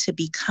going to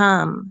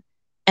become.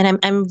 And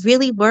I'm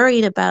really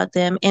worried about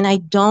them, and I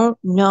don't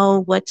know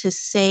what to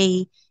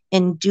say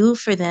and do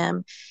for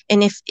them.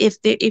 And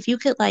if you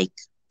could, like,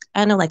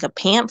 I don't know, like a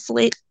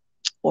pamphlet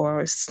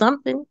or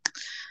something,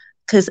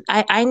 because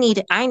I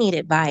need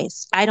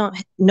advice. I don't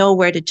know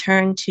where to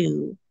turn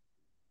to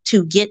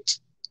get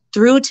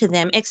through to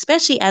them,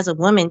 especially as a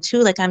woman too.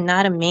 Like, I'm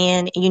not a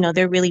man,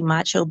 they're really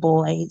macho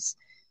boys.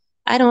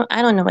 I don't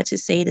know what to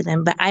say to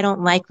them, but I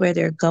don't like where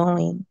they're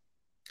going.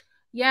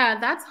 Yeah,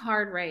 that's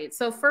hard, right?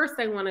 So first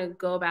I want to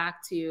go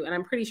back to, and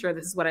I'm pretty sure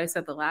this is what I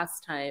said the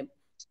last time,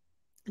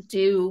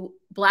 do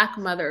Black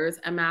mothers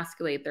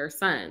emasculate their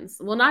sons?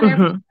 Well, not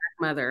every Black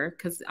mother,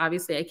 because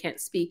obviously I can't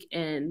speak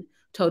in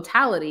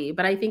totality,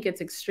 but I think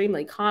it's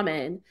extremely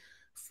common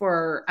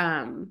for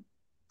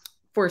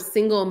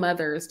single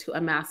mothers to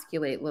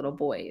emasculate little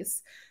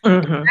boys.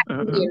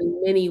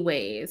 In many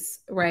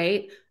ways,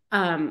 right?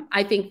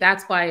 I think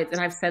that's why,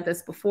 and I've said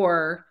this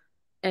before,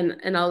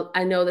 and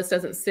I know this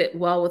doesn't sit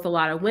well with a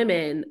lot of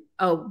women.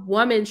 A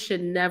woman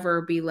should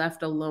never be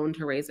left alone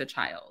to raise a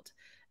child.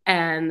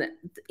 And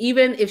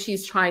even if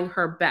she's trying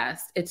her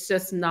best, it's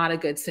just not a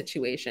good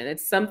situation.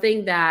 It's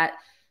something that,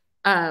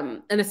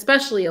 and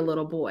especially a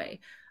little boy,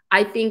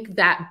 I think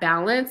that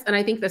balance, and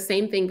I think the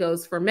same thing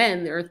goes for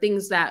men. There are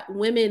things that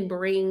women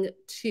bring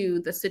to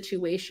the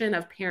situation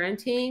of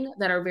parenting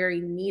that are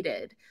very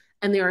needed.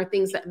 and there are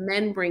things that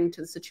men bring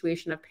to the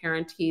situation of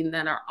parenting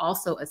that are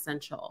also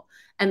essential.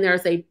 And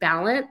there's a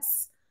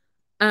balance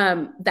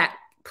that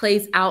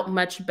plays out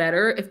much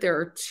better if there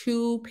are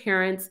two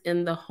parents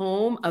in the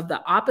home of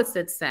the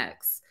opposite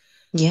sex.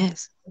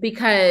 Yes.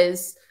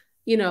 Because,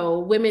 you know,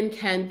 women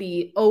can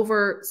be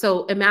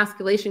so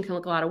emasculation can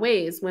look a lot of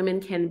ways. Women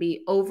can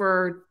be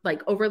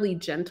overly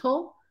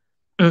gentle,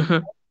 Mm-hmm.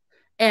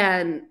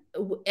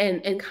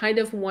 and kind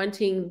of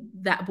wanting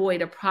that boy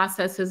to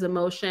process his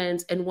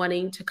emotions and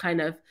wanting to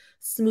kind of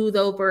smooth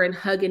over and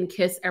hug and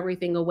kiss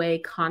everything away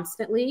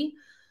constantly,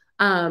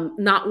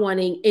 not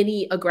wanting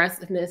any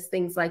aggressiveness,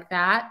 things like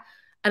that.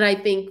 And I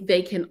think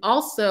they can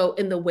also,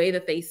 in the way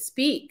that they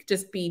speak,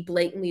 just be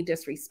blatantly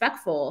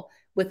disrespectful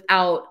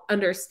without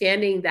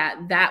understanding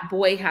that that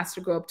boy has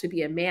to grow up to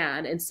be a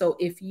man. And so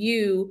if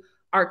you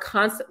are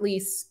constantly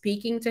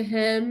speaking to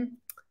him,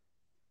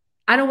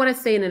 I don't want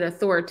to say in an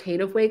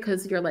authoritative way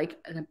because you're like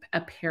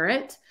a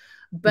parent,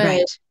 but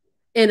Right.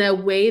 in a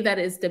way that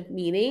is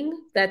demeaning,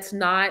 that's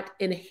not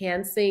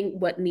enhancing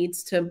what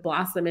needs to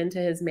blossom into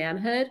his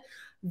manhood,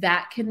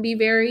 that can be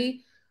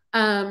very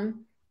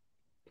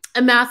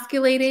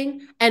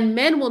emasculating. And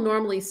men will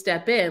normally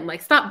step in,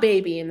 like, stop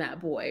babying that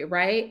boy,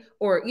 right?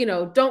 Or, you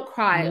know, don't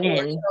cry, or, you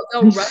Men. know,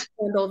 they'll rough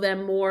handle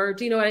them more.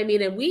 Do you know what I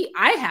mean? And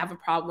I have a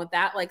problem with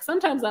that. Like,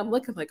 sometimes I'm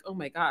looking like, oh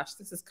my gosh,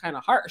 this is kind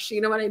of harsh.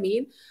 You know what I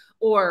mean?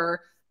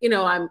 Or, you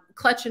know, I'm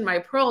clutching my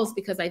pearls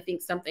because I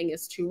think something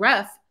is too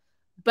rough.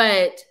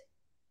 But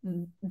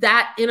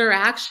that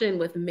interaction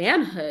with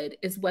manhood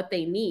is what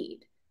they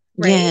need,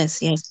 right?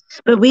 Yes, yes.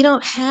 But we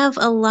don't have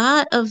a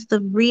lot of the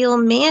real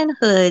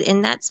manhood,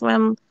 and that's where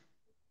I'm,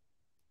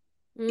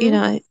 you Mm-hmm.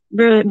 know,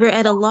 we're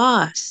at a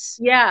loss.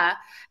 Yeah.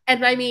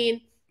 And I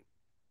mean,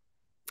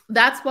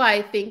 that's why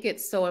I think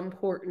it's so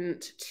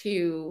important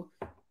to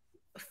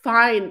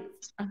find.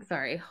 I'm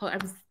sorry,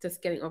 I'm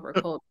just getting over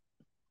a cold.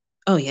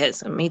 Oh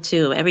yes, me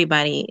too.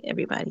 Everybody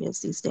is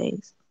these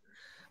days.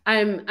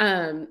 I'm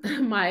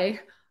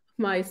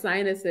my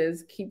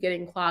sinuses keep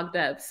getting clogged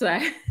up, so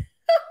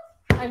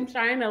I'm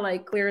trying to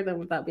like clear them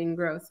without being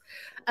gross.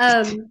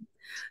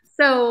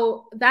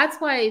 So that's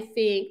why I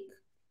think,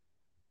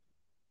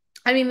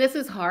 I mean, this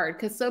is hard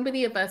because so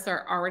many of us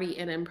are already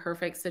in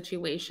imperfect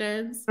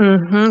situations.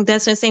 Mm-hmm.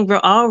 That's what I'm saying. We're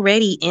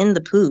already in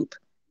the poop.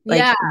 Like,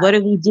 Yeah. what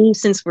do we do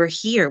since we're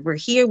here? We're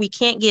here. We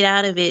can't get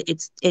out of it.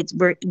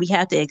 We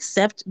have to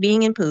accept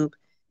being in poop.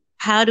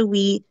 How do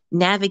we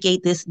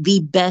navigate this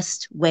the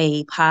best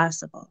way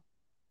possible?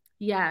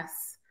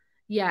 Yes.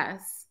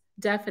 Yes,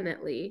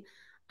 definitely.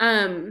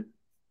 Um,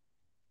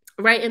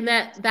 right. And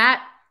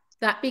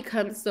that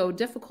becomes so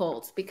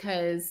difficult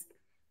because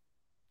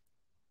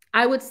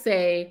I would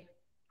say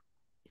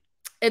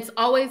it's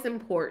always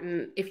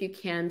important, if you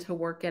can, to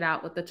work it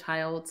out with the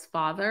child's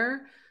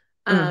father.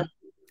 Um, Mm,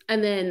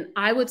 and then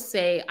I would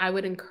say I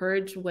would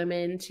encourage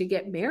women to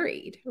get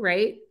married,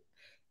 right?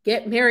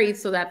 Get married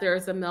so that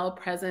there's a male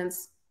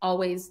presence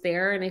always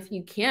there. And if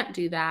you can't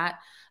do that,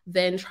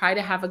 then try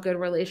to have a good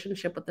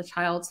relationship with the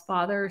child's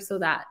father so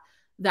that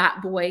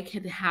that boy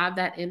can have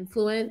that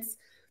influence.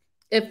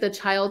 If the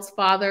child's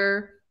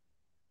father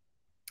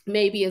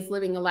maybe is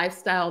living a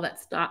lifestyle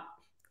that's not,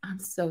 I'm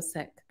so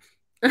sick,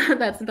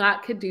 that's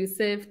not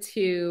conducive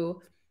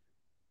to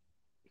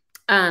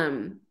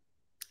um,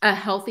 a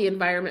healthy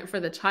environment for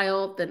the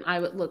child, then I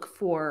would look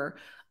for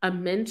a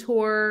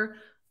mentor,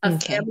 a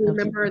okay. family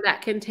Okay. member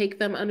that can take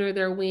them under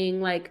their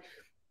wing. Like,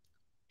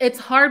 it's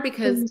hard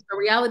because the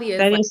reality is,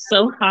 That like, is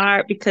so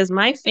hard because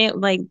like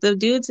the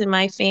dudes in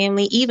my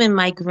family, even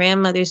my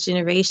grandmother's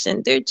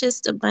generation, they're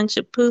just a bunch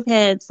of poop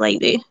heads. Like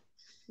we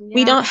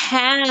yeah, don't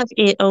have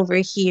it over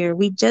here.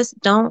 We just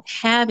don't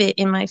have it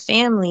in my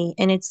family,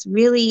 and it's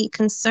really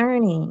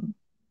concerning.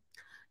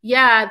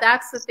 yeah,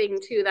 that's the thing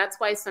too. That's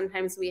why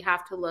sometimes we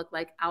have to look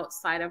like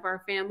outside of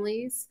our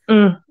families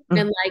Mm, mm,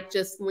 and like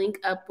just link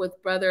up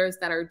with brothers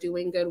that are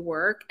doing good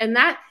work. And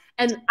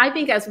I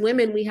think as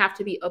women, we have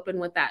to be open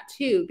with that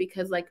too,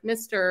 because like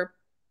Mr.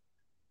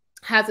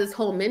 has his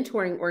whole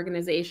mentoring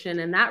organization,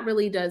 and that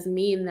really does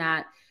mean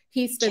that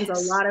he spends a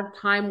yes. lot of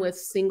time with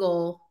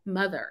single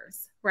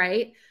mothers,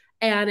 right?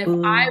 And if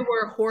I Ooh,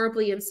 were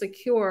horribly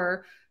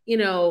insecure, you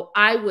know,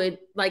 I would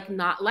like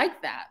not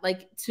like that.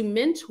 Like, to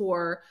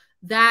mentor,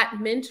 that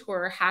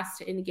mentor has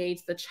to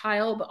engage the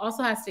child, but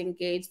also has to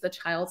engage the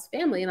child's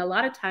family. And a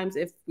lot of times,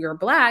 if you're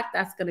Black,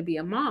 that's going to be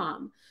a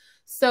mom.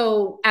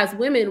 So as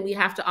women, we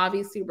have to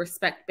obviously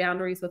respect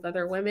boundaries with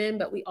other women,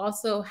 but we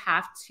also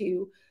have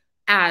to,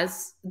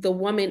 as the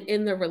woman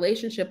in the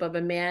relationship of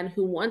a man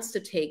who wants to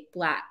take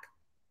Black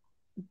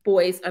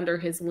boys under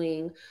his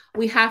wing,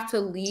 we have to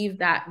leave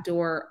that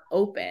door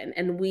open,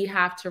 and we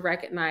have to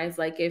recognize,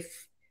 like,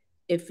 if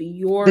the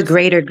your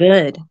greater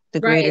good,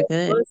 the right,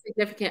 greater your good.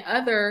 significant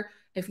other,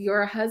 if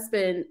your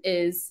husband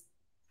is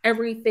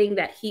everything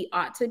that he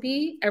ought to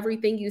be,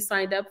 everything you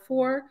signed up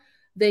for,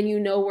 then you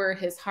know where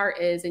his heart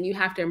is, and you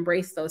have to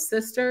embrace those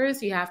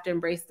sisters, you have to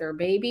embrace their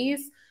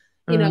babies,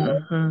 you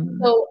know. Hmm.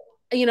 So,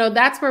 you know,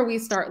 that's where we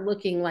start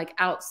looking like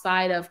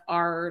outside of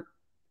our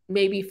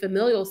maybe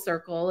familial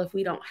circle, if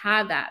we don't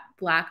have that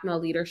Black male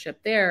leadership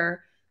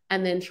there,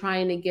 and then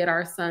trying to get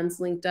our sons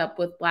linked up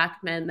with Black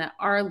men that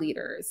are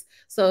leaders.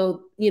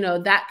 So,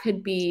 that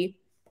could be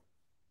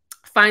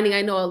finding,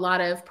 I know a lot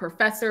of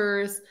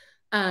professors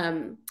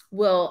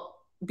will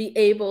be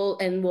able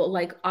and will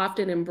like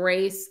often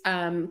embrace,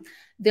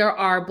 there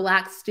are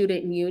Black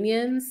student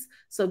unions.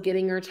 So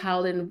getting your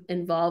child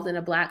involved in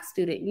a Black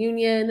student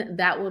union,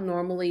 that will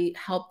normally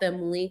help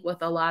them link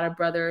with a lot of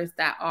brothers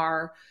that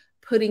are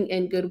putting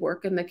in good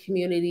work in the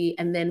community.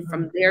 And then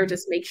from there,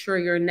 just make sure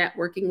you're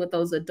networking with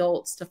those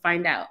adults to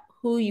find out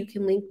who you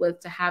can link with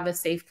to have a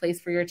safe place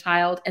for your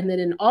child. And then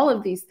in all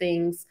of these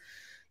things,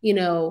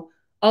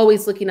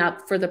 always looking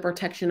out for the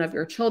protection of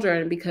your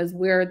children, because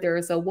where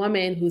there's a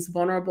woman who's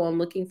vulnerable and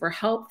looking for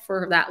help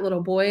for that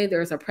little boy,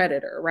 there's a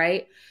predator,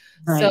 right?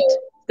 So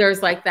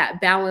there's like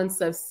that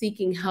balance of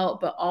seeking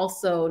help, but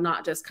also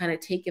not just kind of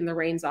taking the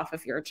reins off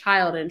of your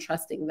child and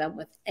trusting them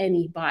with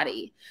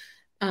anybody,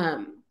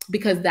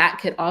 because that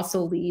could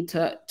also lead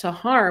to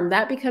harm.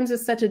 That becomes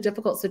such a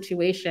difficult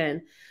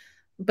situation.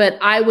 But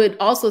I would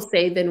also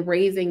say then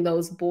raising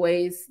those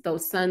boys,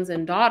 those sons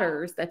and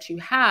daughters that you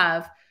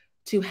have,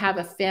 to have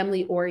a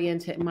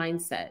family-oriented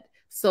mindset,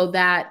 so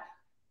that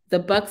the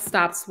buck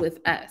stops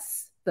with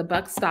us, the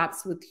buck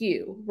stops with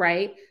you,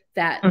 right?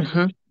 That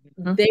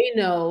they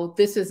know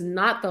this is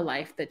not the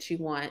life that you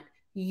want.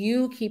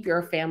 You keep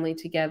your family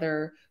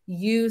together.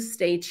 You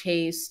stay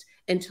chaste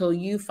until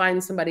you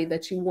find somebody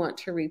that you want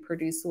to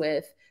reproduce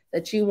with,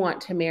 that you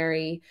want to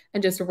marry,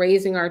 and just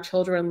raising our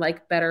children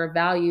like better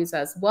values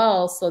as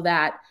well, so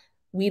that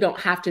we don't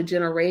have to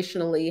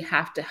generationally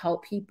have to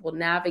help people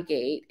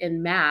navigate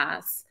in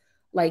mass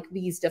like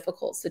these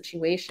difficult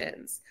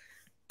situations.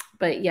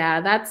 But yeah,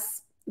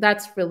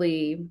 that's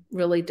really,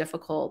 really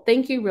difficult.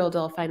 Thank you, Real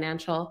Deal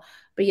Financial.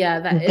 But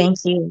yeah, thank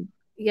you.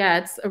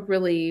 Yeah,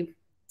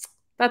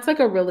 that's like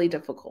a really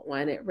difficult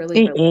one. It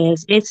really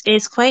is.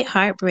 It's quite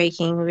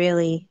heartbreaking,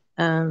 really.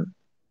 And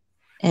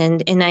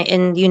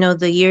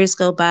the years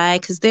go by,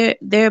 because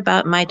they're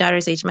about my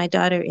daughter's age. My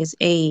daughter is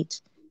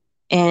 8,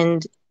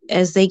 and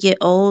as they get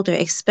older,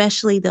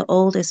 especially the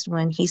oldest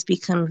one, he's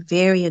become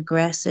very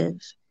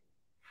aggressive,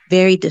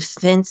 very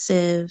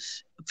defensive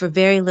for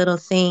very little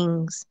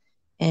things.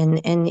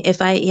 And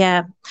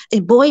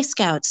Boy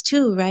Scouts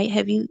too, right?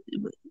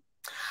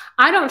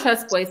 I don't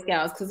trust Boy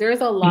Scouts because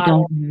there's a lot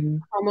of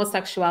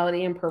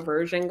homosexuality and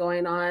perversion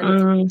going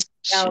on.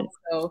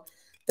 So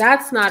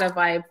that's not a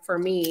vibe for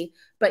me.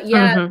 But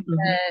yeah,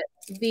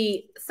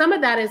 some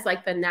of that is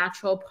like the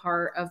natural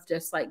part of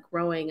just like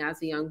growing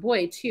as a young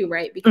boy too,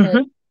 right?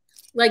 Because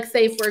like,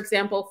 say, for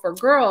example, for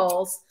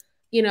girls,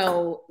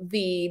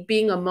 the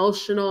being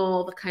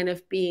emotional, the kind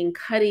of being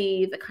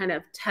cutty, the kind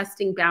of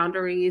testing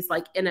boundaries,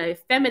 like in a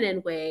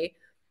feminine way,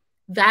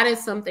 that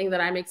is something that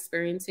I'm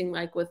experiencing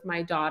like with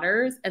my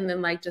daughters, and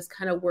then like just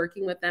kind of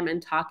working with them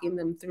and talking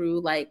them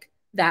through like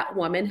that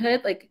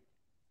womanhood, like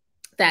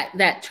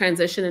that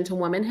transition into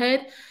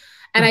womanhood.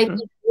 And I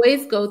think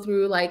boys go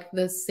through like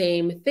the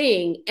same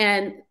thing.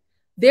 And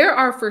there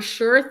are for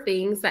sure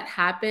things that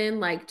happen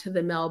like to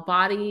the male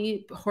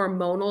body,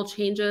 hormonal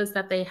changes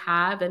that they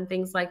have and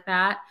things like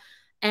that.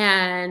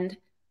 And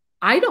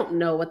I don't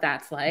know what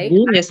that's like.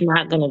 You're just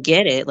not going to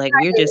get it. Like,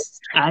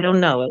 I don't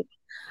know it.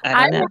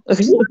 I don't know.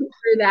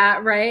 Through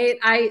that, right?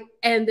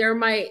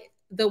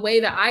 The way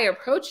that I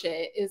approach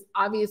it is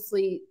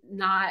obviously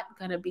not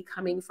going to be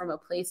coming from a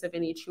place of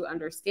any true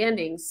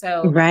understanding.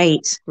 So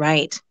right.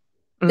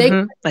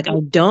 Like, I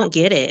don't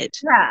get it.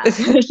 Yeah.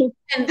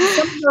 And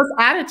some of those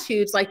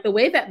attitudes, like the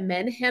way that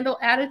men handle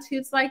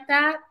attitudes like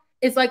that,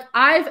 is like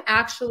I've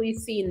actually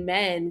seen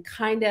men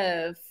kind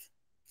of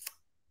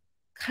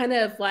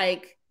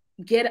like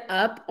get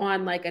up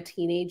on like a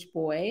teenage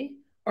boy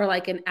or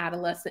like an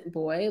adolescent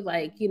boy,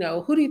 like,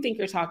 who do you think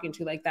you're talking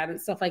to, like that and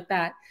stuff like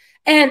that.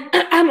 And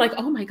I'm like,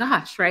 oh my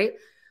gosh, right?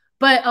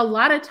 But a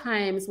lot of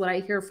times what I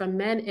hear from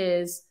men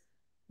is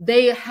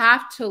they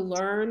have to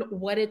learn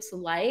what it's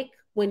like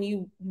when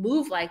you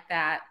move like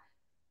that,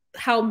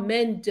 how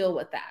men deal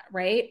with that,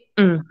 right?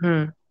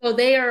 So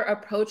they are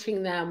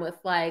approaching them with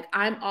like,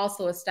 I'm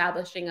also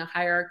establishing a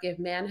hierarchy of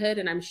manhood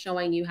and I'm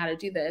showing you how to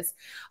do this.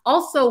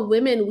 Also,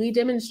 women, we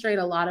demonstrate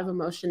a lot of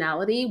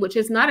emotionality, which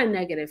is not a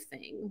negative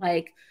thing.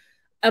 Like,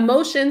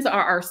 emotions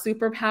are our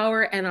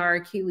superpower and our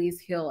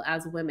Achilles heel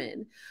as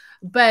women.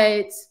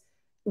 But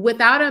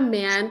without a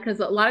man,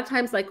 because a lot of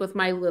times, like with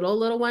my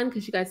little one,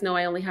 because you guys know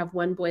I only have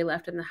one boy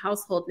left in the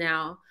household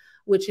now,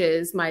 which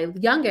is my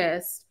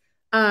youngest,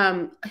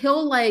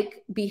 he'll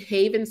like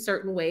behave in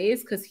certain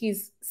ways because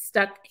he's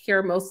stuck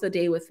here most of the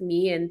day with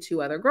me and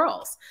 2 other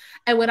girls.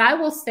 And what I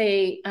will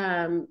say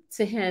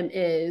to him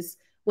is,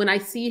 when I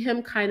see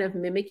him kind of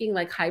mimicking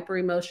like hyper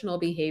emotional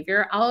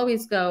behavior, I'll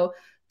always go,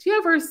 do you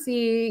ever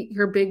see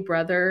your big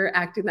brother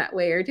acting that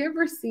way? Or do you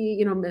ever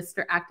see,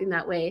 Mr. acting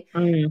that way?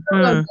 And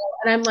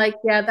I'm like,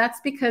 yeah,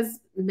 that's because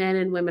men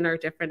and women are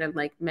different. And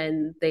like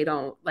men, they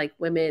don't like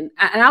women.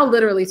 And I'll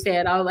literally say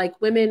it. I'll like,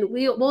 women,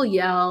 we'll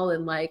yell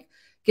and like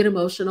get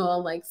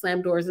emotional, like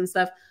slam doors and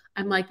stuff.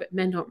 I'm like, but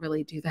men don't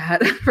really do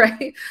that,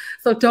 right?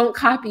 So don't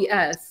copy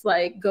us.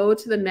 Like, go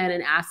to the men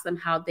and ask them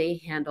how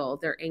they handle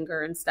their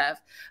anger and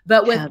stuff.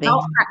 But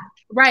without,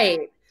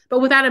 right. But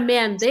without a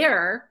man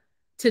there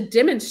to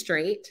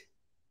demonstrate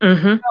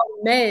how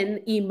men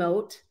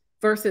emote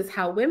versus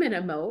how women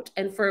emote,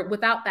 and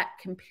without that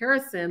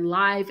comparison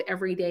live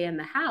every day in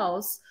the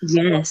house,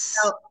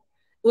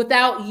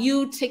 without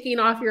you ticking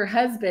off your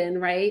husband,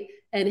 right?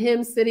 And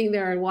him sitting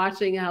there and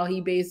watching how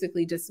he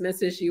basically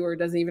dismisses you or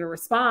doesn't even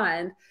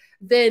respond,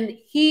 then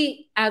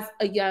he, as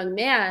a young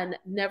man,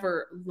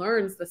 never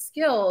learns the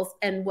skills.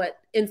 And what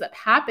ends up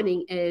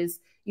happening is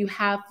you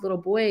have little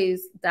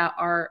boys that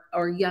are,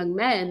 or young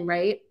men,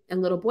 right?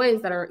 And little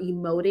boys that are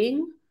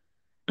emoting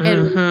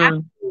and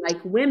reacting like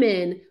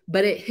women,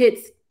 but it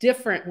hits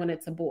different when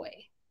it's a boy.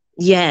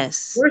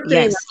 Yes. We're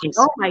saying, like,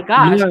 oh my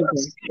gosh.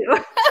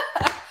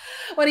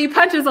 When he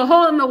punches a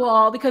hole in the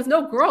wall, because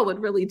no girl would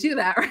really do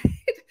that, right?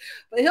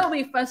 But he'll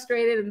be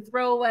frustrated and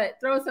throw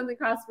something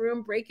across the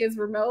room, break his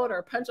remote,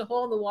 or punch a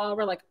hole in the wall.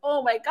 We're like,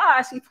 oh my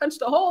gosh, he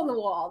punched a hole in the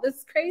wall. This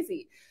is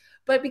crazy.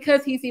 But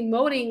because he's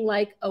emoting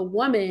like a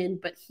woman,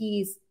 but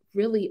he's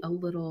really a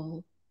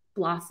little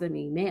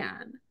blossoming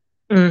man.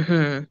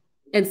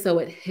 And so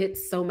it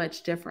hits so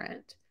much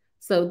different.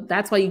 So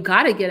that's why you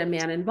got to get a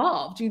man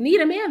involved. You need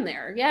a man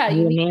there. Yeah.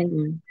 You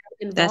need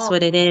That's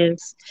what it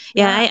is.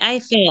 Yeah, I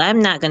feel I'm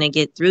not going to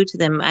get through to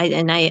them. I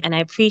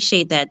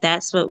appreciate that.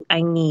 That's what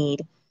I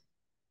need.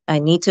 I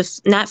need to,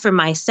 not for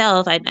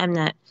myself. I'm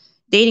not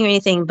dating or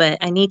anything, but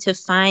I need to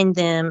find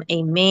them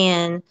a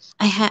man.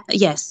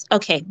 Yes.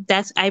 Okay.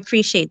 I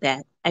appreciate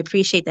that. I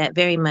appreciate that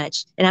very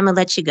much. And I'm gonna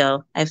let you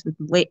go. I've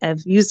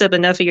used up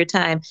enough of your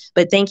time,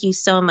 but thank you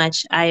so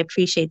much. I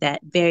appreciate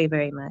that very,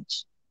 very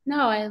much.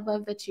 No, I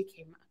love that you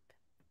came up.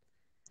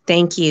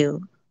 Thank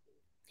you.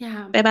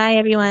 Yeah. Bye-bye,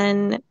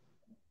 everyone.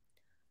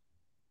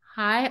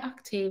 Hi,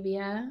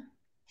 Octavia.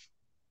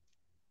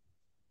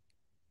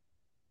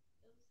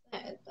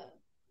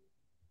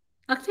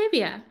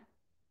 Octavia.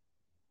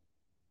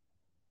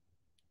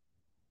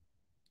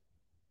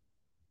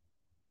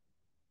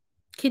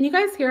 Can you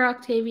guys hear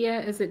Octavia?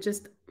 Is it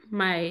just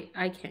I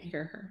can't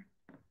hear her.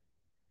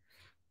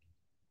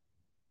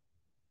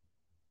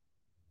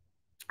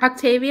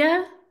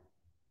 Octavia?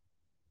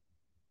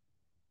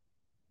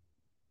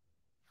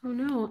 Oh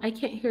no, I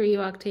can't hear you,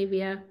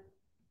 Octavia.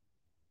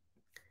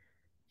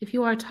 If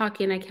you are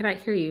talking, I cannot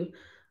hear you.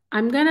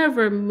 I'm gonna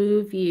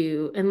remove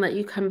you and let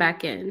you come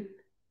back in.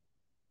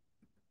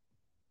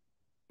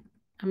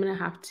 I'm gonna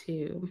have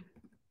to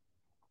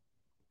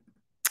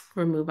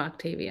remove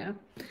Octavia.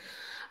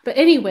 But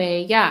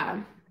anyway,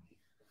 yeah.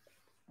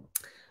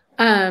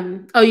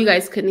 Oh, you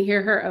guys couldn't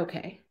hear her?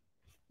 Okay.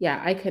 Yeah,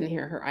 I couldn't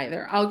hear her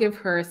either. I'll give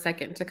her a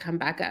second to come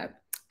back up.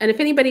 And if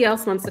anybody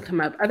else wants to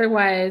come up,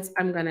 otherwise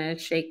I'm gonna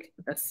shake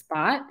the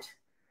spot.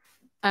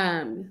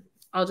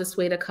 I'll just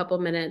wait a couple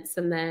minutes,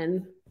 and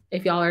then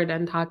if y'all are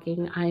done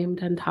talking, I am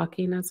done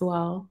talking as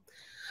well.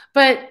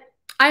 But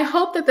I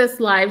hope that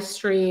this live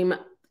stream,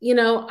 you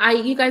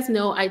guys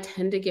know I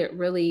tend to get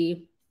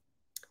really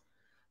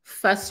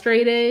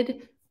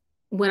frustrated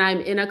when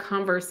I'm in a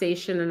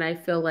conversation and I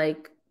feel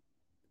like,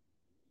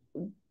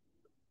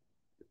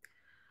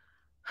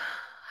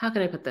 how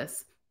can I put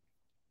this?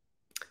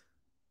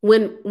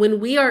 When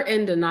we are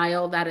in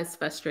denial, that is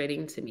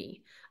frustrating to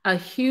me. A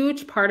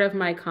huge part of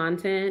my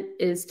content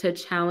is to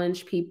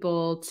challenge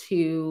people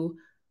to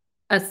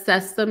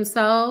assess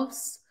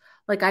themselves.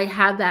 Like, I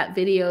had that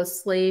video,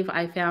 Slave,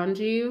 I Found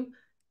You,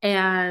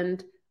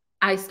 and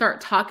I start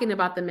talking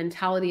about the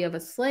mentality of a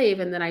slave,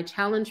 and then I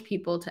challenge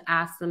people to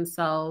ask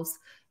themselves,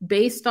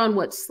 based on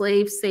what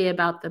slaves say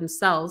about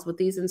themselves, what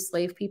these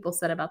enslaved people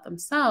said about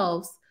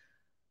themselves,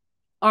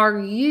 are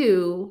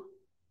you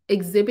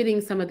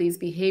exhibiting some of these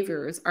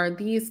behaviors? Are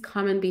these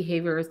common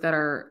behaviors that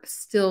are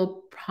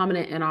still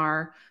prominent in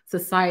our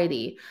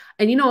society?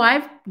 And,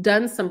 I've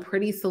done some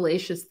pretty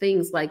salacious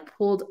things, like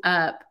pulled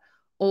up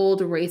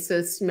old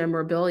racist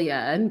memorabilia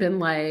and been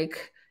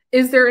like,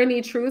 is there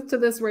any truth to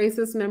this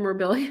racist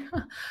memorabilia?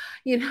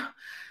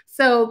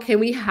 So can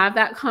we have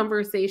that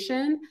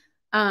conversation?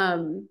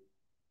 I've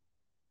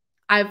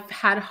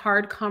had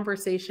hard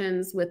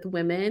conversations with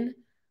women.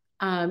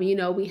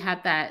 We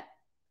had that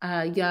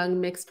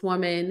young mixed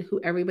woman who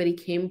everybody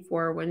came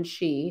for when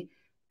she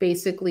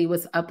basically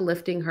was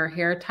uplifting her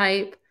hair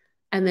type.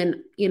 And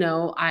then,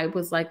 I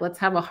was like, let's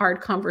have a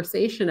hard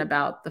conversation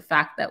about the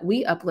fact that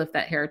we uplift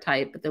that hair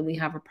type, but then we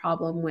have a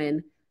problem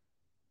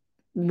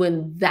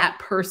when that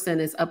person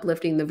is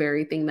uplifting the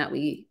very thing that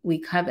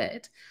we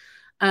covet.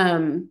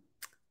 When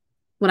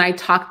I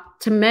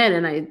talked to men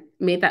and I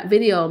made that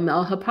video,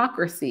 Male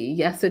Hypocrisy,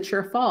 yes, it's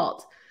your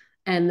fault.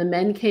 And the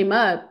men came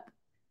up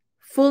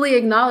fully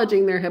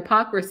acknowledging their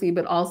hypocrisy,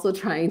 but also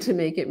trying to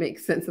make it make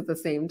sense at the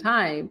same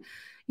time.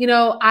 My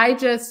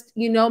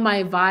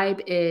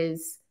vibe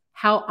is,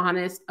 how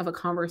honest of a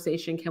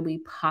conversation can we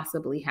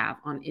possibly have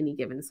on any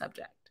given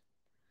subject?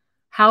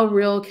 How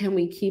real can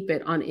we keep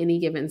it on any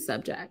given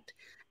subject?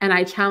 And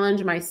I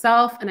challenge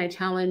myself and I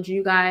challenge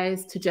you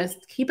guys to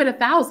just keep it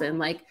 1,000.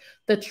 Like,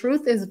 the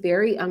truth is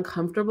very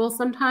uncomfortable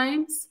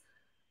sometimes,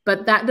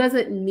 but that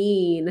doesn't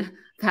mean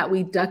that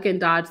we duck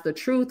and dodge the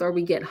truth or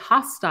we get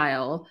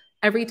hostile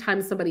every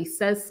time somebody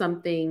says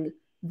something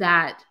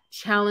that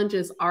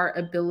challenges our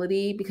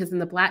ability. Because in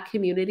the Black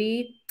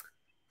community,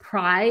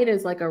 pride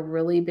is like a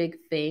really big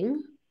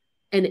thing,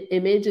 and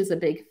image is a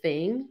big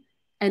thing.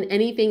 And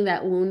anything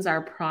that wounds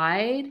our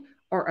pride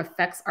or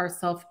affects our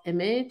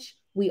self-image,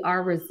 we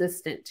are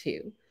resistant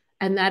to.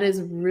 And that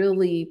is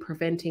really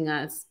preventing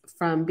us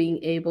from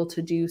being able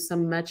to do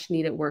some much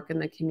needed work in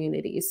the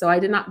community. So I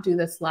did not do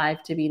this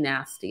live to be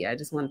nasty. I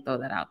just want to throw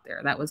that out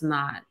there. That's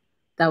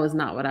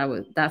not what I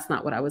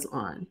was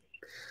on.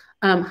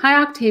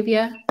 Hi,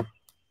 Octavia.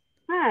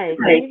 Hi,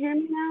 can you hear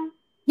me now?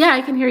 Yeah,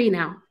 I can hear you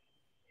now.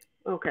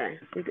 Okay.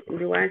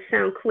 Do I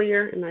sound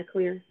clear? Am I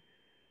clear?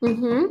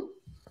 Mm-hmm.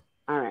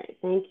 All right.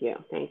 Thank you.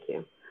 Thank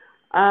you.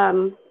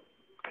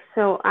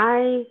 So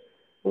I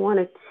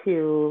wanted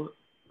to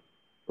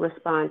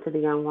respond to the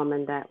young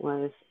woman that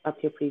was up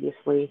here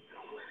previously.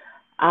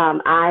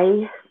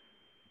 I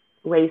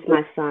raised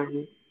my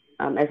son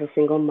as a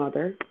single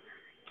mother.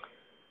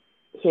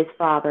 His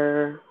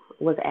father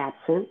was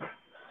absent,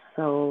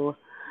 so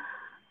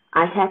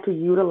I had to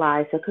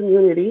utilize the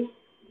community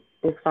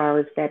as far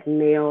as that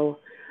male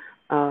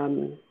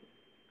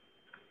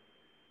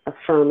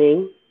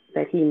affirming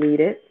that he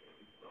needed.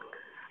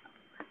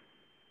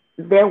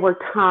 There were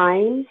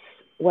times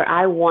where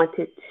I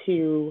wanted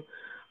to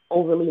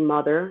overly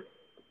mother,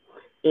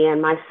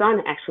 and my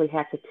son actually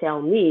had to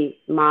tell me,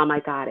 "Mom, I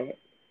got it.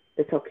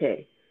 It's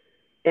okay."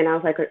 And I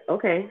was like,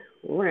 "Okay,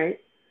 all right."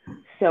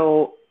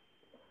 So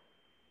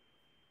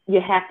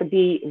you have to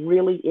be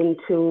really in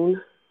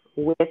tune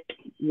with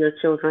your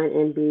children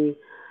and be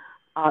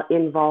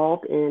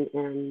involved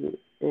and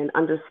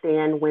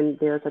understand when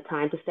there's a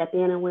time to step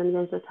in and when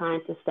there's a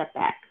time to step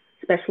back,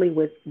 especially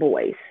with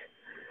boys.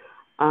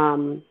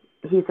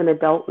 He's an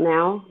adult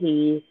now.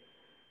 He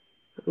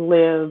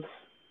lives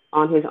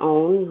on his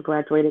own. He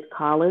graduated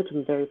college.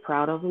 I'm very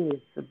proud of him.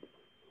 He's an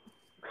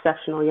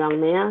exceptional young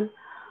man.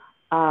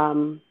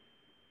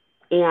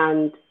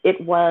 And it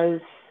was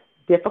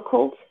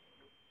difficult,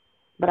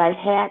 but I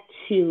had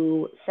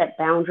to set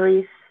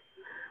boundaries.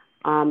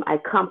 I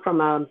come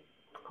from a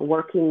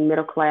working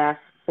middle class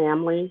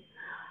family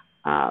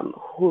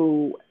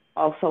who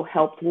also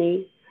helped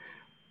me.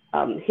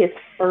 His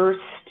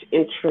first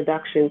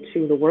introduction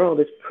to the world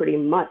is pretty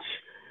much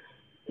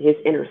his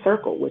inner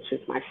circle, which is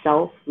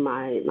myself,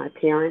 my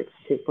parents,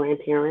 his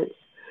grandparents.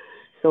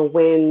 So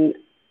when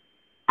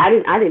I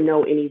didn't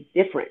know any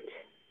different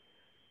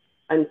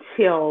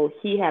until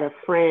he had a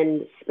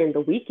friend spend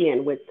the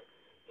weekend with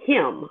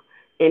him,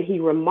 and he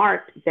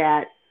remarked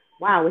that,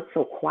 "Wow, it's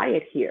so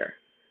quiet here.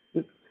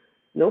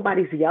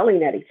 Nobody's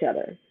yelling at each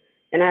other."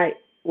 And I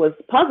was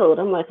puzzled.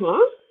 I'm like,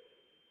 "Huh?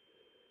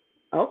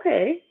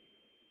 Okay."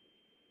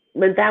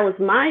 But that was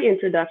my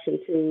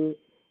introduction to,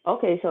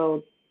 okay,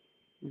 so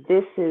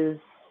this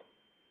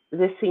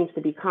seems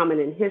to be common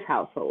in his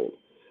household,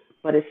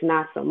 but it's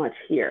not so much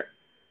here.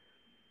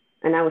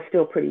 And I was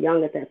still pretty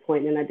young at that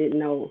point, and I didn't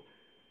know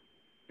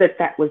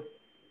that was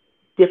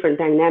different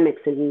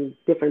dynamics in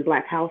different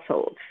Black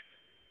households.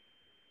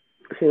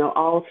 You know,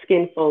 all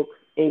skin folk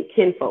and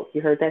kinfolk.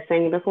 You heard that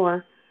saying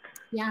before?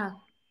 Yeah.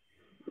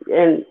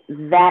 And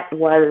that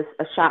was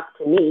a shock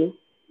to me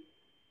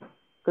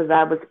because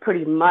I was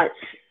pretty much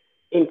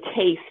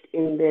encased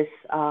in this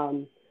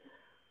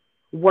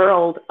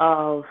world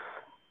of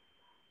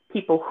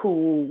people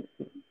who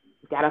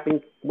got up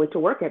and went to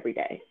work every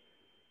day,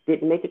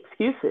 didn't make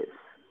excuses,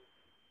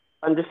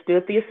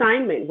 understood the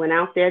assignment, went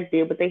out there,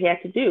 did what they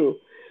had to do.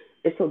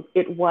 And so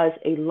it was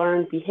a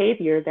learned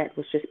behavior that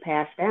was just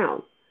passed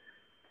down,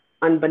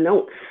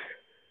 unbeknownst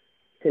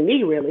to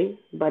me, really,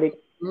 but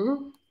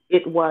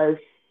it was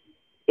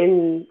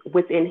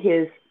within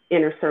his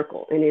inner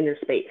circle and inner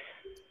space.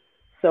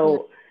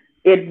 So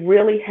it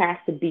really has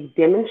to be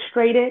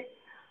demonstrated,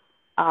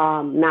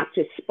 not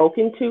just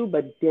spoken to,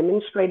 but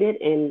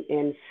demonstrated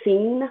and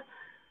seen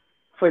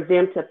for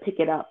them to pick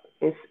it up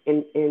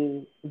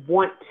and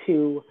want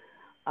to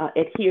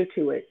adhere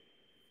to it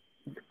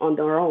on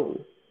their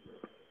own.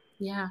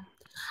 Yeah.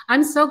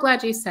 I'm so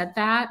glad you said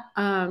that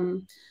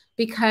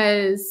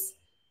because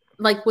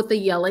like with the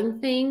yelling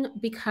thing,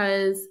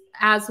 because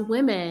as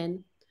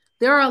women,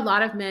 there are a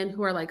lot of men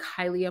who are like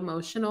highly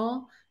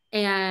emotional.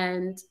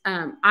 And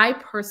I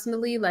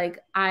personally,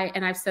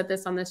 and I've said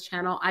this on this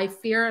channel, I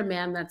fear a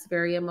man that's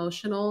very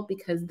emotional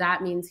because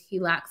that means he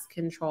lacks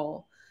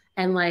control.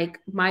 And like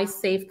my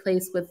safe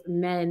place with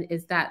men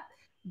is that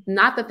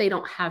not that they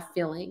don't have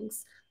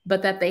feelings,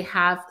 but that they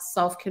have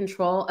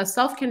self-control, a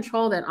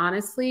self-control that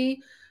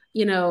honestly,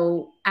 you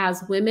know,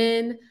 as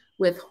women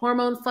with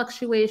hormone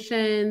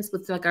fluctuations,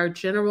 with like our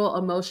general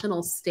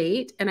emotional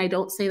state. And I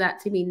don't say that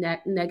to be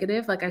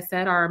negative. Like I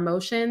said, our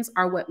emotions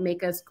are what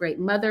make us great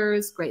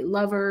mothers, great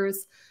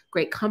lovers,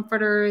 great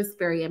comforters,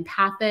 very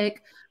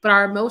empathic. But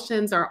our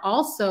emotions are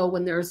also,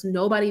 when there's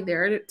nobody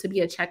there to be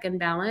a check and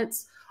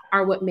balance,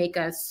 are what make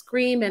us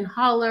scream and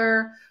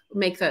holler,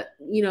 make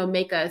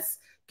us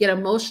get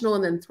emotional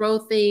and then throw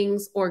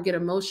things, or get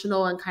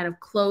emotional and kind of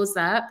close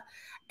up.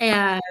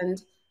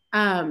 And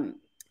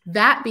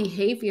that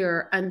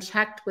behavior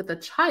unchecked with a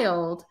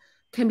child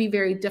can be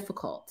very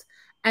difficult.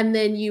 And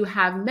then you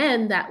have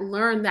men that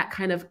learn that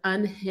kind of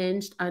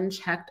unhinged,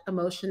 unchecked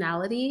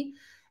emotionality.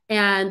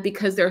 And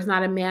because there's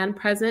not a man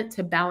present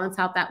to balance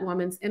out that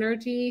woman's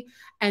energy,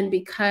 and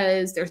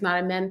because there's not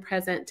a man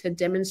present to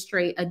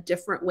demonstrate a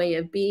different way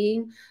of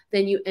being,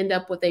 then you end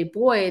up with a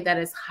boy that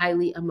is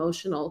highly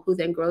emotional, who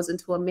then grows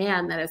into a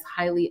man that is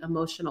highly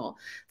emotional.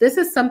 This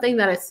is something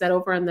that is set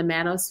over in the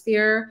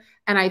manosphere.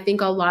 And I think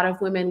a lot of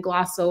women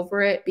gloss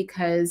over it,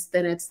 because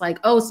then it's like,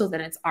 oh, so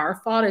then it's our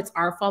fault. It's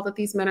our fault that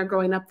these men are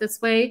growing up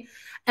this way.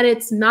 And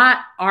it's not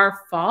our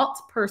fault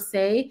per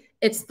se.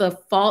 It's the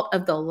fault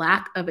of the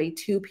lack of a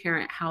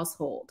two-parent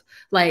household,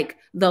 like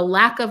the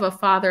lack of a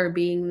father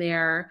being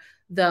there,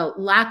 the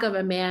lack of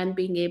a man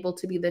being able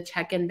to be the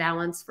check and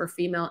balance for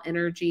female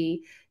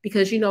energy.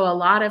 Because, a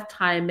lot of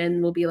time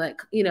men will be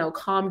like,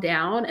 calm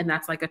down. And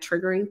that's like a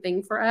triggering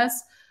thing for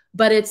us.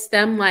 But it's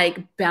them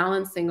like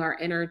balancing our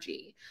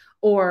energy.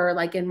 Or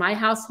like in my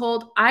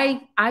household,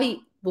 I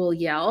will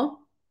yell.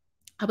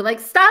 I'll be like,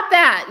 stop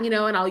that,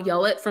 and I'll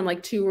yell it from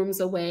like 2 rooms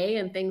away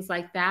and things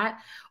like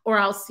that. Or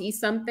I'll see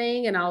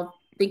something and I'll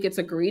think it's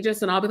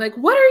egregious and I'll be like,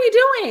 what are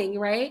you doing?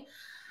 Right.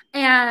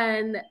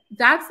 And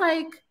that's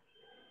like,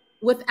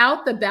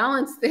 without the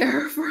balance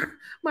there for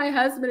my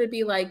husband to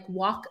be like,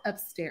 walk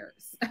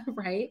upstairs.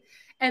 Right.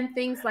 And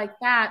things like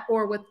that.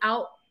 Or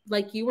without,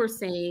 like you were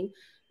saying,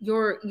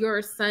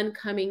 your son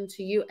coming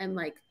to you and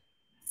like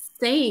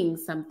saying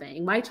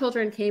something. My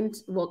children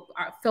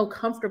feel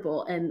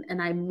comfortable,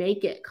 and I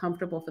make it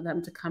comfortable for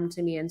them to come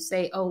to me and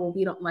say, oh, well,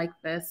 we don't like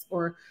this,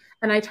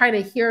 and I try to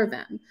hear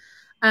them.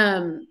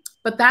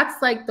 But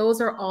that's like,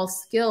 those are all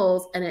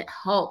skills, and it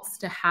helps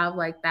to have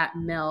like that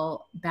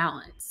male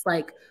balance.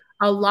 Like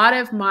a lot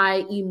of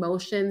my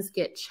emotions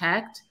get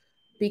checked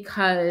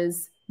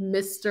because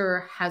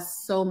Mr. has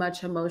so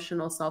much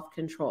emotional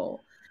self-control.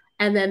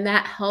 And then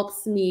that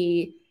helps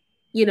me,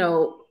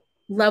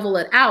 level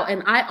it out.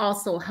 And I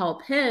also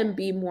help him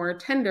be more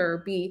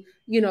tender, be,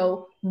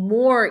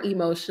 more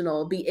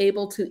emotional, be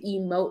able to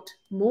emote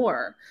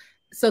more,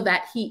 so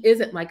that he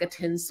isn't like a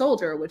tin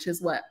soldier, which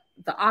is what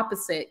the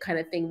opposite kind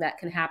of thing that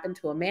can happen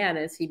to a man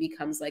is he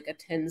becomes like a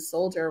tin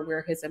soldier,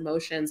 where his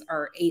emotions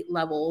are 8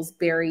 levels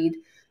buried,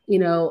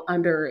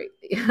 under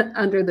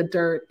the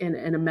dirt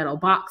in a metal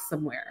box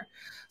somewhere.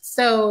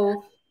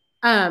 So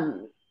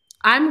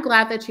I'm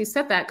glad that you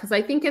said that, because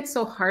I think it's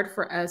so hard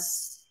for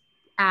us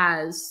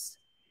as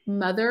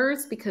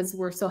mothers, because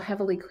we're so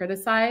heavily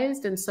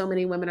criticized and so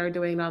many women are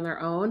doing it on their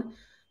own,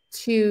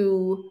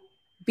 to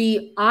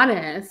be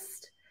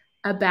honest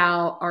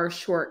about our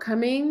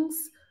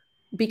shortcomings,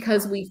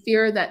 because we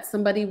fear that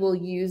somebody will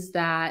use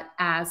that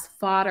as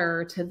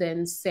fodder to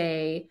then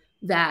say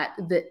that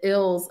the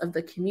ills of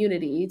the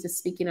community, just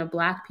speaking of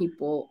Black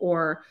people,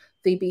 or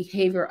the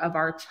behavior of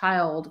our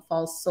child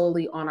falls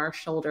solely on our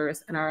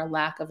shoulders and our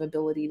lack of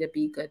ability to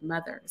be good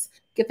mothers.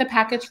 Get the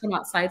package from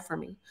outside for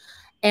me.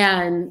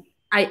 And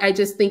I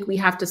just think we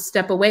have to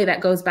step away.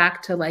 That goes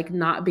back to like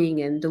not being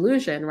in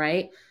delusion,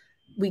 right?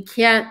 We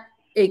can't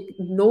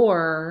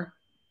ignore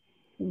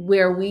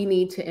where we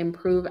need to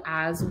improve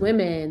as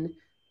women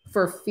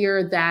for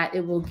fear that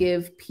it will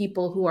give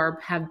people who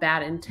have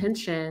bad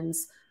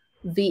intentions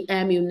the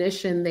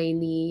ammunition they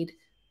need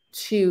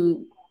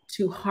to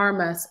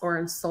harm us or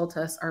insult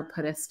us or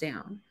put us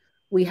down.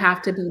 We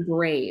have to be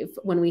brave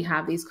when we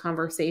have these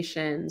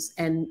conversations,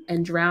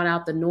 and drown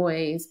out the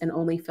noise and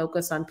only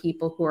focus on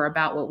people who are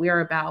about what we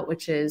are about,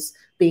 which is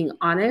being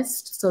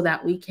honest, so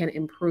that we can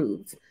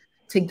improve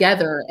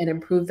together and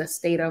improve the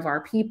state of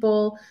our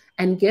people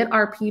and get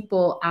our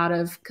people out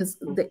of, because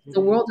the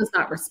world does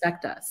not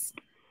respect us.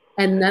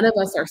 And none of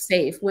us are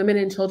safe. Women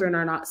and children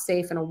are not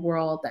safe in a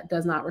world that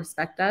does not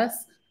respect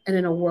us, and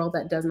in a world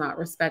that does not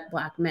respect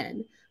Black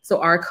men.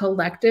 So our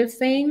collective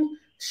thing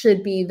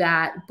should be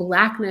that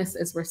Blackness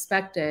is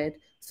respected,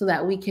 so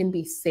that we can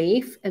be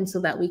safe and so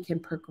that we can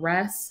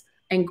progress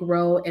and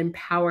grow in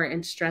power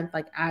and strength,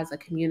 like as a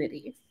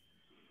community.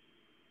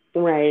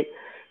 Right.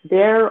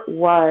 There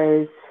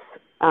was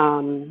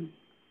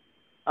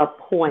a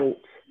point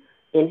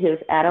in his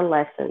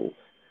adolescence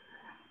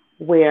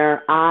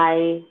where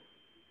I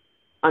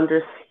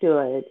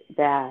understood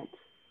that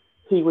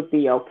he would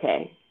be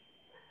okay,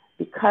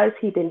 because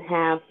he didn't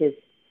have his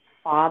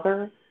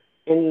father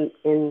in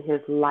his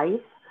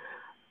life.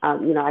 I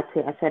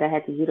said I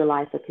had to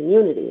utilize the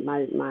community,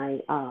 my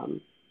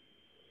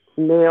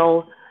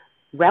male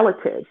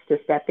relatives, to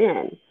step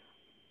in.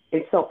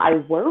 And so I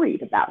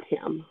worried about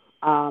him,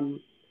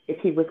 if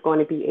he was going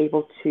to be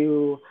able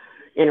to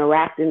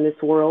interact in this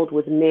world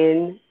with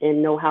men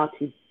and know how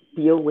to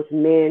deal with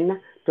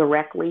men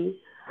directly.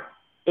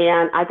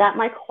 And I got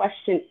my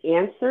question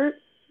answered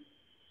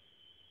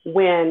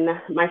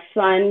when my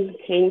son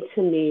came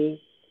to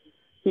me.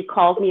 He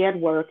called me at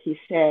work. He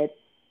said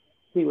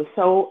he was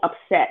so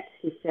upset.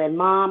 He said,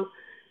 "Mom,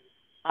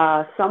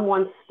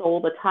 Someone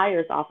stole the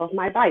tires off of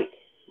my bike.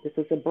 This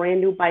is a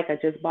brand new bike. I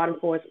just bought him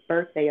for his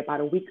birthday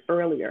about a week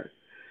earlier.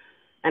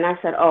 And I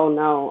said, oh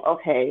no,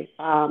 okay.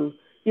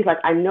 He's like,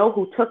 I know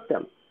who took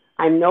them.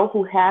 I know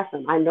who has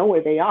them. I know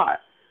where they are.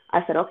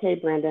 I said, okay,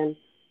 Brandon,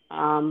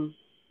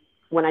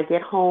 when I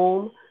get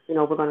home, you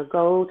know, we're going to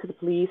go to the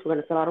police. We're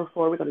going to fill out a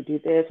report. We're going to do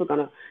this. We're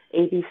going to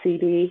A, B, C,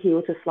 D. He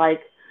was just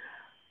like,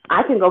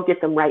 I can go get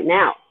them right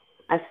now.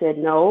 I said,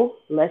 no,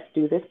 let's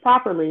do this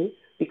properly,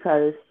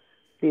 because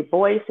the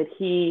boys that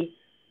he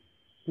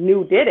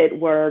knew did it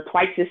were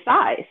twice his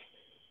size,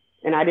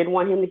 and I didn't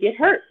want him to get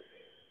hurt.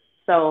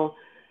 So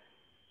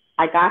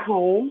I got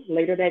home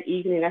later that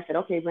evening. I said,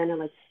 okay, Brandon,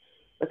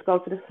 let's go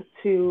to the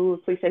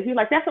police station. He's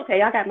like, that's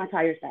okay. I got my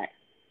tires back.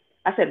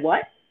 I said,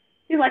 what?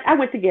 He's like, I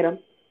went to get them.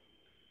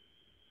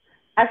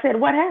 I said,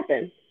 what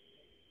happened?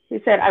 He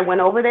said, I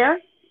went over there.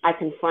 I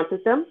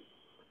confronted them.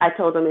 I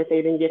told them if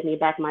they didn't give me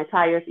back my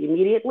tires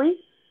immediately,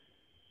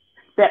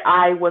 that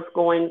I was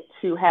going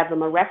to have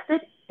them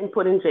arrested and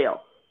put in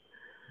jail.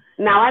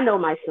 Now, I know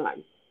my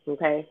son,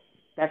 okay?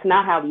 That's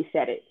not how he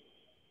said it.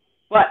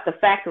 But the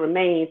fact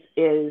remains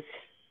is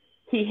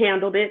he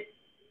handled it.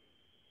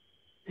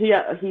 He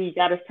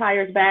got his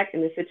tires back,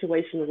 and the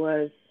situation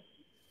was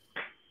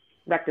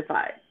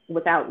rectified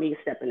without me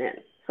stepping in.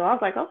 So I was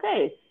like,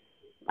 okay,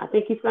 I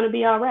think he's going to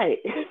be all right.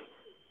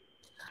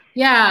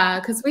 Yeah,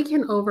 because we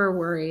can over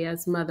worry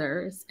as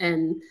mothers.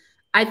 And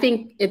I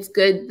think it's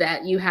good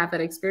that you have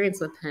that experience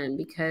with him,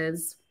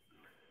 because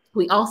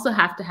we also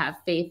have to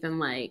have faith in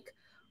like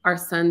our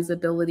son's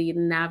ability to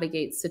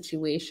navigate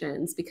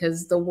situations,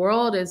 because the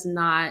world is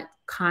not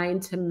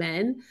kind to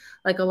men.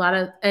 Like a lot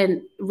of,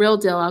 and real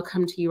deal, I'll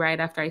come to you right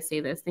after I say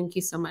this. Thank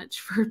you so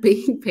much for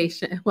being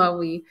patient while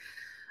we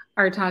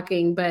are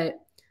talking. But,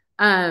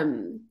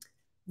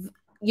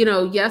 you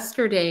know,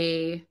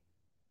 yesterday,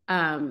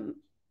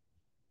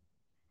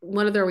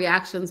 one of the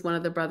reactions one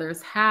of the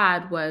brothers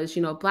had was,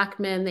 you know, Black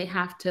men, they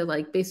have to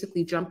like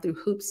basically jump through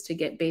hoops to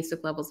get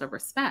basic levels of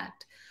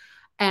respect.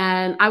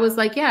 And I was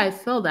like, yeah, I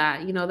feel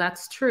that, you know,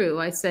 that's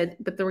true. I said,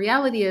 but the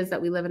reality is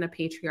that we live in a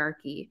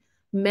patriarchy.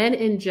 Men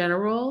in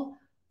general,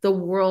 the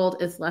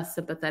world is less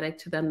sympathetic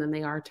to them than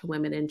they are to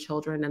women and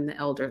children and the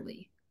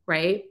elderly,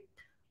 right?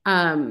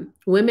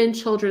 Women,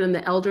 children, and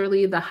the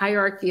elderly, the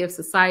hierarchy of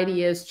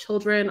society is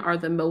children are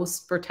the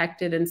most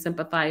protected and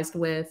sympathized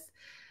with.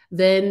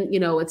 Then, you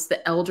know, it's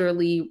the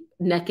elderly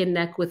neck and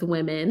neck with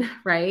women,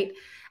 right?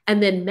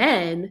 And then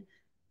men,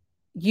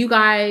 you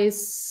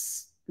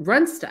guys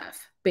run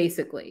stuff,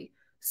 basically.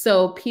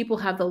 So people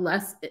have the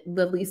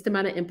least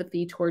amount of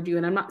empathy toward you.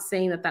 And I'm not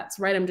saying that that's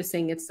right. I'm just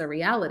saying it's the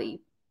reality.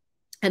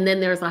 And then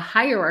there's a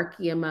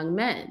hierarchy among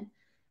men.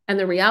 And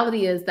the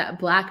reality is that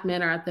Black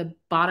men are at the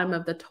bottom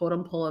of the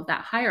totem pole of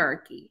that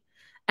hierarchy.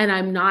 And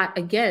I'm not,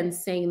 again,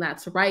 saying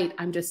that's right.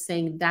 I'm just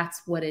saying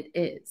that's what it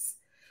is.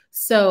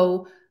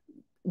 So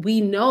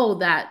we know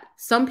that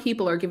some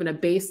people are given a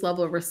base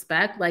level of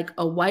respect, like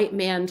a white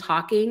man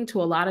talking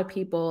to a lot of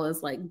people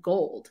is like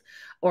gold.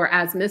 Or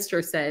as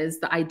Mr. says,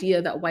 the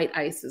idea that white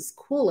ice is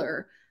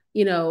cooler,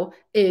 you know,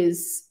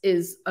 is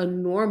a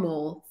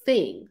normal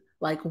thing.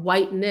 Like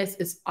whiteness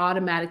is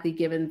automatically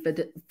given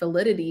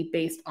validity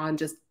based on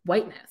just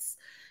whiteness.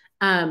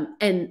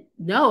 And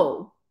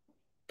no,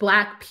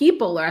 Black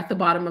people are at the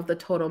bottom of the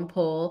totem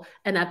pole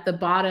and at the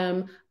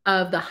bottom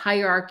of the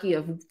hierarchy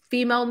of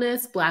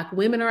femaleness. Black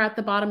women are at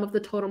the bottom of the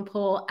totem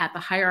pole at the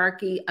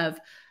hierarchy of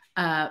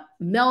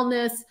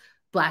maleness.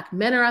 Black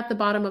men are at the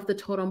bottom of the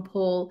totem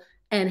pole,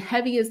 and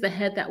heavy is the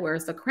head that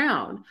wears the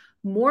crown.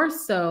 More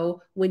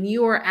so when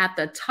you are at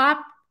the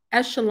top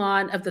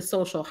echelon of the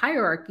social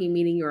hierarchy,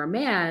 meaning you're a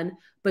man,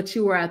 but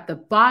you are at the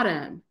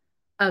bottom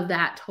of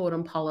that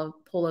totem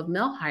pole of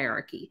male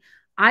hierarchy.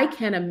 I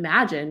can't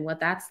imagine what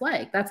that's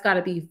like. That's got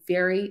to be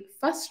very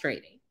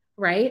frustrating,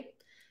 right?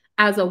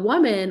 As a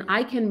woman,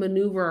 I can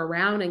maneuver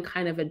around and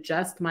kind of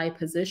adjust my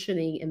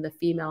positioning in the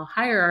female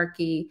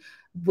hierarchy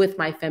with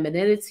my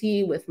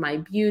femininity, with my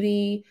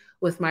beauty,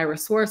 with my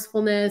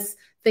resourcefulness,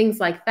 things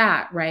like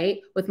that, right?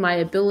 With my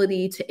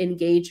ability to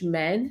engage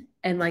men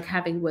and like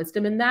having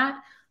wisdom in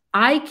that,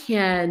 I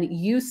can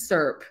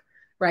usurp,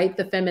 right,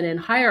 the feminine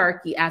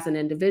hierarchy as an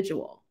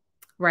individual,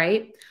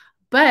 right?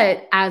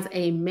 But as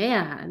a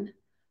man,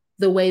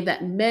 the way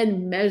that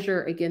men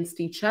measure against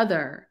each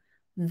other,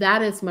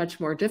 that is much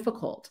more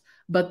difficult.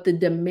 But the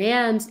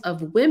demands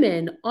of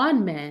women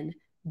on men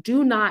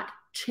do not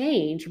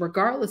change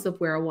regardless of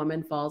where a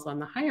woman falls on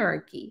the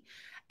hierarchy.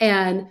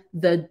 And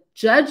the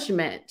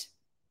judgment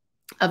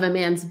of a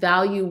man's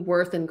value,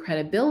 worth, and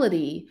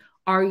credibility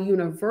are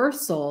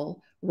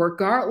universal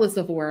regardless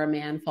of where a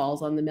man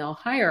falls on the male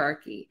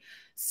hierarchy.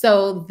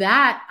 So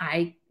that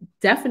I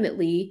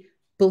definitely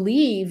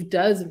believe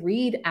does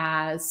read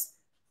as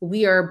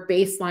we are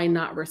baseline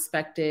not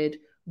respected.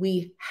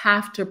 We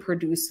have to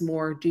produce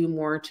more, do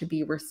more to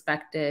be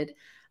respected.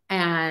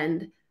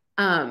 And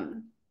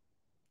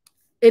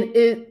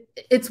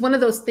it's one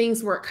of those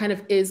things where it kind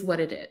of is what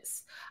it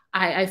is.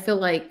 I feel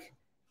like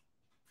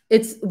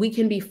we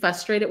can be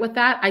frustrated with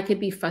that. I could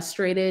be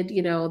frustrated,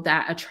 you know,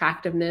 that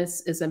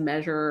attractiveness is a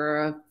measure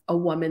of a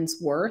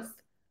woman's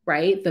worth,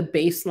 right? The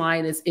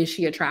baseline is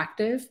she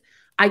attractive?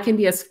 I can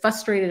be as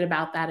frustrated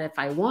about that if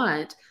I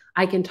want.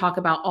 I can talk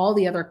about all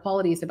the other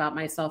qualities about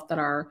myself that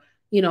are,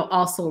 you know,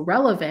 also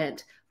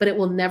relevant, but it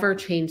will never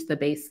change the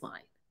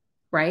baseline,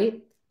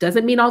 right?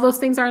 Doesn't mean all those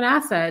things aren't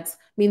assets,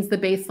 means the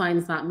baseline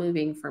is not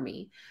moving for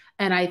me.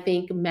 And I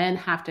think men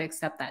have to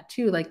accept that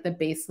too. Like the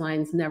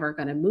baseline's never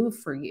going to move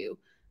for you.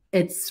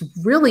 It's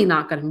really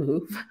not going to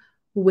move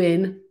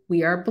when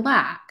we are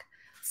Black.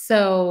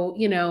 So,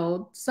 you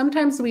know,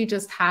 sometimes we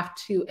just have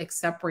to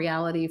accept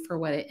reality for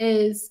what it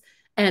is.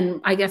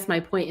 And I guess my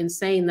point in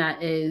saying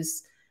that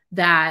is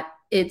that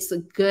it's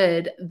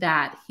good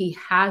that he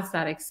has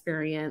that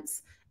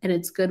experience, and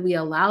it's good we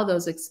allow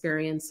those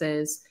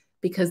experiences,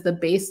 because the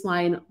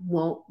baseline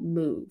won't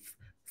move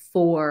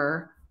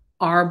for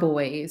our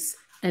boys,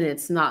 and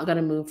it's not going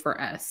to move for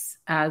us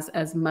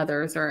as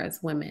mothers or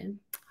as women.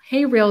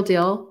 Hey, Real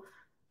Deal.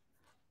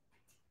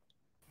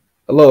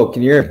 Hello,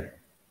 can you hear me?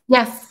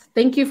 Yes,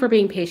 thank you for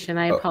being patient.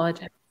 I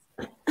apologize.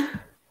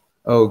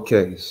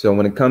 Okay, so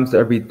when it comes to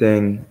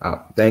everything,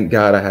 thank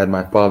God I had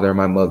my father and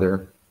my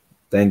mother.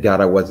 Thank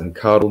God I wasn't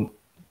coddled,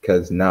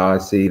 because now I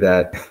see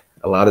that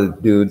a lot of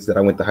the dudes that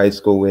I went to high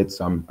school with,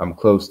 so I'm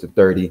close to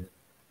 30,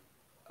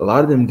 a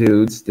lot of them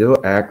dudes still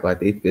act like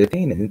they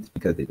 15, and it's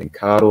because they've been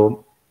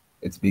coddled.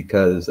 It's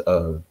because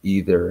of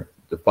either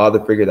the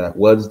father figure that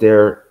was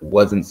there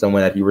wasn't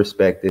someone that he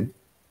respected,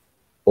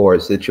 or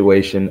a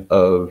situation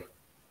of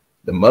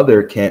the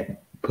mother can't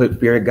put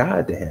fear of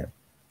God to him,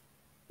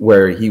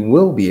 where he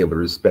will be able to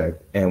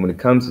respect. And when it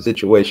comes to the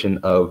situation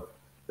of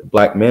the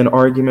Black men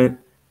argument,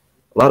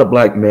 a lot of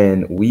Black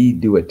men, we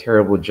do a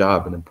terrible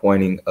job in the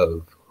pointing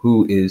of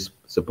who is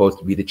supposed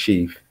to be the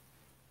chief,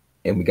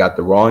 and we got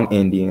the wrong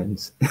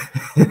Indians.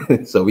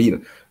 So we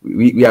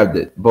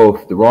have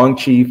both the wrong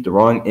chief, the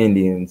wrong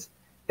Indians,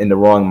 and the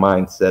wrong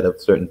mindset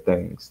of certain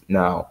things.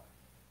 Now,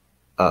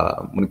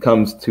 when it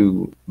comes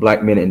to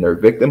Black men and their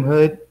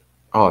victimhood,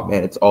 oh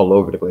man, it's all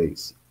over the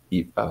place.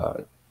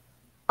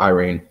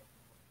 Irene,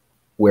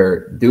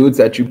 where dudes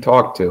that you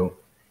talk to,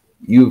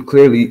 you've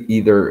clearly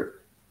either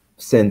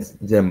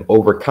sensed them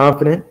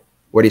overconfident,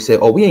 where they say,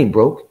 oh, we ain't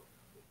broke,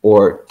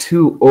 or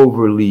too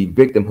overly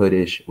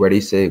victimhoodish, where they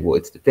say, well,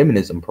 it's the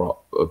feminism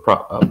fault.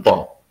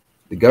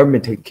 The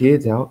government take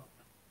kids out,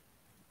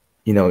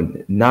 you know,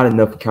 not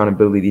enough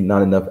accountability,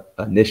 not enough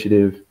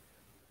initiative,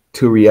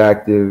 too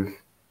reactive.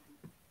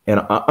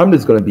 And I'm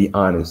just going to be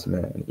honest,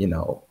 man. You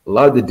know, a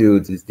lot of the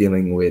dudes is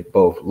dealing with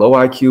both low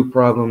IQ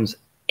problems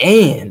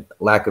and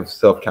lack of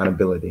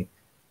self-accountability.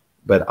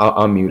 But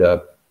I'll mute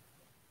up.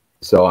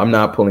 So I'm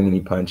not pulling any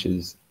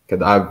punches,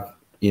 because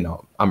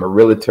I'm a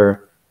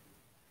realtor,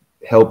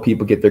 help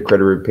people get their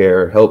credit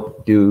repair,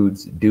 help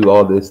dudes do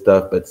all this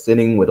stuff. But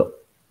sitting with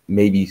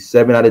maybe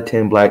 7 out of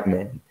 10 Black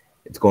men,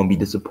 it's going to be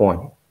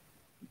disappointing.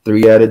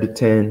 3 out of the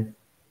 10,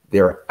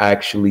 they're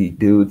actually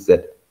dudes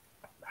that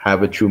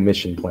have a true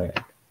mission plan,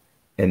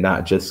 and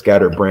not just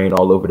scatterbrained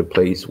all over the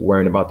place,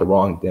 worrying about the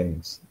wrong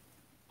things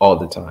all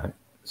the time.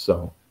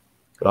 So,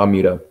 but I'll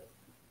mute up.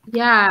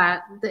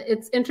 Yeah,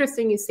 it's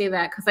interesting you say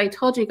that, because I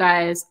told you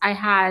guys I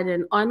had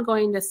an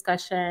ongoing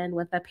discussion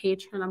with a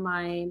patron of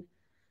mine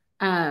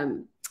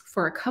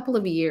for a couple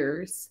of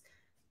years.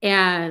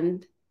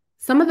 And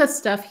some of the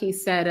stuff he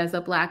said as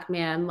a Black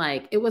man,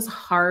 like, it was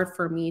hard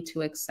for me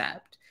to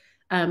accept.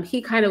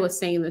 He kind of was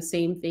saying the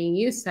same thing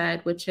you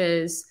said, which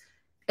is,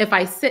 if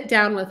I sit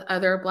down with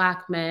other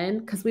Black men,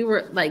 because we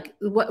were like,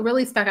 what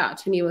really stuck out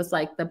to me was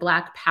like the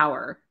Black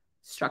power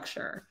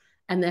structure,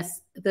 and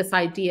this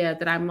idea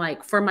that I'm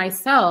like, for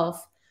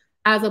myself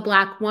as a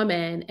Black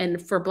woman,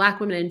 and for Black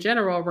women in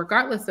general,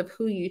 regardless of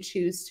who you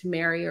choose to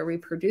marry or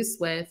reproduce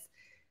with,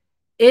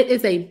 it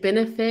is a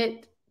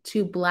benefit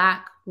to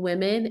Black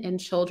women and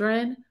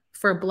children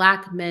for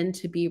Black men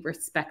to be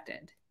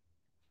respected,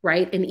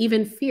 right? And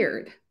even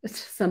feared to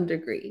some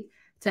degree,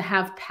 to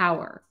have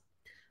power.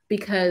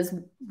 Because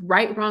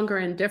right, wrong, or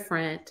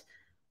indifferent,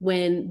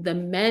 when the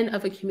men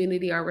of a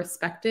community are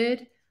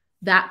respected,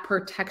 that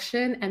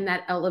protection and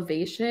that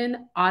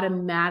elevation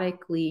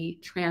automatically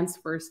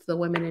transfers to the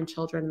women and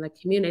children in the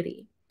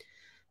community.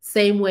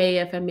 Same way,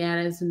 if a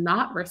man is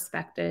not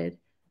respected,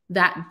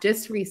 that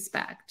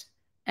disrespect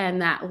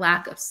and that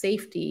lack of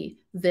safety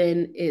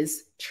then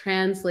is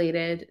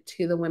translated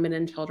to the women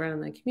and children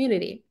in the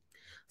community.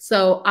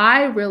 So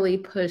I really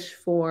push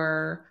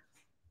for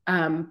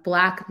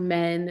Black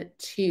men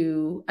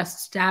to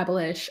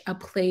establish a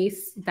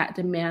place that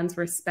demands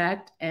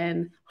respect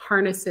and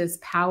harnesses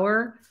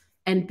power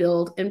and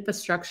build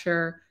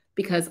infrastructure,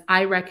 because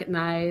I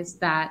recognize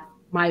that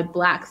my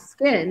Black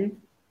skin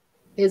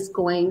is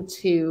going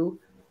to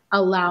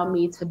allow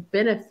me to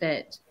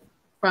benefit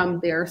from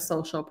their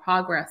social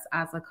progress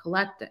as a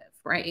collective,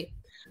 right?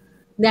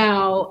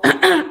 Now,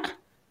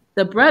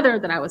 the brother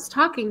that I was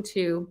talking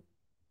to,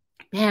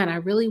 man, I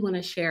really want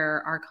to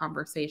share our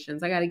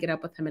conversations. I got to get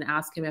up with him and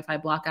ask him, if I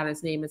block out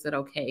his name, is it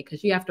okay?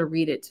 Because you have to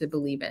read it to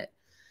believe it.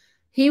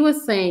 He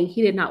was saying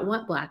he did not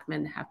want Black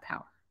men to have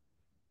power,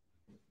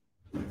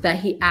 that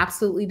he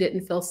absolutely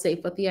didn't feel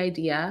safe with the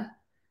idea.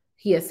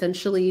 He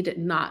essentially did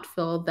not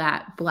feel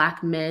that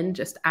Black men,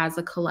 just as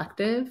a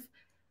collective,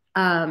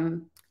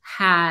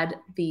 had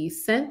the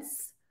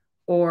sense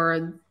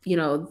or, you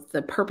know,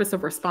 the purpose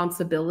of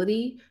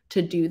responsibility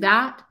to do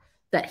that,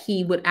 that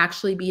he would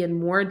actually be in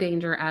more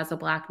danger as a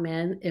Black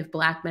man if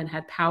Black men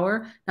had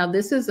power. Now,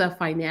 this is a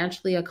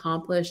financially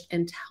accomplished,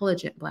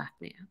 intelligent Black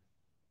man.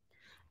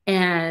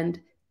 And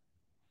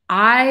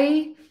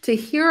to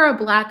hear a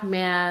Black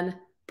man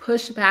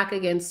push back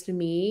against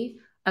me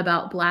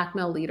about Black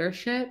male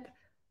leadership,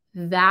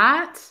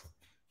 that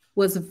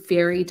was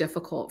very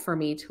difficult for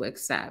me to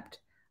accept.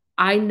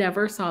 I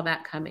never saw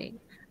that coming.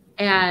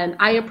 And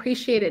I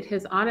appreciated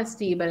his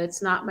honesty, but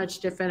it's not much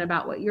different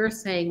about what you're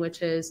saying,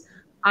 which is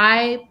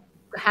I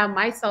have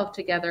myself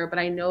together, but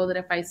I know that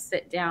if I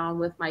sit down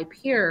with my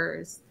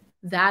peers,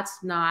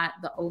 that's not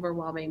the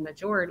overwhelming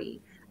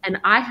majority. And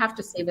I have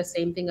to say the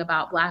same thing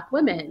about Black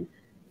women.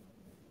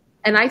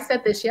 And I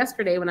said this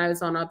yesterday when I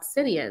was on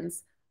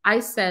Obsidians. I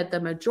said the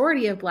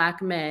majority of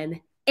Black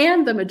men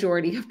and the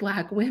majority of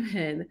Black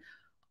women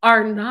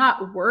are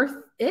not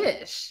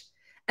worth-ish.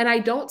 And I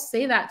don't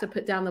say that to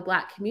put down the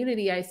Black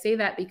community. I say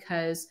that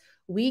because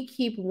we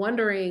keep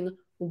wondering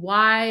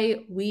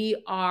why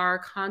we are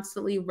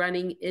constantly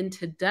running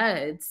into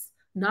duds,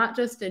 not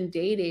just in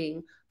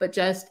dating, but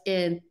just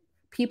in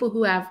people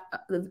who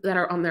that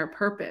are on their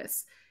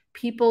purpose.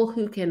 People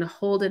who can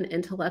hold an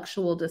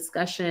intellectual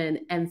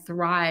discussion and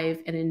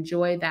thrive and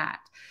enjoy that.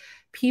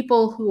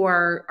 People who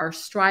are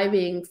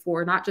striving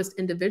for not just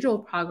individual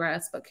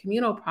progress, but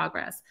communal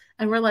progress.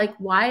 And we're like,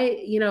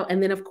 why, you know,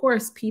 and then of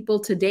course, people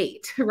to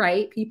date,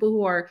 right? People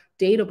who are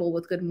dateable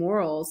with good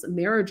morals,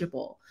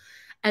 marriageable.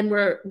 And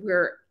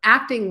we're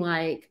acting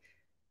like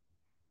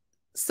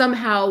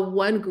somehow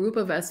one group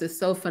of us is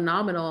so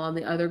phenomenal and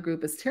the other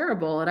group is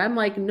terrible. And I'm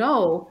like,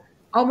 no,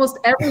 almost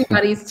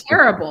everybody's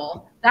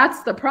terrible.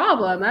 That's the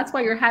problem. That's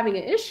why you're having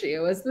an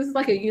issue. This is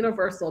like a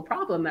universal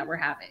problem that we're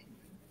having.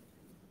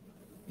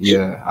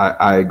 Yeah,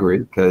 I agree,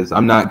 because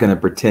I'm not going to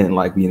pretend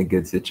like we're in a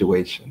good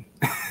situation.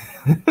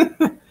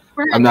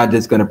 I'm not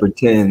just going to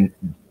pretend.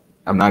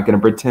 I'm not going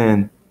to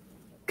pretend,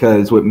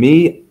 because with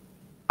me,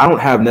 I don't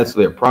have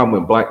necessarily a problem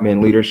with Black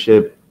men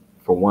leadership.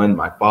 For one,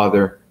 my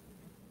father,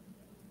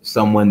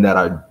 someone that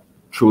I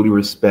truly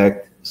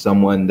respect,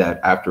 someone that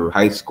after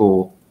high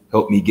school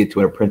helped me get to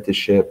an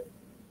apprenticeship.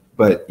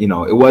 But, you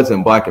know, it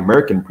wasn't Black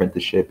American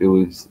apprenticeship. It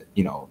was,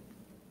 you know,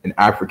 an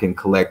African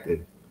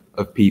collective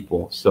of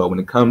people. So when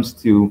it comes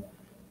to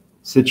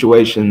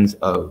situations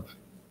of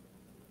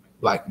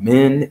Black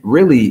men,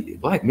 really,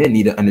 Black men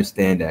need to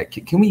understand that.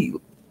 Can we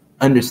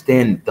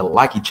understand to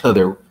like each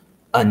other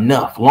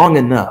enough, long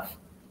enough,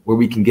 where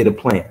we can get a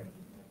plan?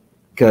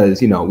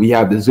 Because, you know, we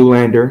have the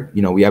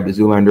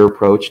Zoolander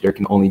approach. There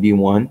can only be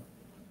one.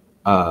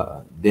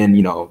 Then,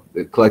 you know,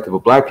 the collective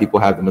of Black people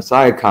have the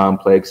Messiah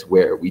complex,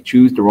 where we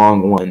choose the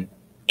wrong one,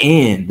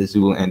 and the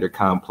Zoolander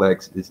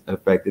complex is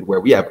affected, where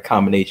we have a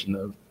combination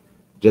of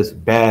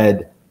just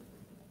bad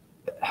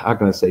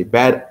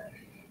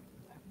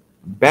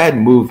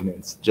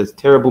movements, just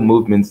terrible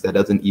movements that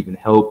doesn't even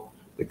help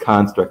the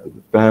construct of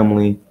the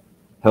family,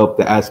 help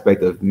the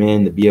aspect of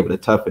men to be able to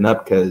toughen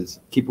up. Because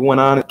keep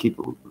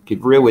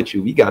it real with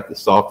you, we got the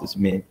softest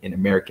men in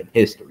American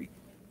history,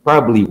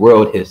 probably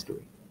world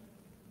history.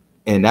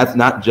 And that's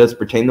not just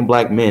pertaining to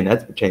Black men,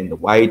 that's pertaining to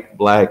white,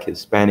 Black,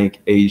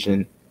 Hispanic,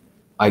 Asian,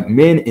 like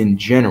men in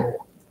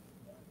general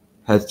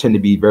has tended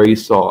to be very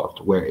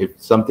soft, where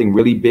if something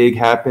really big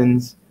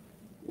happens,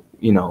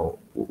 you know,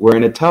 we're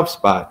in a tough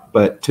spot.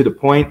 But to the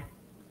point,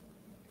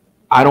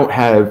 I don't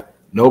have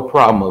no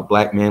problem with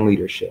Black man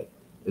leadership,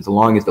 as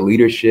long as the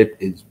leadership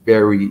is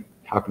very,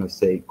 how can I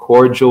say,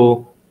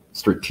 cordial,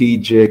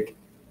 strategic.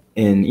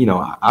 And, you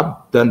know,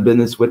 I've done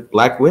business with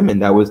Black women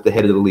that was the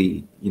head of the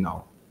league, you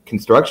know,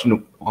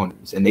 construction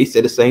owners. And they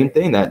said the same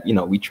thing, that, you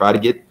know, we try to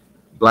get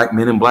Black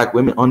men and Black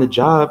women on the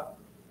job,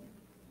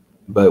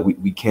 but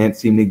we can't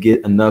seem to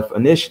get enough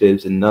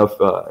initiatives, enough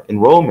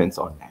enrollments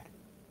on that.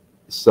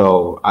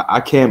 So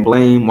I can't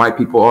blame white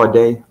people all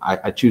day.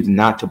 I choose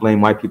not to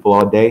blame white people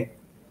all day.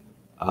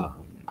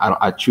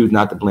 I choose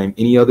not to blame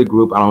any other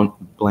group. I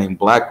don't blame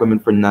Black women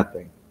for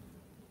nothing.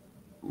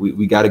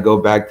 We got to go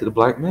back to the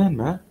Black men,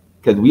 man,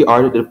 because we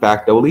are the de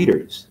facto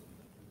leaders.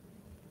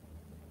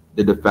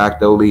 The de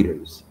facto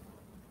leaders.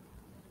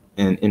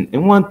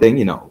 And one thing,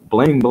 you know,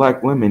 blaming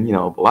Black women, you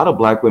know, a lot of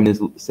Black women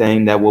is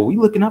saying that, well, we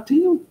looking up to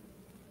you.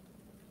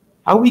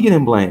 How are we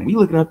getting blamed? We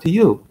looking up to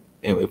you.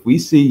 And if we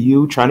see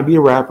you trying to be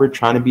a rapper,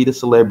 trying to be the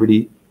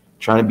celebrity,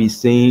 trying to be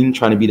seen,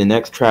 trying to be the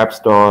next trap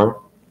star,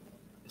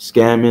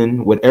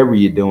 scamming, whatever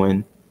you're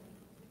doing,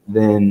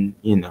 then,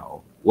 you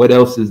know, what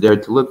else is there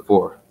to look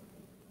for?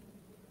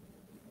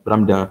 But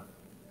I'm done.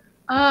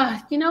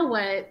 You know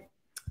what?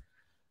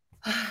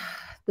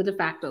 The de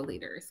facto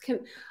leaders.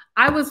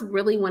 I was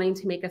really wanting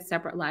to make a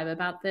separate live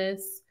about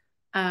this.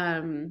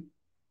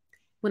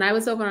 When I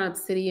was over on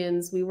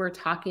Obsidians, we were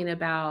talking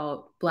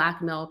about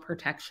Black male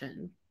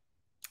protection.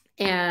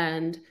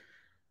 And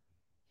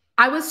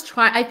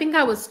I think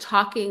I was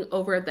talking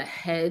over the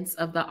heads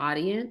of the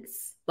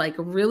audience, like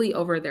really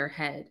over their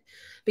head,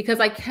 because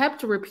I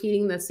kept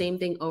repeating the same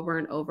thing over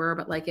and over,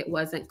 but like it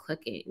wasn't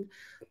clicking.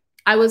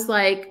 I was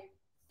like,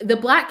 the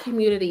Black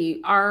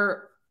community,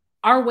 our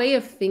way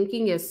of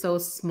thinking is so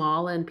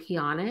small and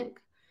peonic.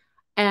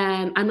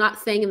 And I'm not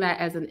saying that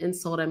as an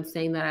insult, I'm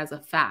saying that as a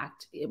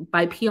fact.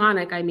 By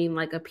peonic, I mean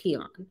like a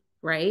peon,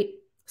 right?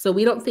 So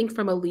we don't think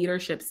from a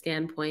leadership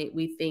standpoint,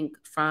 we think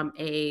from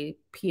a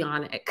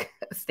peonic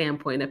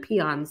standpoint, a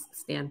peon's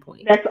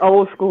standpoint. That's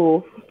old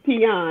school.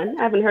 Peon.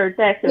 I haven't heard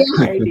that since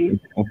the 80s.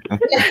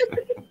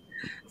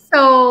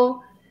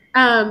 So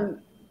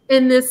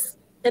in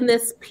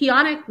this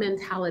peonic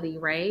mentality,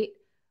 right?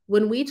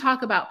 When we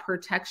talk about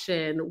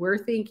protection, we're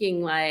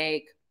thinking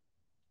like,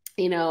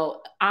 you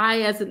know,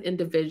 I as an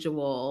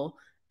individual,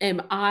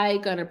 am I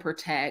going to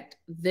protect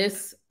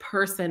this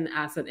person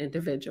as an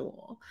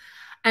individual?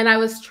 And I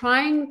was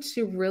trying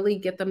to really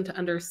get them to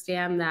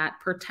understand that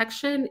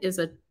protection is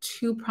a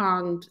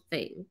two-pronged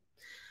thing.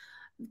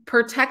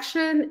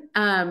 Protection,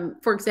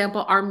 for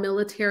example, our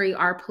military,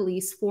 our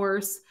police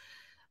force,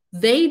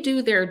 they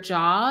do their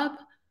job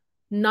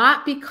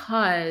not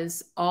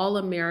because all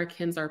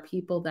Americans are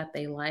people that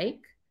they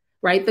like,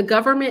 right? The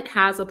government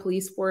has a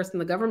police force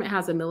and the government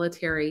has a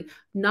military,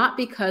 not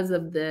because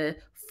of the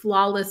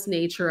flawless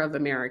nature of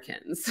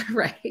Americans,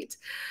 right?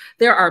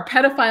 There are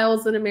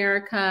pedophiles in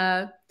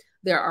America.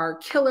 There are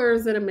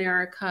killers in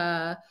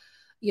America.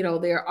 You know,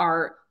 there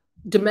are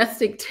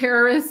domestic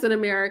terrorists in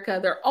America.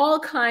 There are all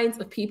kinds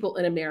of people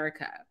in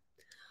America.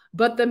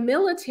 But the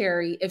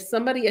military, if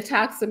somebody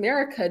attacks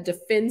America,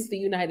 defends the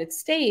United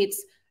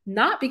States,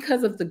 not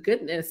because of the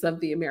goodness of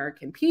the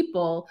American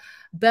people,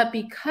 but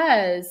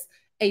because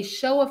a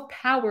show of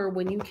power,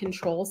 when you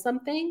control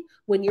something,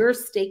 when you're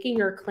staking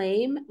your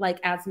claim, like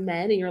as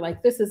men, and you're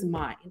like, this is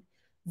mine,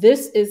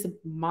 this is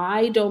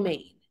my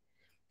domain,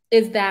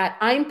 is that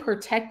I'm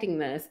protecting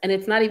this. And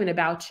it's not even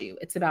about you.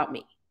 It's about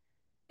me.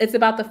 It's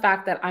about the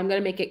fact that I'm going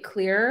to make it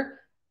clear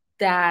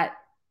that,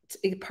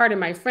 pardon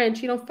my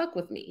French, you don't fuck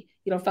with me.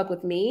 You don't fuck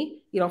with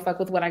me. You don't fuck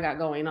with what I got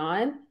going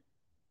on.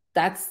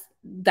 That's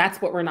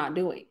what we're not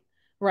doing,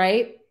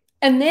 right?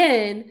 And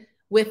then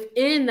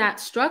within that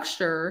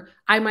structure,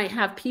 I might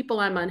have people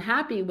I'm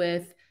unhappy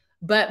with,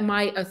 but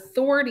my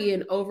authority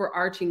and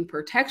overarching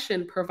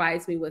protection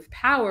provides me with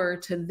power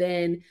to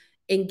then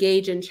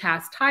engage in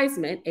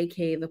chastisement,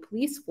 aka the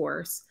police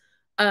force,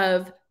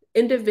 of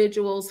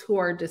individuals who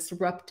are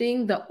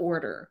disrupting the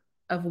order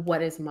of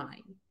what is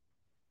mine.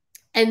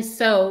 And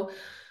so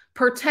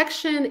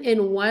protection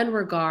in one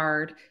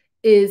regard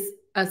is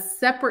a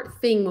separate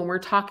thing when we're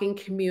talking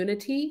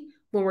community,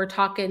 when we're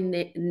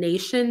talking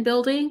nation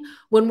building,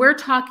 when we're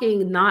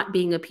talking not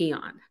being a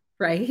peon,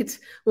 right?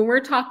 When we're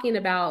talking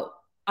about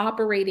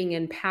operating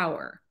in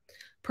power,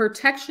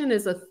 protection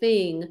is a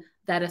thing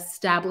that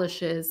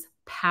establishes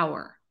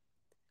power.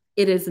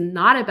 It is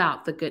not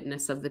about the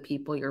goodness of the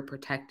people you're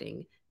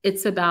protecting.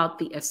 It's about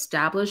the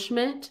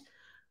establishment,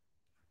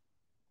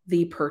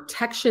 the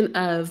protection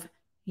of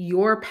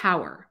your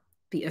power,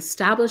 the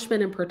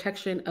establishment and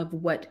protection of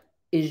what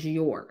is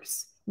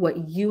yours,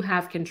 what you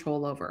have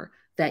control over,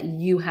 that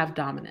you have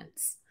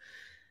dominance.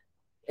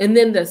 And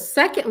then the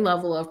second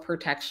level of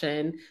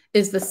protection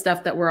is the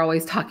stuff that we're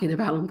always talking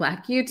about on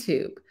Black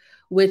YouTube,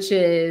 which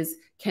is,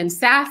 can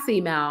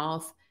Sassy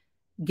Mouth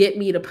get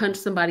me to punch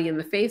somebody in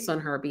the face on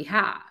her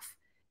behalf?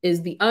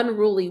 Is the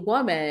unruly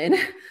woman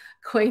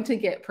going to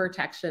get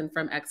protection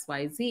from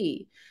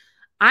XYZ?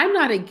 I'm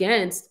not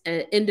against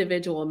an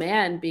individual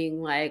man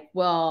being like,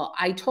 well,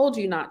 I told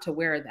you not to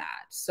wear that.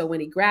 So when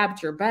he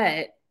grabbed your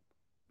butt,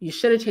 you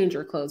should have changed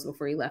your clothes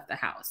before you left the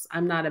house.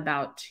 I'm not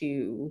about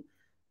to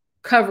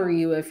cover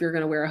you if you're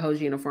going to wear a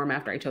hose uniform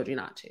after I told you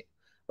not to,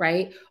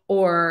 right?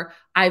 Or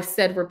I've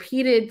said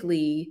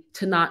repeatedly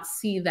to not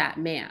see that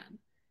man.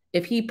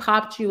 If he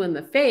popped you in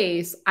the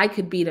face, I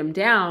could beat him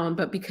down,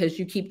 but because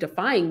you keep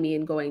defying me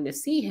and going to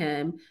see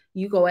him,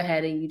 you go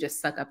ahead and you just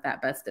suck up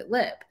that busted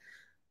lip.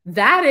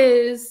 That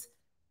is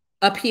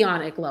a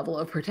peonic level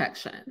of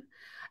protection.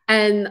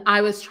 And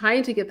I was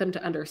trying to get them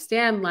to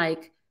understand,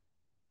 like,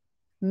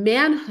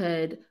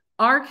 manhood,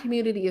 our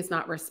community is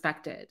not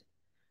respected,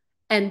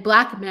 and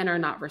Black men are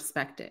not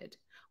respected.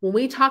 When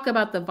we talk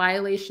about the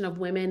violation of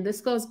women,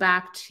 this goes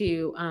back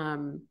to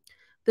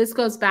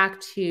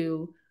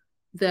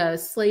the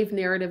slave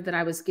narrative that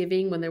I was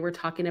giving when they were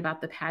talking about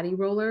the patty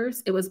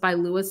rollers. It was by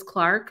Lewis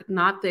Clark,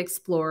 not the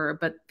explorer,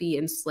 but the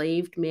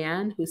enslaved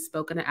man who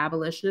spoke in an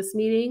abolitionist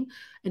meeting.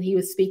 And he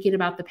was speaking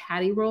about the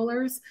patty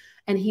rollers.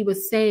 And he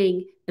was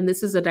saying, and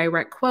this is a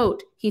direct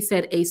quote, he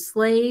said, a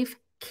slave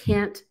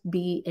can't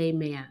be a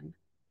man.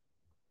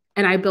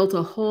 And I built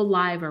a whole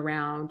live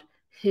around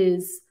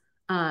his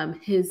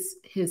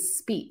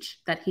speech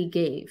that he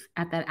gave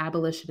at that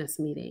abolitionist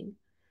meeting.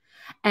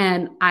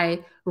 And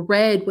I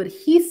read what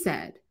he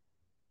said,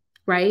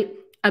 right,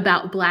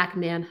 about Black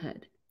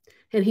manhood.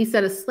 And he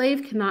said a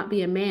slave cannot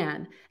be a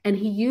man. And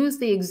he used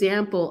the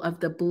example of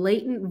the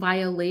blatant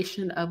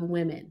violation of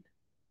women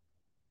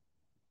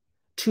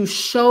to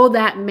show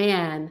that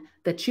man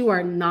that you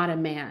are not a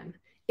man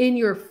in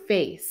your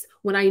face.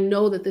 When I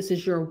know that this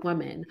is your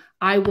woman,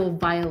 I will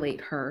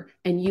violate her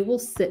and you will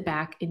sit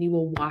back and you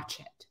will watch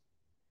it.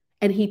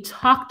 And he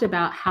talked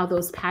about how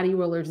those patty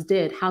rollers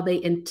did, how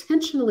they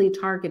intentionally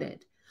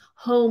targeted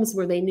homes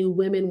where they knew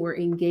women were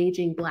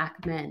engaging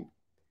Black men,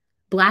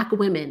 Black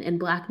women and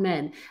Black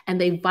men. And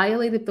they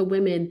violated the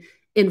women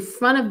in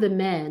front of the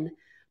men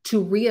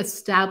to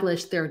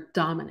reestablish their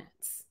dominance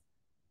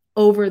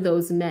over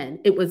those men.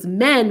 It was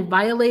men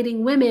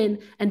violating women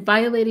and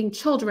violating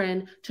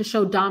children to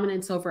show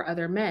dominance over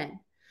other men.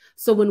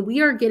 So when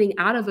we are getting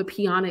out of a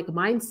peonic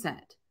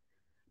mindset,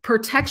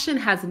 protection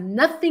has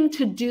nothing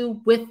to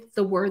do with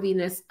the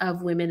worthiness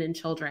of women and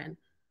children,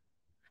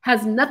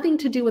 has nothing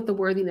to do with the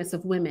worthiness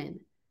of women.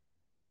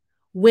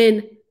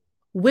 When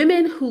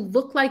women who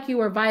look like you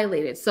are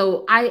violated.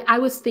 So I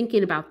was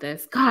thinking about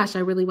this. Gosh, I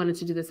really wanted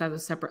to do this as a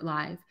separate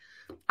live.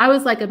 I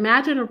was like,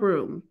 imagine a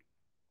room.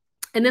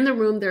 And in the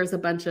room, there's a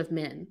bunch of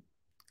men.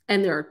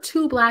 And there are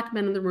 2 Black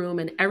men in the room,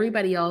 and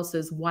everybody else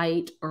is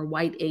white or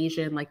white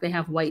Asian, like they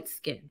have white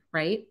skin,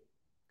 right?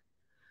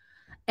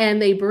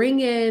 And they bring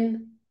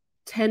in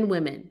 10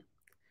 women.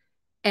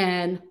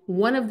 And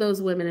one of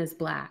those women is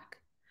Black.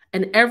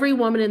 And every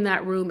woman in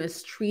that room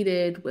is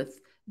treated with,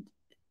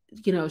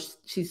 you know,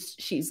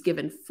 she's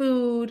given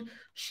food,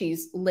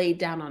 she's laid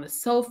down on a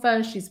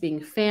sofa, she's being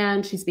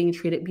fanned, she's being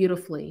treated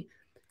beautifully.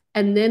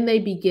 And then they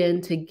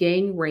begin to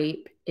gang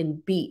rape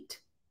and beat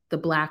the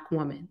Black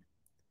woman.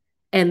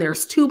 And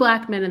there's 2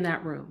 Black men in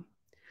that room.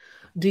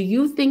 Do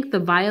you think the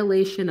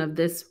violation of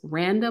this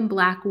random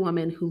Black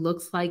woman who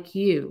looks like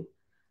you,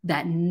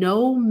 that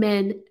no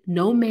man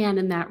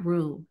in that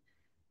room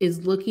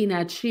is looking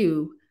at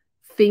you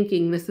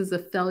thinking this is a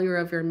failure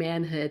of your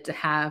manhood to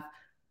have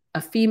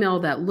a female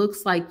that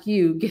looks like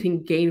you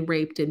getting gang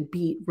raped and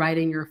beat right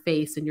in your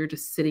face, and you're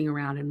just sitting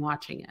around and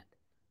watching it?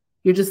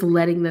 You're just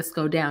letting this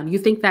go down. You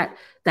think that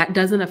that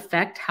doesn't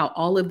affect how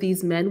all of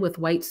these men with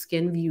white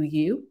skin view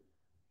you?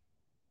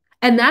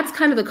 And that's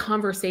kind of the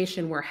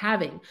conversation we're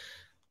having.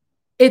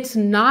 It's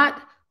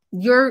not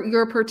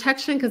your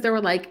protection, because they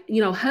were like,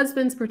 you know,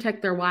 husbands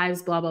protect their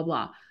wives, blah, blah,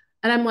 blah.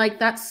 And I'm like,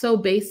 that's so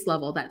base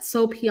level. That's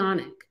so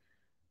peonic.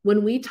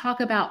 When we talk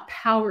about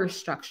power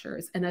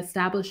structures and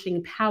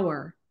establishing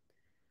power,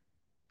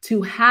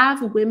 to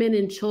have women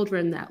and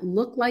children that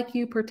look like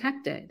you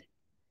protected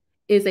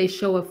is a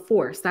show of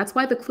force. That's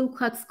why the Ku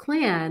Klux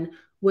Klan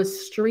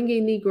was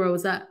stringing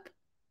Negroes up.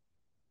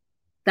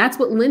 That's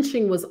what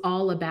lynching was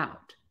all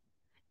about.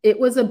 It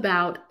was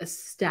about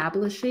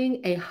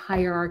establishing a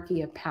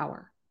hierarchy of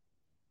power.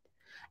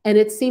 And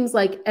it seems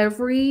like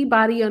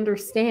everybody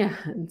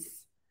understands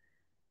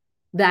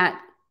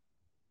that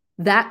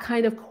that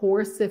kind of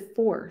coercive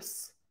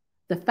force,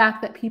 the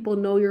fact that people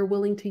know you're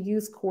willing to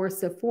use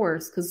coercive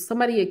force, because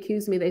somebody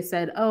accused me, they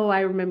said, oh,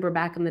 I remember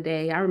back in the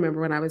day, I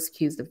remember when I was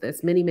accused of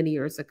this many, many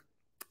years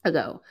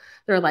ago.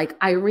 They're like,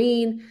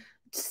 Irene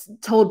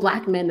told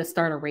Black men to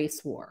start a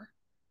race war,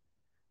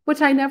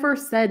 which I never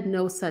said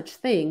no such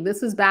thing.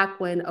 This is back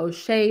when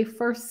O'Shea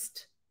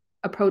first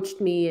approached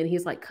me and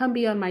he's like, come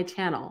be on my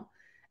channel.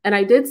 And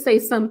I did say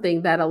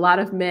something that a lot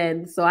of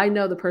men, so I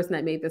know the person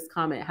that made this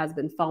comment has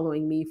been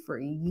following me for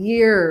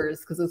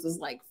years, because this was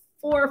like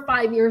 4 or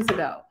 5 years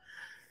ago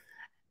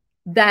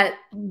that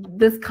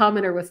this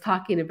commenter was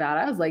talking about.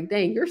 I was like,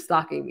 dang, you're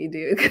stalking me,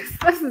 dude.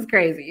 This is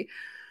crazy.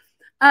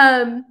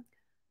 And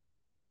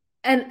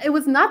it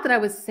was not that I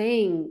was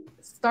saying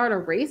start a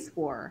race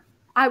war.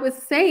 I was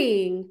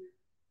saying,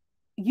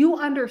 you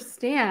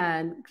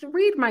understand,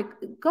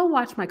 go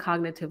watch my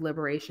cognitive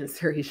liberation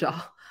series, y'all.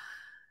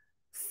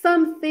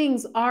 Some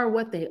things are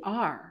what they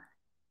are.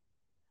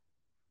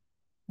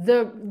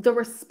 The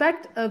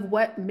respect of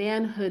what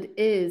manhood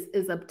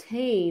is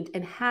obtained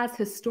and has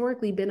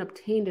historically been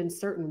obtained in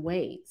certain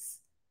ways.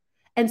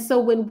 And so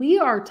when we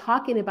are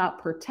talking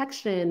about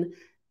protection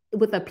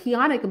with a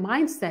peonic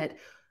mindset,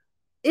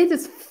 it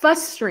is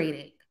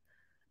frustrating,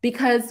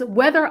 because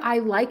whether I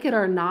like it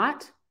or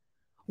not,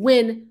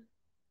 when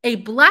a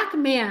Black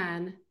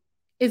man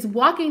is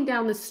walking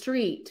down the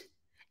street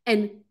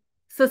and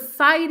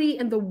society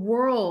and the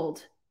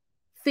world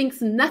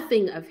thinks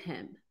nothing of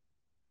him,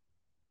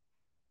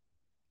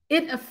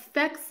 it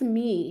affects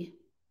me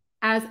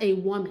as a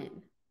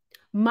woman.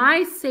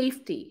 My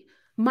safety,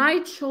 my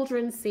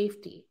children's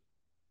safety,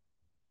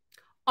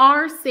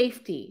 our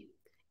safety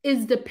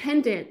is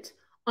dependent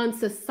on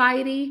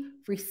society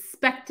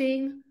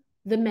respecting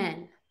the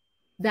men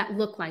that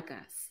look like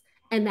us.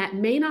 And that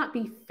may not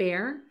be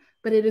fair,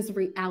 but it is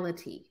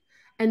reality.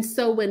 And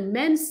so when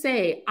men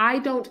say, I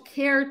don't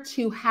care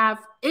to have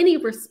any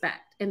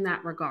respect in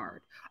that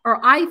regard, or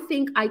I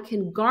think I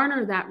can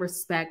garner that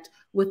respect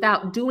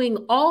without doing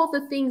all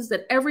the things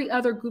that every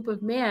other group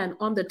of men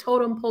on the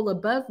totem pole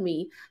above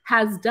me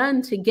has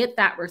done to get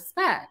that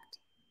respect,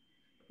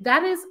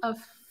 that is a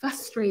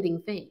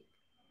frustrating thing.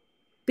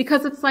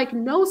 Because it's like,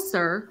 no,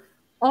 sir,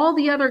 all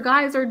the other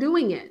guys are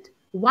doing it.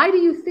 Why do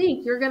you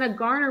think you're going to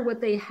garner what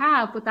they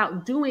have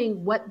without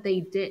doing what they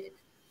did?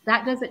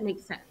 That doesn't make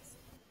sense.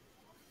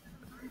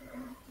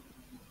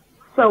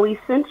 So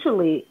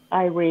essentially,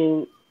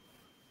 Irene,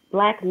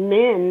 Black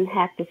men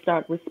have to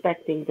start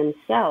respecting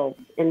themselves,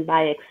 and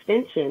by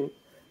extension,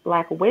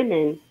 Black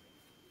women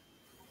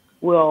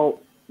will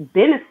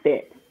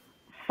benefit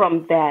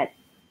from that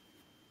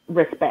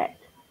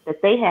respect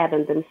that they have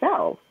in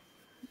themselves.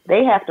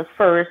 They have to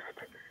first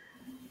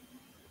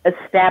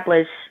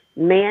establish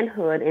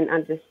manhood and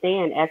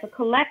understand, as a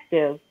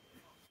collective,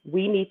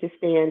 we need to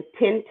stand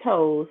 10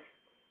 toes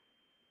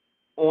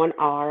on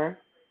our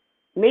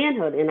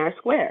manhood in our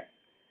square.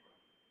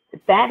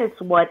 That is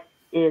what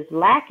is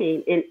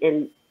lacking,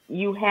 and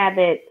you have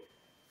it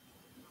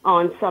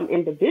on some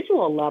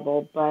individual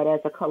level, but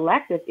as a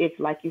collective, it's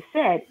like you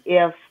said,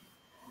 if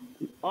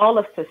all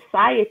of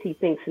society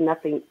thinks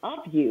nothing of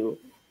you,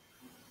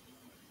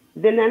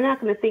 then they're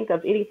not going to think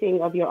of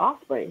anything of your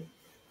offspring.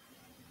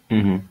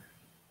 Mm-hmm.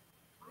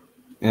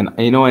 And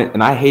you know what?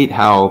 And I hate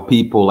how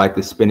people like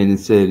to spin it and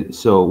say,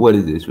 so what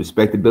is this,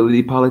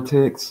 respectability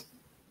politics?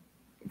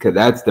 Because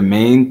that's the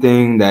main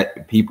thing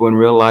that people in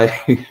real life,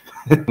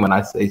 when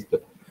I say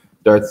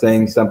start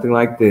saying something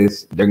like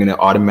this, they're going to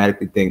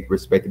automatically think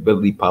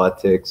respectability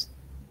politics.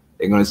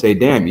 They're going to say,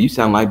 damn, you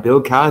sound like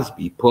Bill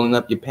Cosby pulling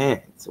up your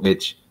pants,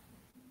 which,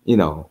 you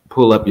know,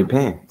 pull up your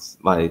pants.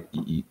 Like,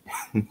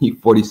 you're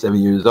 47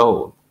 years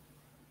old.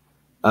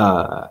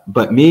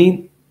 But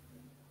me,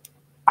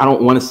 I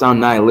don't want to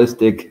sound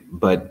nihilistic,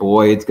 but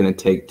boy, it's going to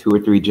take 2 or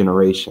 3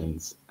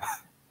 generations,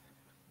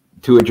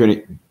 2 or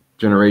 3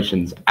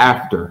 generations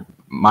after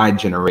my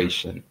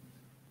generation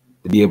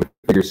to be able to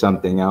figure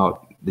something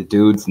out. The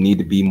dudes need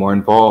to be more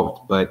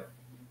involved. But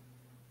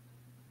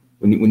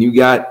when you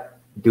got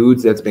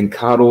dudes that's been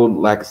coddled,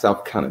 lack of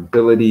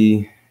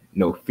self-accountability,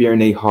 no fear in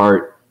their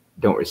heart,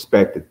 don't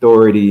respect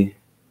authority,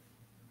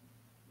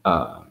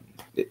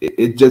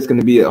 it's just going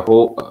to be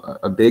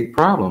a big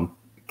problem.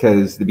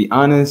 Because to be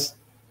honest,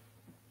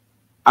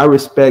 I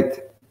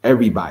respect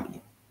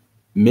everybody,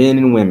 men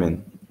and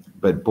women,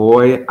 but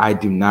boy, I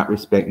do not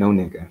respect no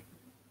nigga.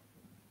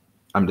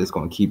 I'm just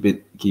gonna keep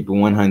it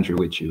 100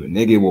 with you. A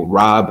nigga will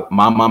rob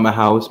my mama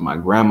house, my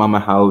grandmama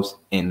house,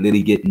 and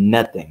literally get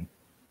nothing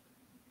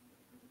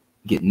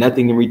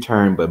in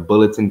return but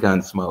bullets and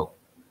gun smoke.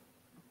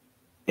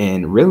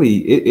 And really,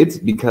 it's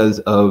because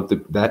of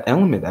that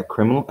element, that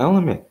criminal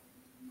element.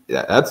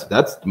 That's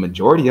the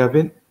majority of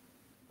it,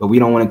 but we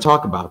don't want to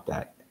talk about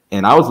that.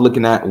 And I was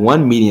looking at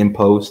one Medium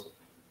post,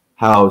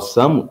 how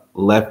some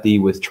lefty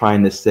was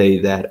trying to say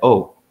that,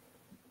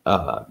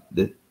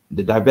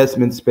 the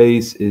divestment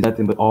space is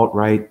nothing but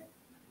alt-right.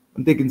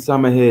 I'm thinking inside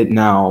my head,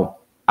 now,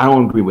 I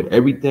don't agree with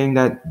everything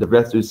that the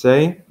investors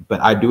say,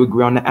 but I do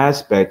agree on the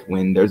aspect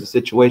when there's a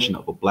situation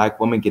of a Black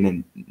woman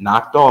getting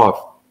knocked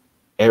off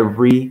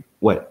every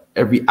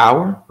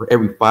hour or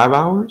every 5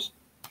 hours.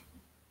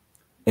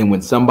 And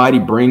when somebody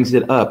brings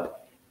it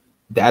up,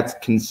 that's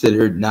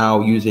considered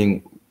now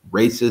using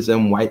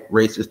racism, white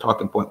racist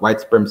talking point, white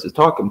supremacist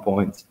talking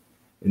points.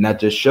 And that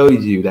just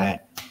shows you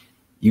that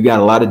you got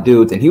a lot of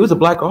dudes, and he was a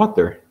Black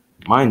author,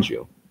 mind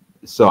you.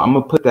 So I'm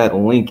gonna put that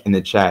link in the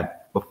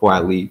chat before I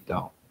leave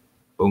though.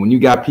 But when you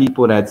got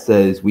people that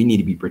says we need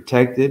to be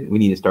protected, we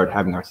need to start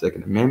having our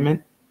Second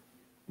Amendment,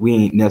 we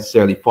ain't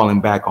necessarily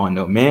falling back on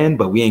no man,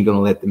 but we ain't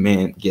gonna let the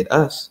man get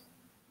us,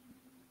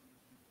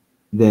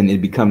 then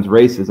it becomes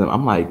racism.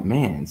 I'm like,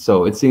 man,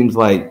 so it seems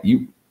like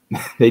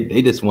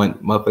they just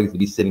want motherfuckers to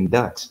be sitting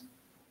ducks.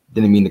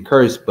 Didn't mean to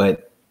curse,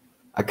 but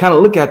I kind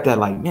of look at that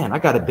like, man, I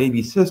got a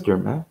baby sister,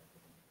 man.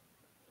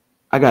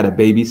 I got a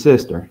baby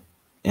sister.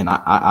 And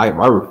I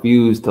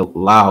refuse to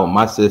allow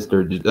my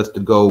sister just to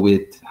go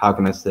with, how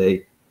can I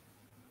say,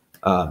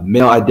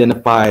 male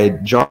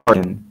identified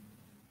jargon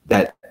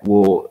that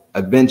will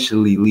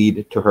eventually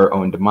lead to her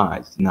own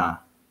demise. Nah.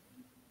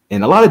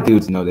 And a lot of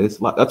dudes know this.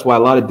 That's why a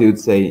lot of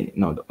dudes say,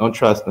 no, don't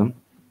trust them.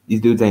 These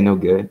dudes ain't no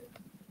good.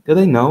 Do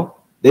they know?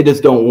 They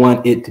just don't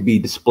want it to be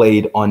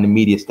displayed on the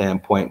media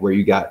standpoint where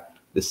you got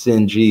the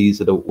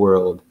Sinjis of the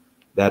world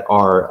that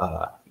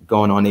are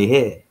going on their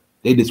head.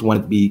 They just want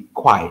it to be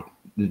quiet.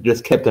 They're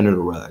just kept under the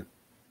rug.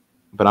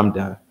 But I'm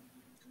done.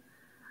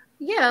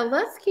 Yeah,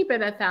 let's keep it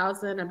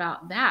 1,000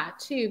 about that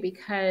too,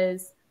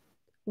 because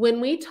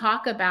when we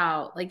talk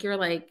about, like, you're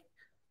like,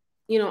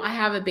 you know, I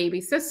have a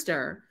baby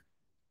sister.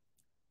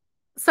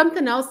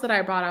 Something else that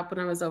I brought up when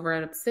I was over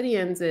at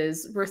Obsidians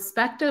is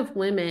respect of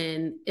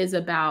women is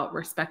about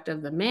respect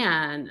of the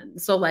man.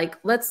 So like,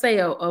 let's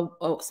say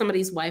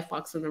somebody's wife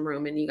walks in the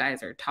room and you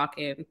guys are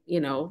talking, you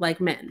know,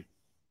 like men.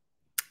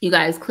 You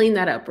guys clean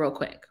that up real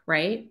quick,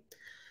 right?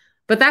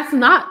 But that's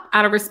not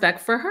out of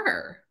respect for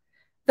her.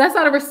 That's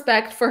out of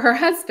respect for her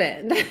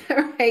husband,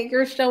 right?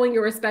 You're showing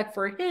your respect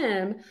for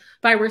him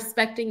by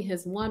respecting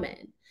his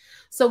woman.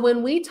 So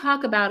when we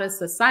talk about a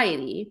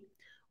society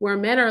where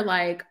men are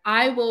like,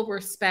 I will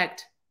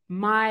respect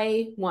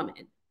my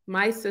woman,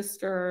 my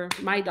sister,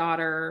 my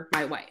daughter,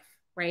 my wife,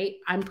 right?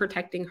 I'm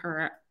protecting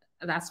her.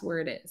 That's where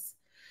it is.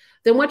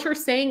 Then what you're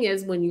saying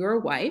is when your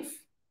wife,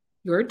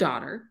 your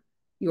daughter,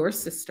 your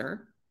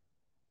sister,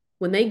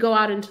 when they go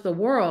out into the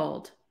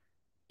world,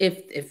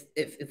 if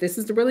this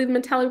is really the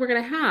mentality we're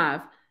going to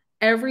have,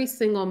 every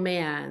single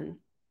man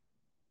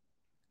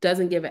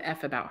doesn't give a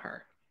F about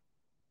her.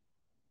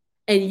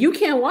 And you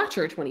can't watch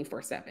her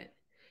 24/7.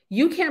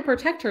 You can't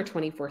protect her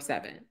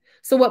 24/7.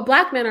 So what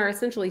Black men are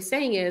essentially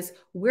saying is,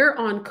 we're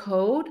on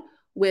code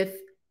with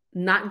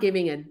not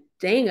giving a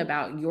dang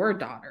about your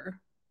daughter,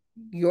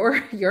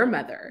 your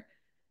mother,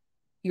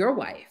 your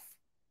wife,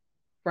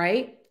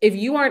 right? If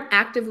you aren't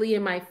actively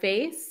in my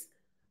face,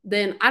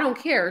 then I don't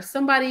care.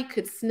 Somebody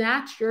could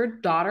snatch your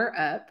daughter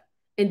up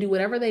and do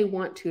whatever they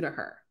want to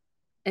her,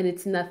 and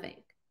it's nothing.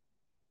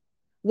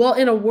 Well,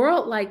 in a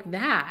world like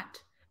that,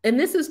 and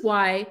this is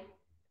why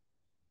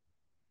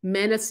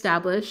men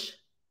establish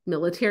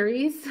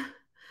militaries,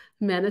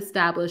 men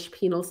establish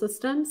penal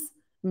systems,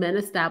 men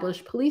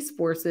establish police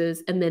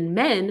forces, and then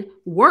men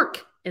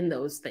work in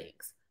those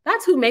things.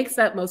 That's who makes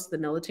up most of the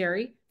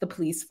military, the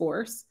police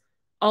force,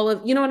 all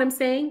of, you know what I'm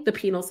saying? The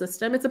penal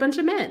system. It's a bunch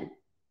of men.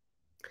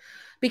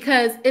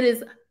 Because it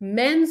is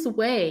men's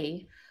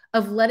way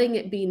of letting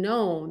it be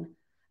known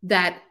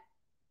that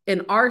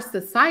in our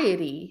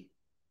society,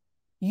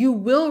 you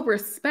will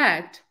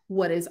respect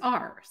what is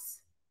ours.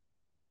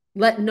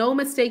 Let no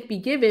mistake be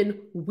given,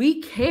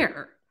 we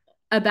care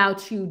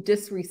about you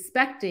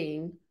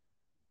disrespecting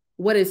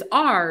what is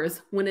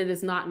ours when it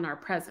is not in our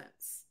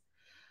presence.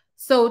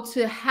 So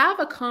to have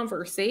a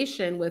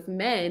conversation with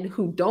men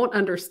who don't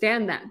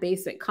understand that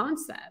basic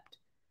concept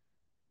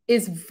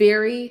is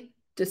very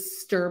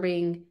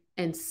disturbing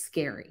and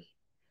scary,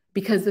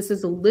 because this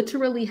is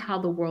literally how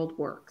the world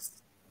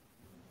works.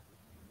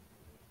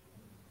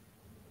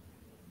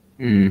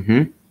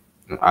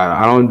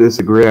 I don't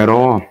disagree at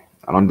all.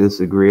 I don't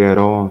disagree at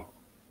all.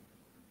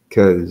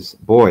 Because,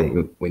 boy,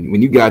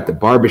 when you got the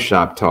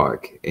barbershop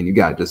talk and you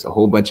got just a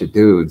whole bunch of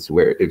dudes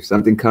where if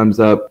something comes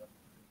up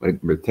when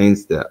it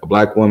pertains to a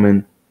Black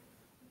woman,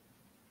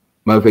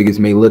 motherfuckers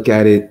may look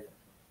at it,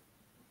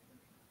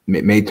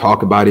 may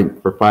talk about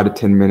it for 5 to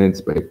 10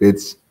 minutes, but if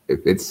it's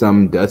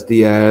some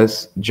dusty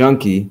ass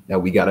junkie that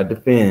we gotta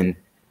defend,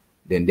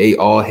 then they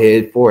all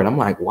head for it. I'm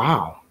like,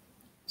 wow.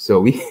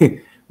 So we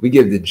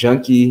give the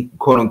junkie,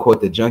 quote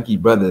unquote, the junkie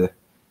brother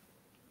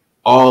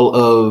all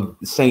of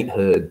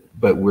sainthood,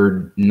 but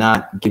we're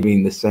not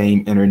giving the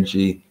same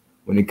energy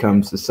when it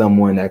comes to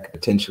someone that could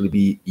potentially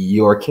be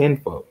your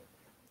kinfolk.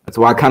 That's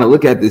why I kind of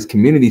look at this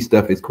community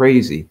stuff as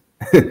crazy.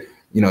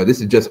 This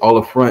is just all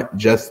a front,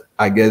 just,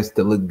 I guess,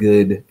 to look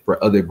good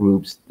for other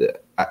groups, the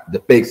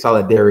fake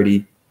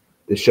solidarity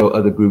to show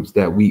other groups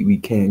that we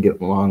can get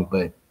along.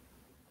 But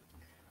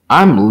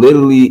I'm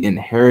literally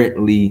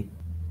inherently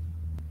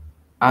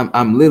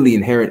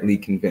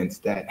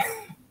convinced that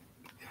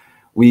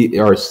we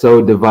are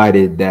so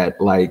divided that,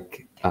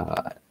 like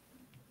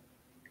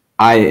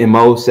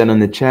IMO said on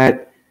the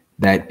chat,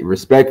 that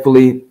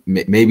respectfully,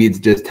 maybe it's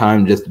just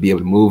time just to be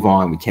able to move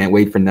on. We can't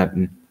wait for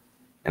nothing.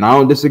 And I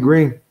don't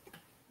disagree.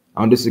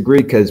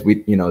 Because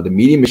the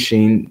media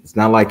machine, it's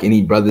not like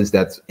any brothers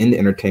that's in the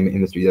entertainment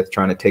industry that's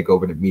trying to take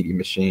over the media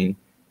machine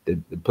to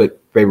put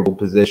favorable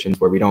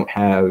positions where we don't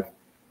have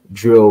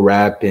drill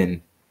rap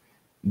and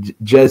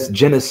just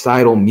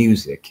genocidal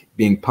music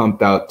being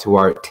pumped out to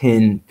our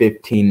 10,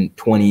 15,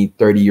 20,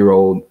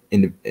 30-year-old,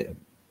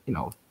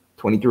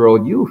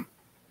 20-year-old youth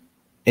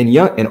and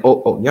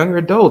younger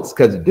adults.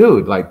 Because,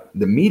 dude, like,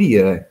 the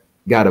media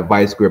got a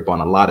vice grip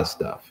on a lot of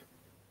stuff,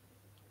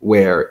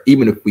 where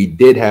even if we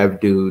did have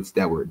dudes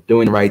that were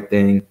doing the right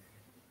thing,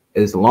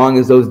 as long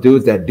as those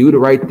dudes that do the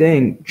right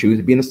thing choose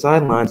to be in the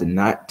sidelines and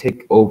not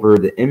take over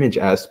the image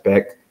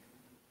aspect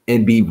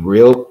and be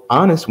real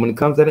honest when it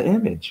comes to the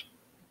image.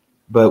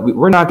 But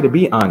we're not going to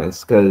be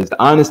honest, because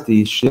the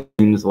honesty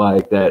seems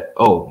like that,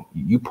 oh,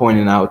 you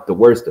pointing out the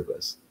worst of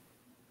us.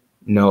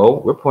 No,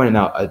 we're pointing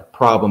out a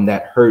problem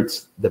that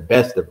hurts the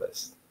best of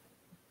us.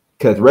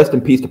 Because rest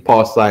in peace to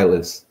Paul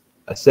Silas,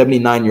 a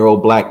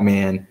 79-year-old Black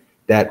man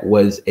that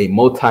was a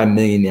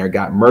multimillionaire,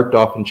 got murked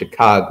off in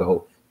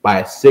Chicago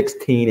by a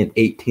 16 and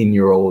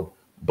 18-year-old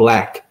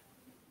Black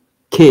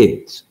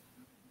kids.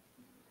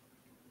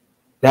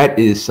 That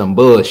is some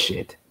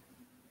bullshit.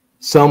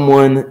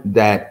 Someone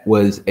that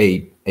was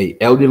a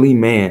elderly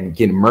man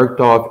getting murked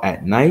off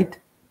at night.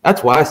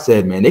 That's why I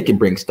said, man, they can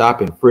bring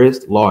stop and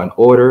frisk, law and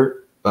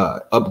order,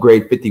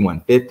 upgrade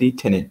 5150,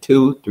 10 and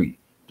 2, three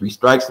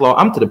strikes law.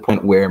 I'm to the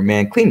point where,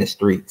 man, clean the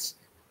streets.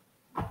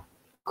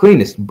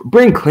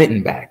 Bring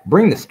Clinton back.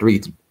 Bring the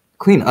streets.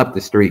 Clean up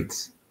the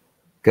streets.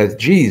 Because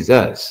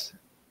Jesus,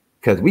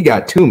 because we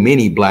got too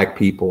many Black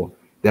people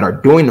that are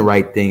doing the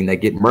right thing that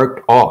get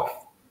murked off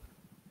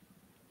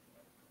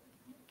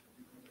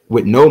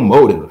with no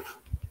motive.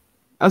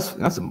 That's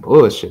some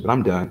bullshit, but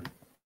I'm done.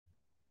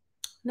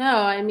 No,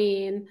 I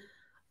mean,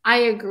 I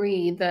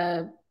agree.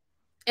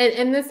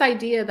 And this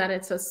idea that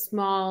it's a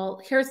small,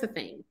 here's the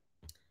thing.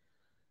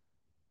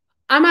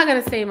 I'm not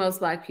going to say most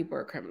Black people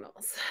are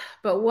criminals,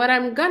 but what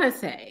I'm going to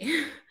say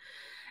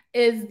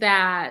is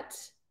that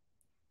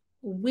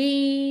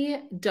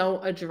we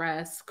don't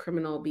address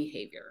criminal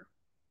behavior,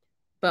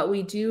 but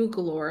we do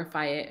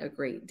glorify it a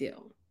great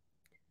deal.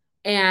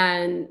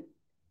 And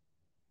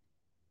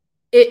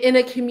in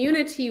a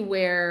community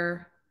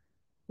where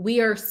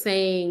we are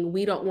saying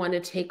we don't want to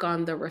take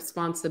on the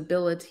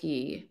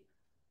responsibility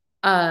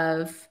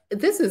of,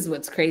 this is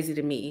what's crazy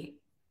to me.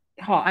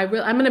 I'm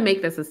going to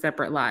make this a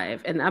separate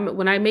live. And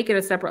when I make it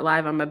a separate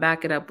live, I'm going to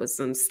back it up with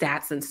some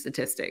stats and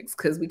statistics,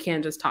 because we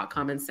can't just talk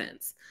common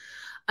sense.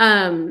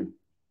 But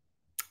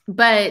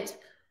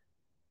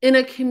in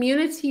a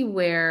community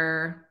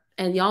where,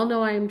 and y'all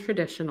know I'm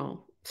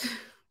traditional,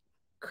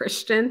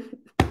 Christian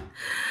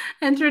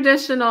and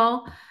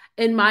traditional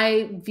in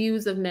my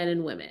views of men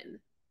and women.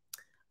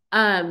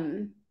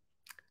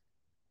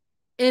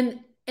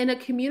 In a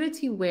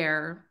community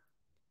where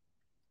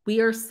we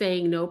are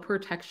saying no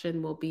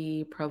protection will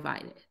be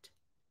provided,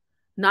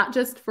 not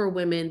just for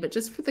women, but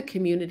just for the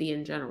community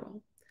in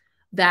general,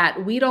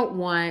 that we don't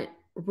want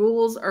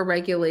rules or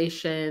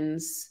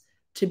regulations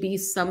to be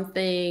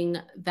something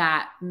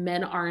that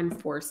men are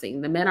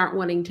enforcing. The men aren't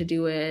wanting to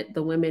do it.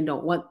 The women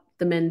don't want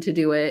the men to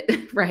do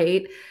it,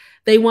 right?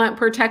 They want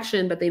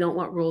protection, but they don't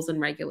want rules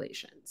and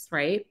regulations,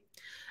 right?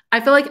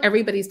 I feel like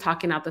everybody's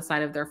talking out the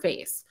side of their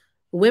face.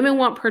 Women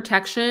want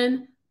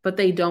protection, but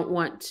they don't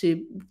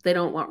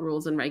want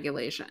rules and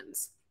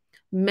regulations.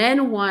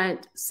 Men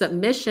want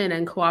submission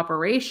and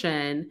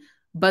cooperation,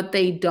 but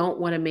they don't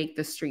want to make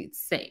the streets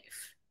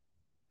safe,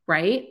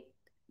 right?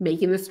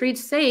 Making the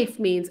streets safe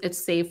means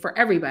it's safe for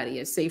everybody.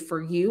 It's safe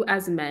for you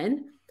as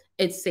men.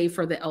 It's safe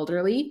for the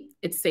elderly.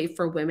 It's safe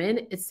for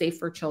women. It's safe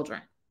for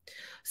children.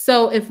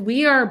 So if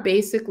we are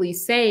basically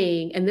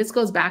saying, and this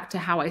goes back to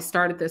how I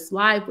started this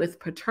live with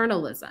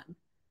paternalism,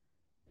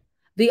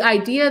 the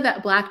idea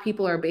that Black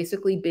people are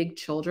basically big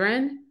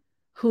children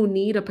who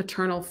need a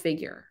paternal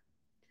figure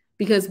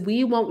because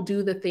we won't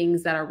do the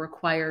things that are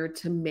required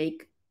to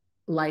make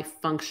life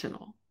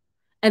functional.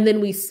 And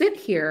then we sit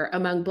here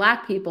among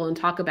Black people and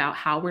talk about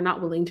how we're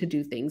not willing to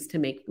do things to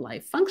make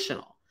life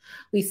functional.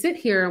 We sit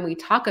here and we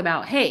talk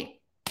about, hey,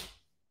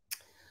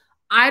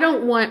 I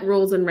don't want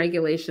rules and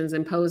regulations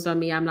imposed on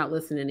me. I'm not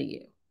listening to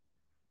you.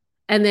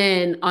 And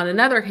then on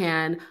another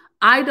hand,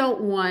 I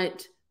don't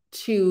want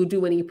to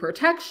do any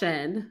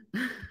protection,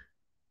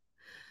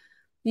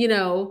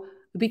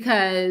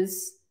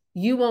 because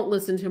you won't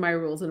listen to my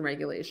rules and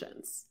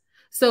regulations.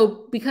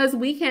 So because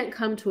we can't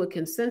come to a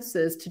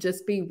consensus to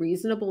just be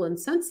reasonable and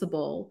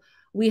sensible,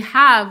 we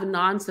have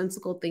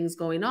nonsensical things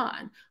going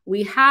on.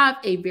 We have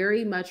a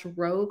very much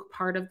rogue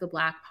part of the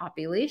Black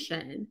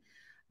population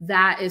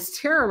that is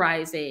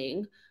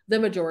terrorizing the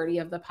majority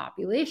of the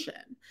population.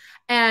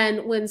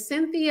 And when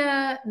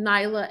Cynthia,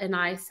 Nyla, and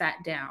I sat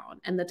down,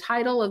 and the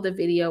title of the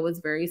video was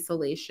very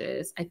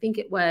salacious, I think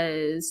it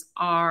was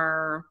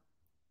Are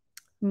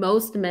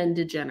Most Men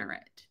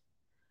Degenerate?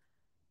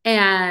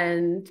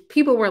 And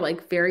people were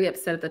like very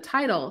upset at the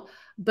title.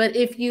 But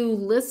if you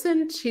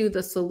listen to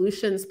the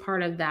solutions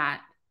part of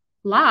that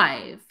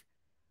live,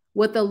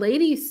 what the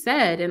lady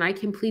said, and I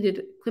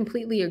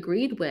completely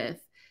agreed with,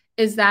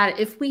 is that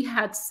if we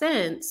had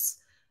sense,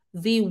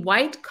 the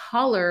white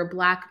collar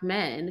Black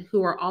men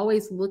who are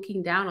always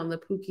looking down on the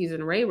Pookies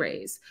and Ray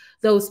Rays,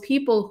 those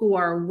people who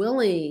are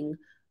willing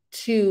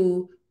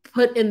to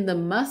put in the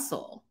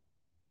muscle,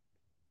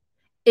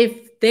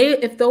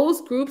 if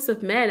those groups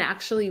of men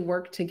actually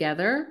work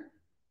together,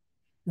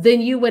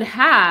 then you would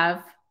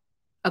have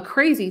a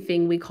crazy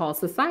thing we call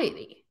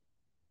society,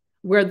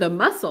 where the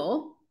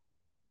muscle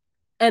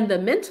and the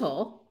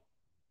mental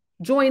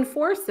join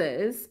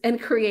forces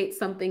and create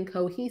something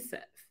cohesive.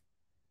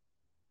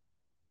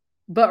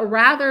 But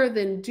rather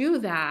than do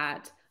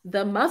that,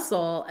 the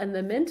muscle and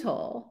the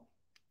mental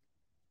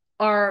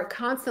are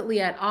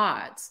constantly at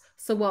odds.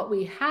 So what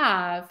we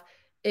have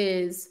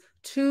is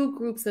two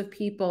groups of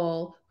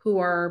people who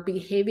are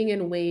behaving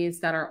in ways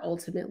that are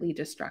ultimately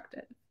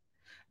destructive.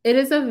 It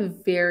is a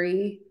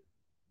very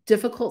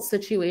difficult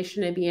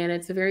situation to be in.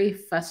 It's a very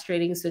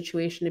frustrating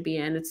situation to be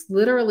in. It's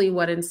literally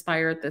what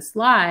inspired this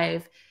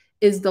live,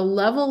 is the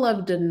level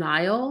of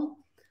denial.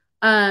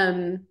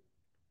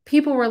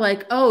 People were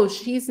like, oh,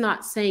 she's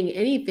not saying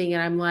anything.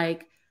 And I'm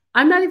like,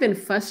 I'm not even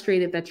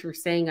frustrated that you're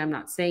saying I'm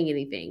not saying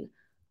anything.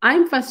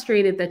 I'm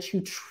frustrated that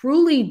you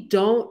truly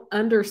don't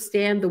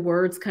understand the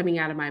words coming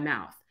out of my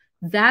mouth.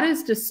 That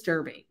is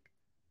disturbing.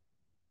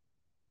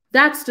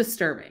 That's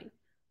disturbing,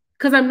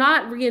 because I'm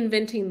not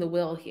reinventing the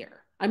wheel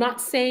here. I'm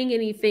not saying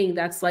anything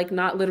that's like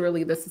not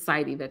literally the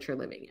society that you're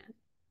living in.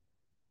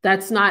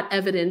 That's not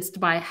evidenced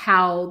by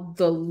how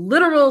the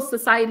literal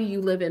society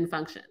you live in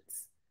functions,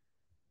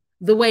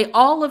 the way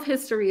all of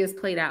history is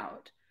played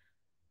out.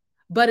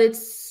 But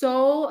it's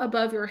so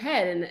above your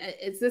head. And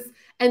it's this,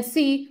 and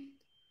see,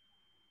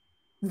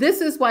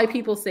 this is why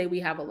people say we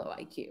have a low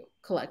IQ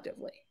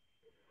collectively,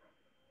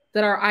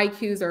 that our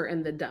IQs are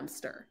in the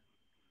dumpster.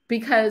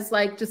 Because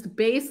like just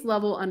base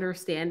level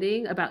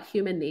understanding about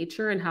human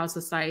nature and how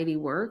society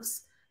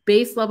works,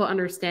 base level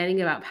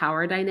understanding about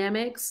power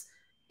dynamics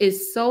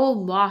is so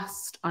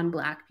lost on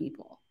Black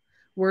people.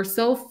 We're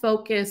so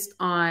focused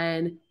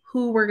on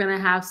who we're going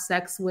to have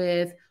sex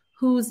with,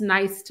 who's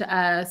nice to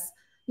us.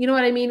 You know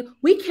what I mean?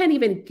 We can't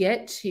even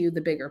get to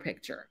the bigger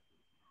picture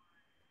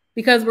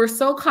because we're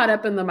so caught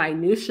up in the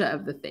minutia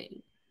of the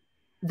thing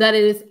that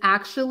it is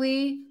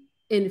actually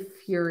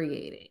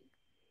infuriating.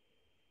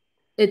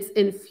 It's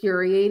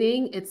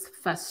infuriating. It's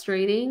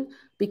frustrating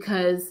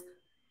because,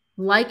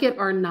 like it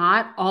or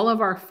not, all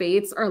of our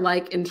fates are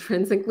like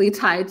intrinsically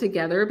tied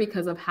together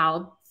because of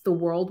how the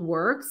world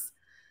works.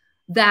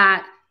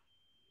 That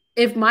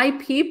if my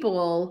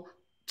people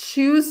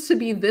choose to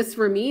be this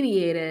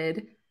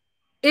remediated,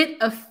 it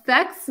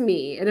affects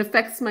me. It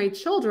affects my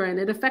children.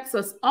 It affects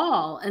us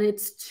all. And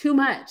it's too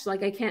much.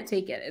 Like, I can't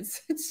take it.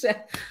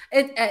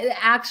 It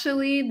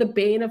actually, the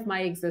bane of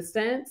my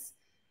existence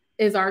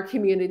is our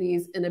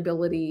community's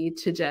inability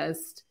to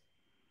just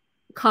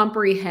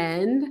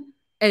comprehend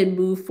and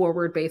move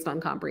forward based on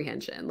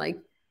comprehension. Like,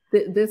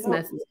 this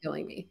mess is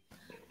killing me.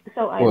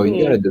 So well,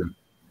 you gotta do.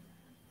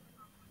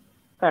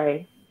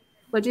 Sorry.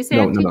 What'd you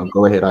say? No.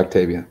 Go ahead,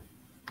 Octavia.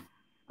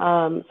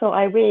 So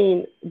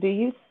Irene, do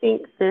you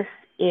think this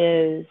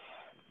is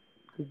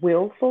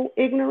willful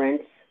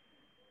ignorance,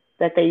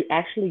 that they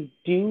actually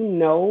do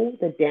know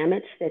the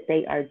damage that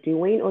they are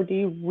doing, or do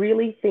you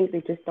really think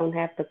they just don't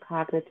have the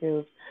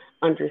cognitive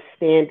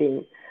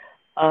understanding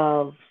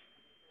of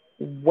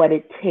what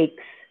it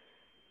takes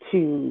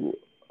to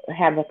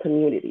have a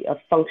community, a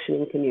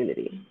functioning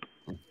community?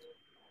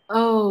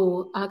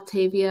 Oh,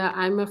 Octavia,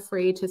 I'm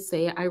afraid to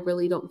say I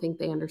really don't think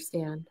they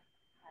understand.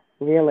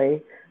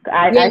 Really?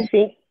 I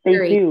think they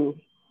do.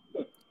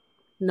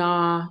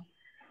 Nah,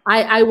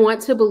 I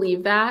want to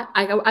believe that.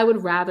 I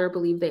would rather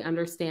believe they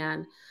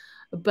understand,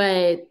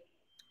 but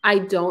I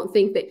don't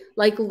think that,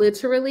 like,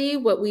 literally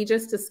what we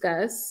just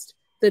discussed,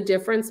 the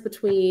difference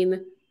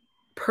between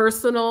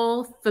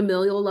personal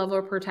familial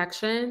level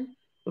protection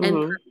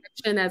and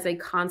protection as a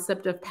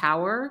concept of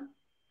power.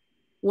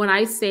 When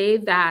I say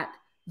that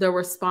the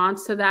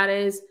response to that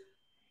is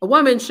a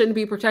woman shouldn't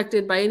be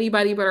protected by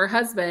anybody but her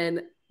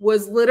husband,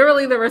 was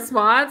literally the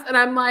response. And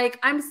I'm like,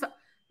 am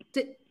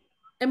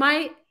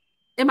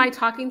I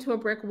talking to a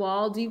brick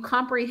wall? Do you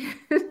comprehend?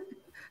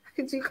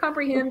 Do you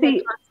comprehend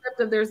the concept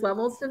of there's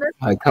levels to this?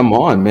 Like, come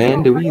on,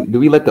 man. Do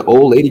we let the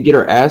old lady get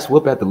her ass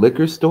whooped at the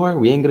liquor store?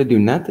 We ain't gonna do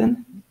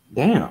nothing.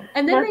 Damn.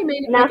 And then they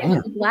made it like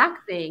a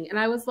black thing, and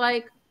I was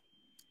like,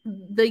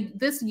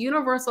 this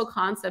universal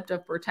concept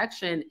of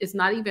protection is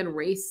not even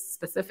race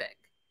specific.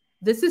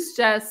 This is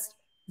just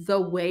the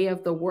way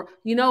of the world.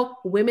 You know,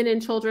 women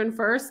and children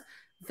first.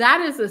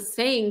 That is a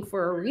saying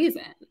for a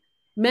reason.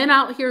 Men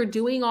out here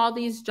doing all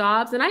these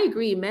jobs, and I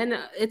agree, men,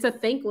 it's a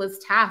thankless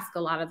task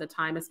a lot of the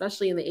time,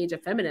 especially in the age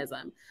of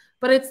feminism.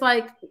 But it's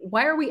like,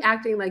 why are we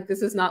acting like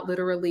this is not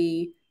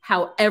literally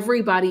how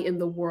everybody in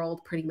the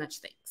world pretty much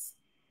thinks?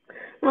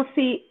 Now,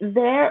 see,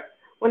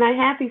 when I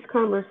have these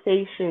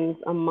conversations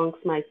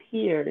amongst my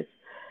peers,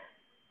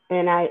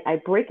 and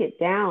I break it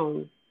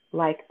down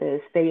like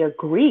this, they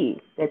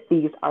agree that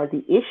these are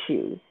the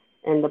issues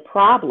and the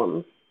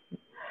problems,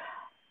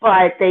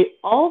 but they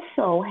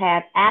also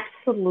have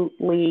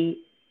absolutely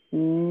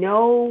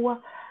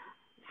no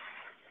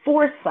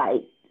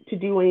foresight to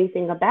do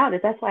anything about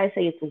it. That's why I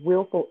say it's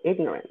willful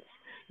ignorance.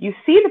 You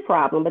see the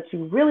problem, but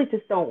you really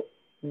just don't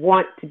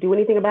want to do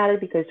anything about it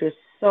because you're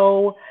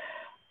so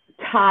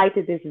tied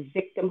to this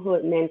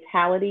victimhood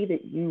mentality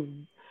that you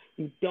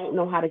don't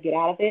know how to get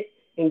out of it,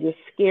 and you're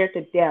scared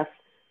to death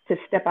to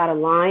step out of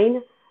line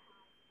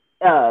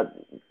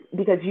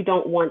because you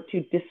don't want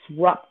to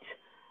disrupt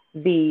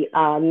the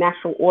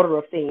natural order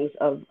of things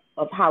of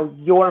how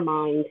your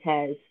mind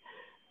has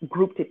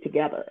grouped it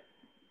together.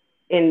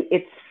 And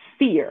it's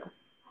fear.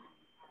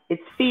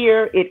 It's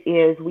fear. It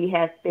is, we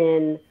have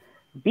been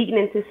beaten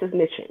into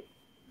submission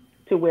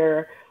to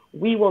where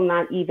we will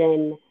not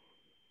even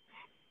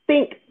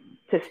think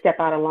to step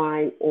out of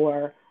line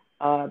or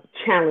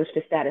challenge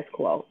the status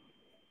quo.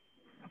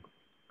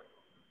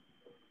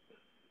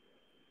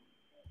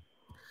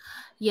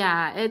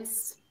 Yeah,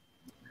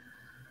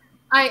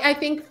 I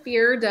think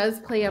fear does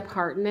play a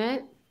part in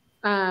it.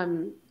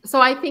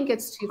 So I think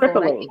it's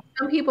twofold. I think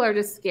some people are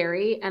just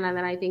scary, and then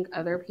I think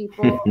other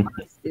people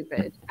are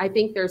stupid. I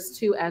think there's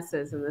two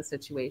S's in this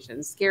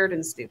situation: scared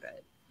and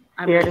stupid.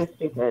 Scared and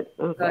stupid.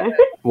 Okay.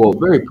 Well,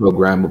 very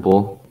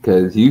programmable,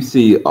 because you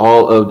see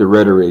all of the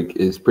rhetoric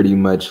is pretty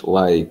much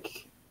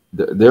like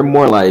they're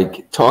more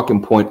like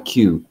talking point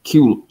cue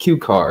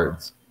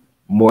cards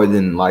more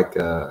than like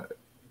a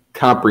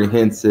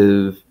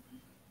comprehensive,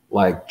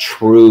 like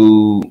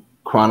true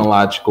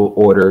chronological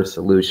order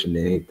solution to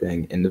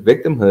anything. And the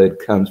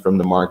victimhood comes from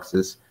the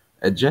Marxist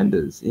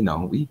agendas.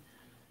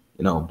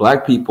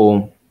 Black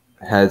people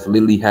has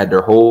literally had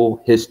their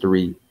whole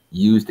history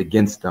used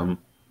against them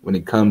when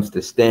it comes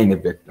to staying a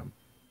victim.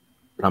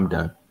 But I'm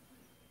done.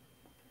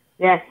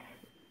 Yes.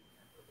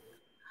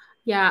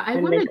 Yeah,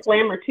 and they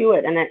clamor to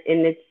it, and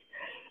it's.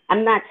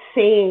 I'm not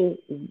saying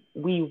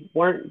we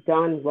weren't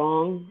done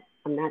wrong.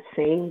 I'm not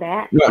saying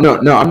that. No.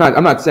 I'm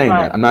not saying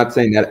that. I'm not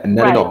saying that.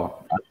 Not at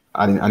all.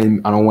 I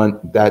don't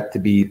want that to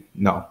be.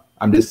 No.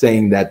 I'm just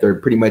saying that they're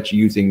pretty much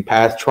using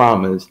past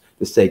traumas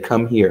to say,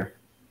 "Come here,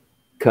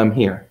 come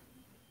here,"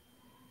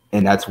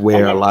 and that's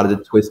where a lot of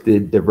the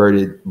twisted,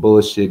 diverted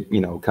bullshit,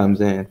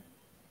 comes in.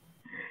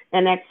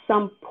 And at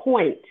some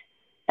point,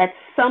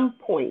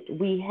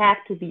 we have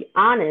to be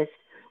honest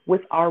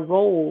with our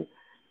role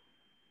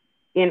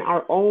in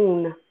our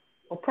own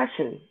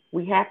oppression.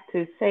 We have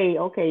to say,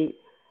 okay,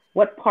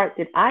 what part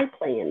did I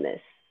play in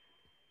this?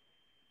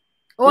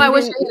 Oh, I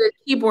wish I had a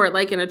keyboard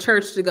like in a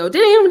church to go,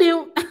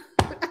 damn.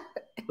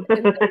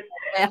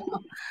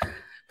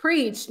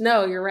 Preach.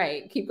 No, you're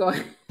right. Keep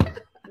going.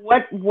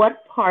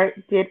 What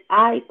part did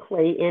I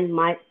play in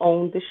my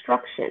own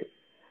destruction?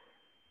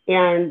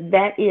 And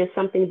that is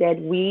something that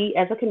we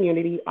as a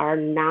community are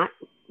not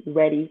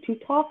ready to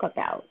talk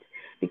about.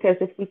 Because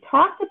if we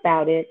talk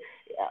about it,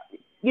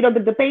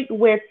 the debate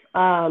with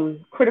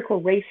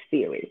critical race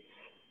theory,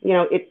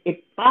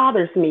 it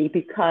bothers me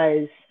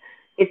because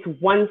it's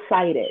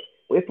one-sided.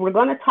 If we're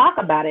going to talk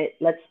about it,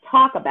 let's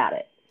talk about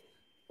it.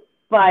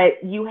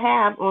 But you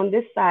have on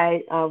this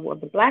side of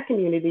the Black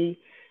community,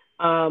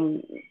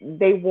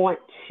 they want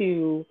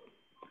to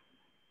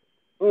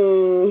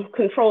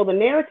control the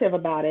narrative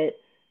about it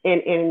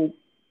and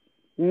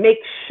make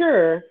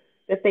sure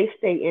that they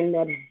stay in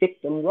that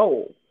victim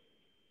role.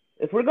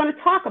 If we're going to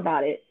talk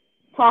about it,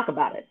 talk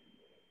about it.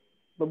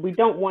 But we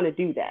don't want to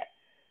do that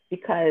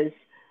because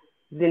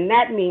then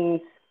that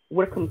means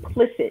we're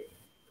complicit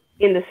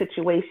in the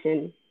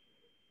situation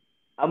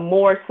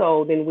more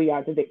so than we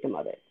are the victim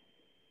of it.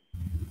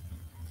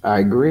 I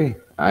agree.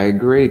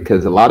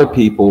 Because a lot of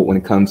people, when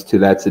it comes to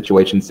that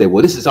situation, say,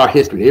 well, this is our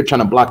history. They're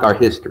trying to block our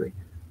history.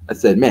 I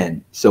said,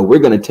 man, so we're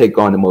going to take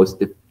on the most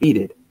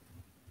defeated,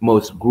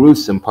 most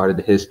gruesome part of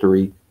the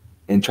history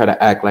and try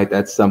to act like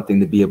that's something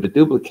to be able to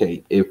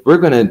duplicate. If we're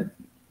going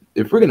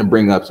to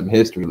bring up some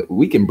history,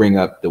 we can bring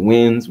up the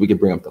wins, we can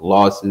bring up the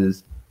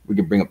losses, we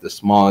can bring up the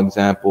small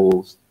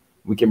examples,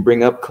 we can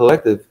bring up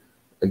collective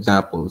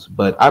examples.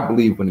 But I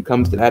believe when it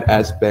comes to that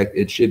aspect,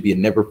 it should be a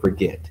never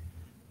forget.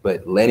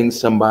 But letting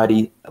some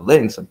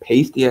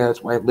pasty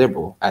ass white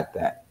liberal at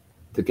that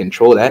to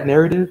control that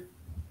narrative,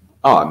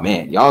 oh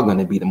man, y'all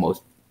gonna be the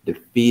most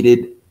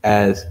defeated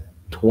as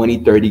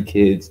 20, 30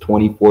 kids,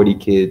 20, 40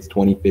 kids,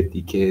 20,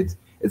 50 kids.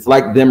 It's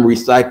like them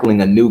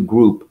recycling a new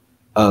group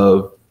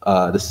of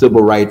the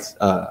civil rights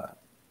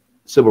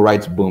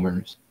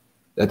boomers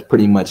that's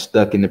pretty much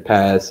stuck in the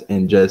past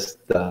and just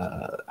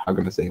how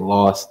can I say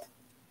lost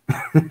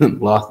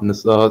lost in the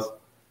sauce.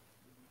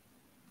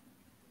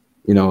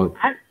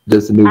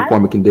 Just a new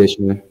form of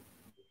conditioning.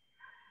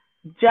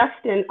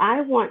 Justin, I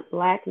want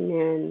Black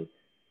men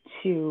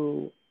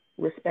to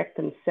respect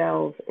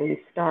themselves and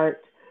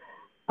start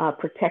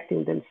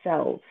protecting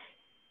themselves.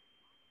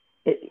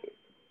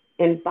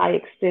 And by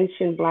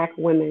extension, Black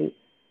women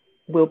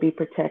will be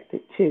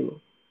protected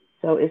too.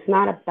 So it's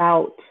not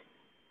about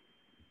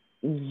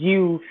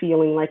you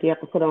feeling like you have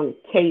to put on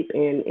a cape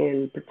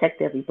and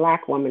protect every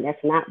Black woman.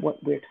 That's not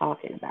what we're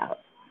talking about.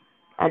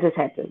 I just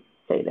had to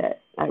say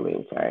that,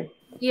 Irene, sorry.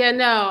 Yeah,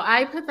 no,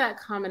 I put that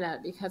comment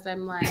up because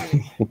I'm like,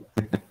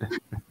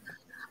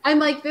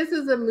 this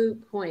is a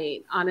moot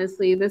point.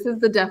 Honestly, this is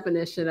the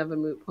definition of a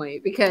moot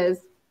point because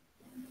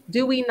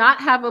do we not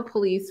have a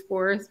police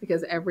force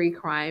because every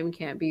crime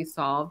can't be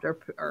solved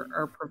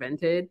or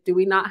prevented? Do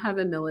we not have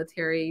a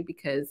military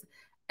because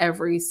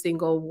every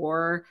single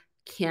war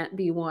can't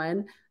be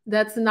won?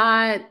 That's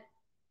not,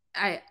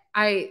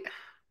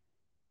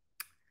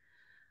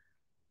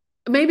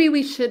 maybe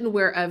we shouldn't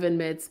wear oven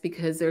mitts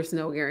because there's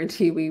no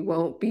guarantee we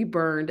won't be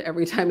burned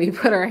every time we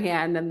put our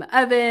hand in the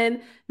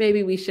oven.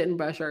 Maybe we shouldn't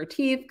brush our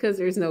teeth because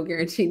there's no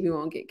guarantee we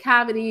won't get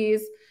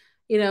cavities.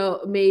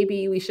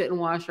 Maybe we shouldn't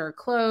wash our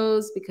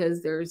clothes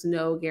because there's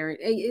no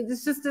guarantee.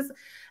 It's just this,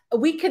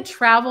 we could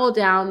travel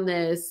down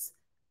this,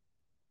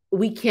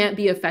 we can't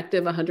be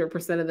effective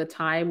 100% of the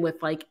time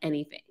with like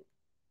anything.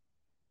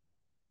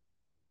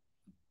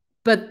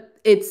 But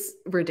it's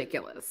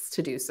ridiculous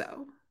to do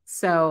so.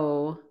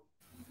 So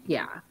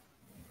yeah.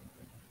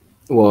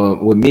 Well,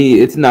 with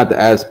me, it's not the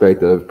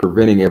aspect of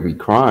preventing every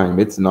crime.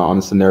 It's not on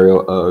the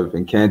scenario of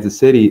in Kansas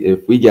City,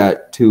 if we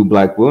got 2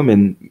 Black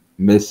women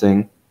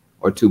missing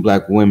or 2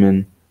 Black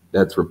women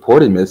that's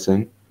reported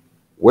missing,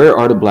 where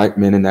are the Black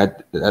men in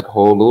that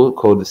whole little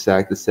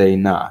cul-de-sac to say,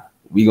 nah,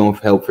 we gonna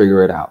help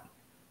figure it out?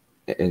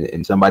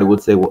 And somebody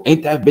would say, well,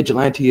 ain't that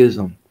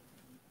vigilanteism?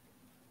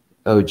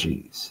 Oh,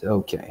 geez.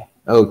 Okay.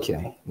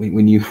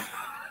 When you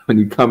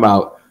come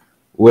out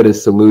with a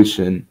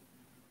solution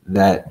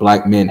that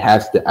Black men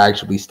has to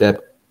actually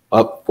step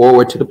up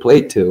forward to the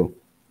plate to,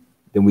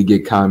 then we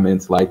get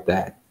comments like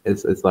that.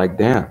 It's like,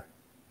 damn.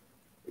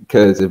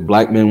 Because if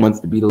Black men wants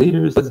to be the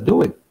leaders, let's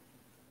do it.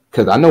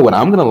 Because I know what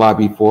I'm gonna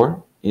lobby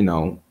for.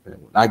 When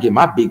I get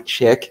my big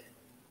check,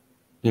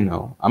 I'm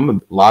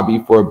gonna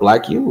lobby for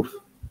Black youth.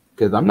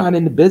 Because I'm not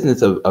in the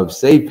business of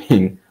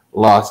saving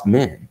lost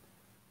men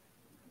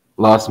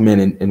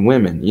and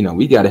women.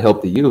 We got to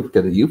help the youth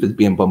because the youth is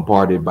being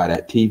bombarded by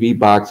that TV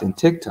box and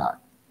TikTok.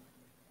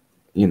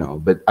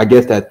 But I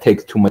guess that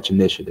takes too much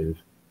initiative.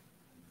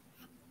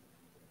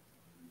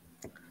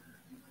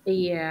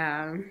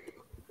 Yeah,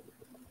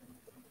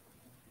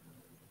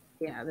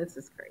 this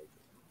is crazy.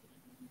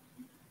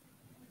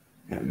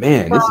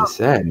 Man, this is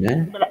sad,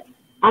 man.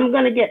 I'm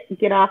gonna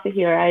get off of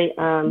here.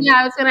 Yeah,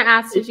 I was gonna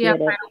ask, did you have appreciate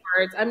it. final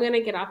words? I'm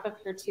gonna get off of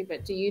here too,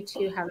 but do you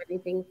two have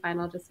anything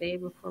final to say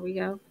before we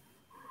go?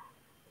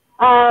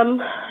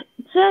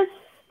 Just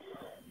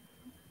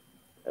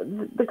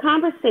the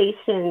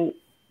conversation.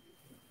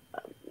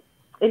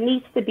 It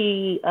needs to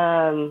be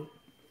honest.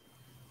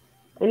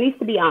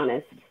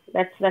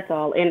 That's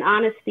all. And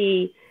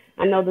honesty,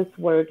 I know this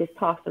word gets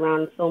tossed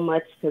around so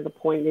much to the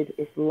point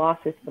it's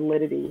lost its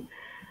validity.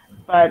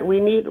 But we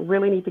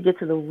really need to get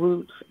to the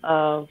root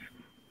of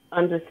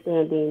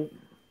understanding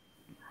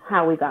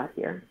how we got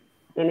here.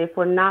 And if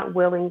we're not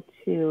willing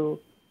to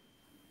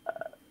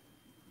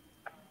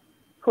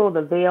pull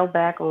the veil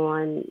back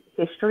on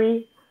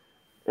history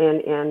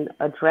and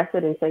address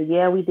it and say,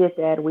 yeah, we did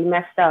that, we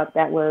messed up,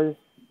 that was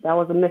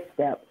a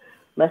misstep.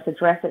 Let's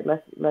address it.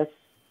 Let's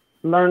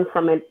learn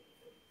from it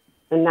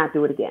and not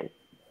do it again.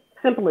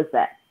 Simple as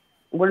that.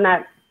 We're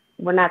not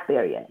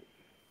there yet.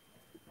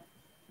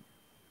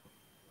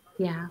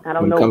 Yeah. I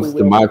don't know if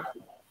we will.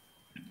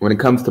 When it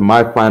comes to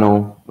my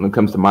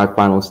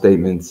final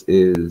statements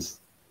is,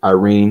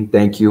 Irene,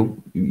 thank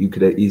you. You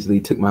could have easily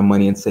took my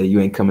money and say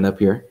you ain't coming up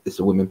here. It's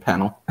a women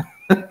panel.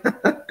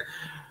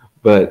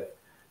 But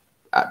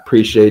I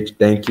appreciate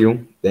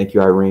you. Thank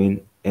you,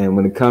 Irene. And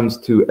when it comes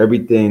to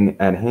everything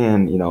at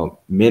hand, you know,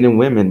 men and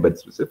women, but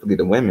specifically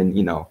the women,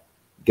 you know,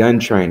 gun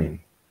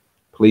training.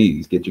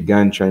 Please get your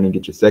gun training,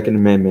 get your Second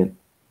Amendment,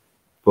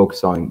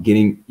 focus on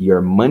getting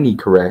your money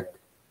correct,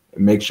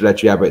 and make sure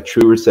that you have a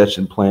true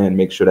recession plan.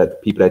 Make sure that the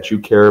people that you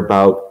care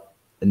about,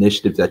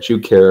 initiatives that you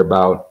care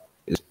about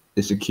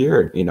is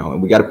secured, you know,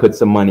 and we got to put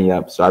some money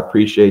up. So I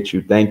appreciate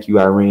you. Thank you,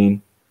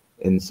 Irene,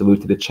 and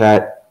salute to the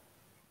chat.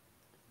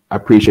 I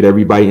appreciate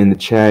everybody in the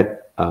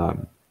chat.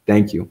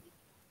 Thank you.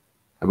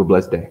 Have a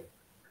blessed day.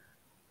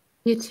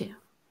 You too.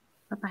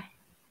 Bye-bye.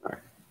 All right.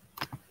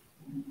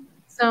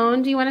 So,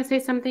 do you want to say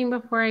something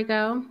before I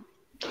go?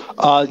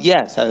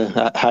 Yes.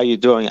 How you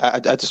doing?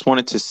 I just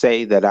wanted to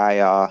say that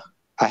I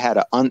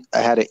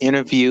had an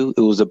interview.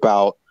 It was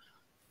about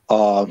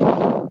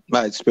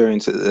my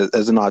experience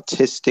as an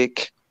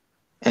autistic,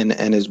 and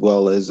as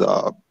well as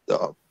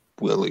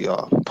really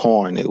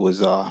porn. It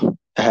was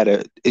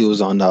it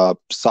was on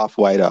Soft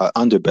White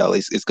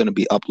Underbellies. It's going to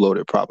be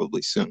uploaded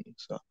probably soon.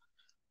 So.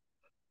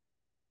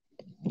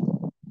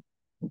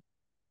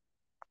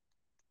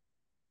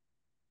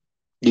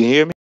 You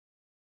hear me?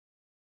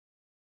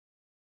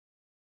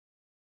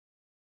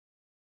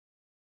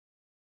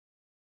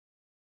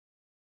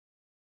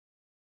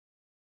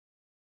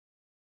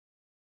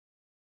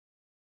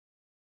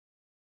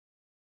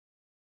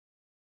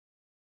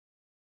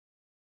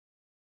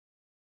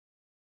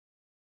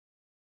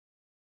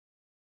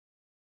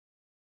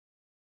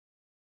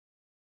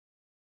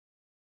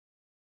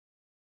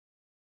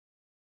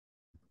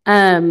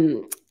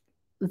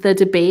 The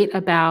debate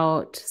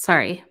about,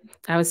 sorry,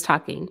 I was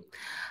talking.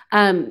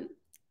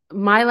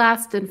 My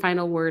last and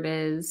final word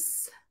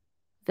is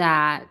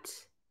that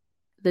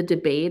the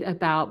debate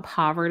about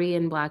poverty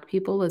in Black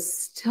people is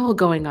still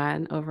going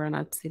on over on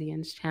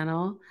Obsidian's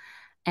channel.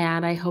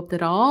 And I hope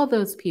that all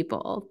those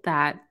people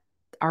that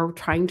are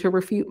trying to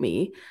refute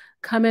me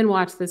come and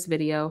watch this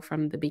video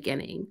from the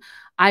beginning.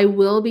 I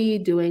will be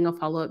doing a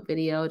follow-up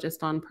video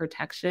just on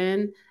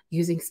protection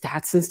using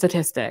stats and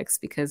statistics,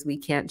 because we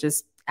can't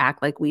just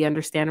act like we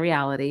understand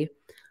reality.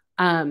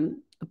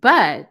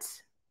 But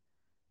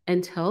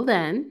until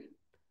then,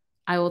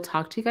 I will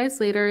talk to you guys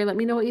later. Let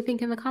me know what you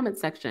think in the comment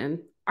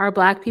section. Are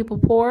Black people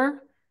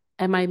poor?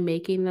 Am I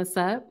making this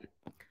up?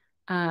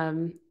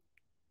 Am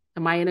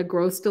I in a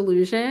gross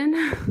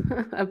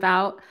delusion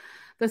about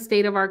the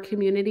state of our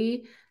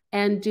community?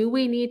 And do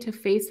we need to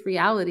face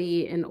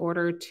reality in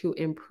order to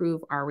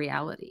improve our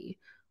reality?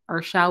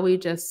 Or shall we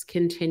just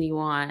continue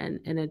on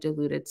in a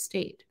diluted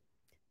state?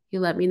 You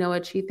let me know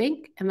what you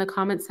think in the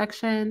comment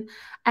section.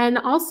 And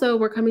also,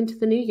 we're coming to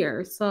the new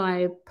year. So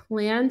I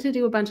plan to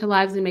do a bunch of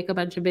lives and make a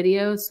bunch of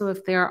videos. So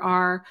if there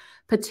are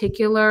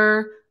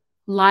particular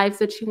lives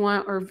that you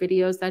want or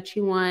videos that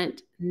you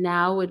want,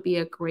 now would be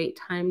a great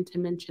time to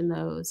mention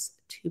those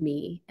to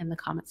me in the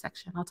comment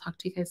section. I'll talk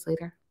to you guys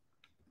later.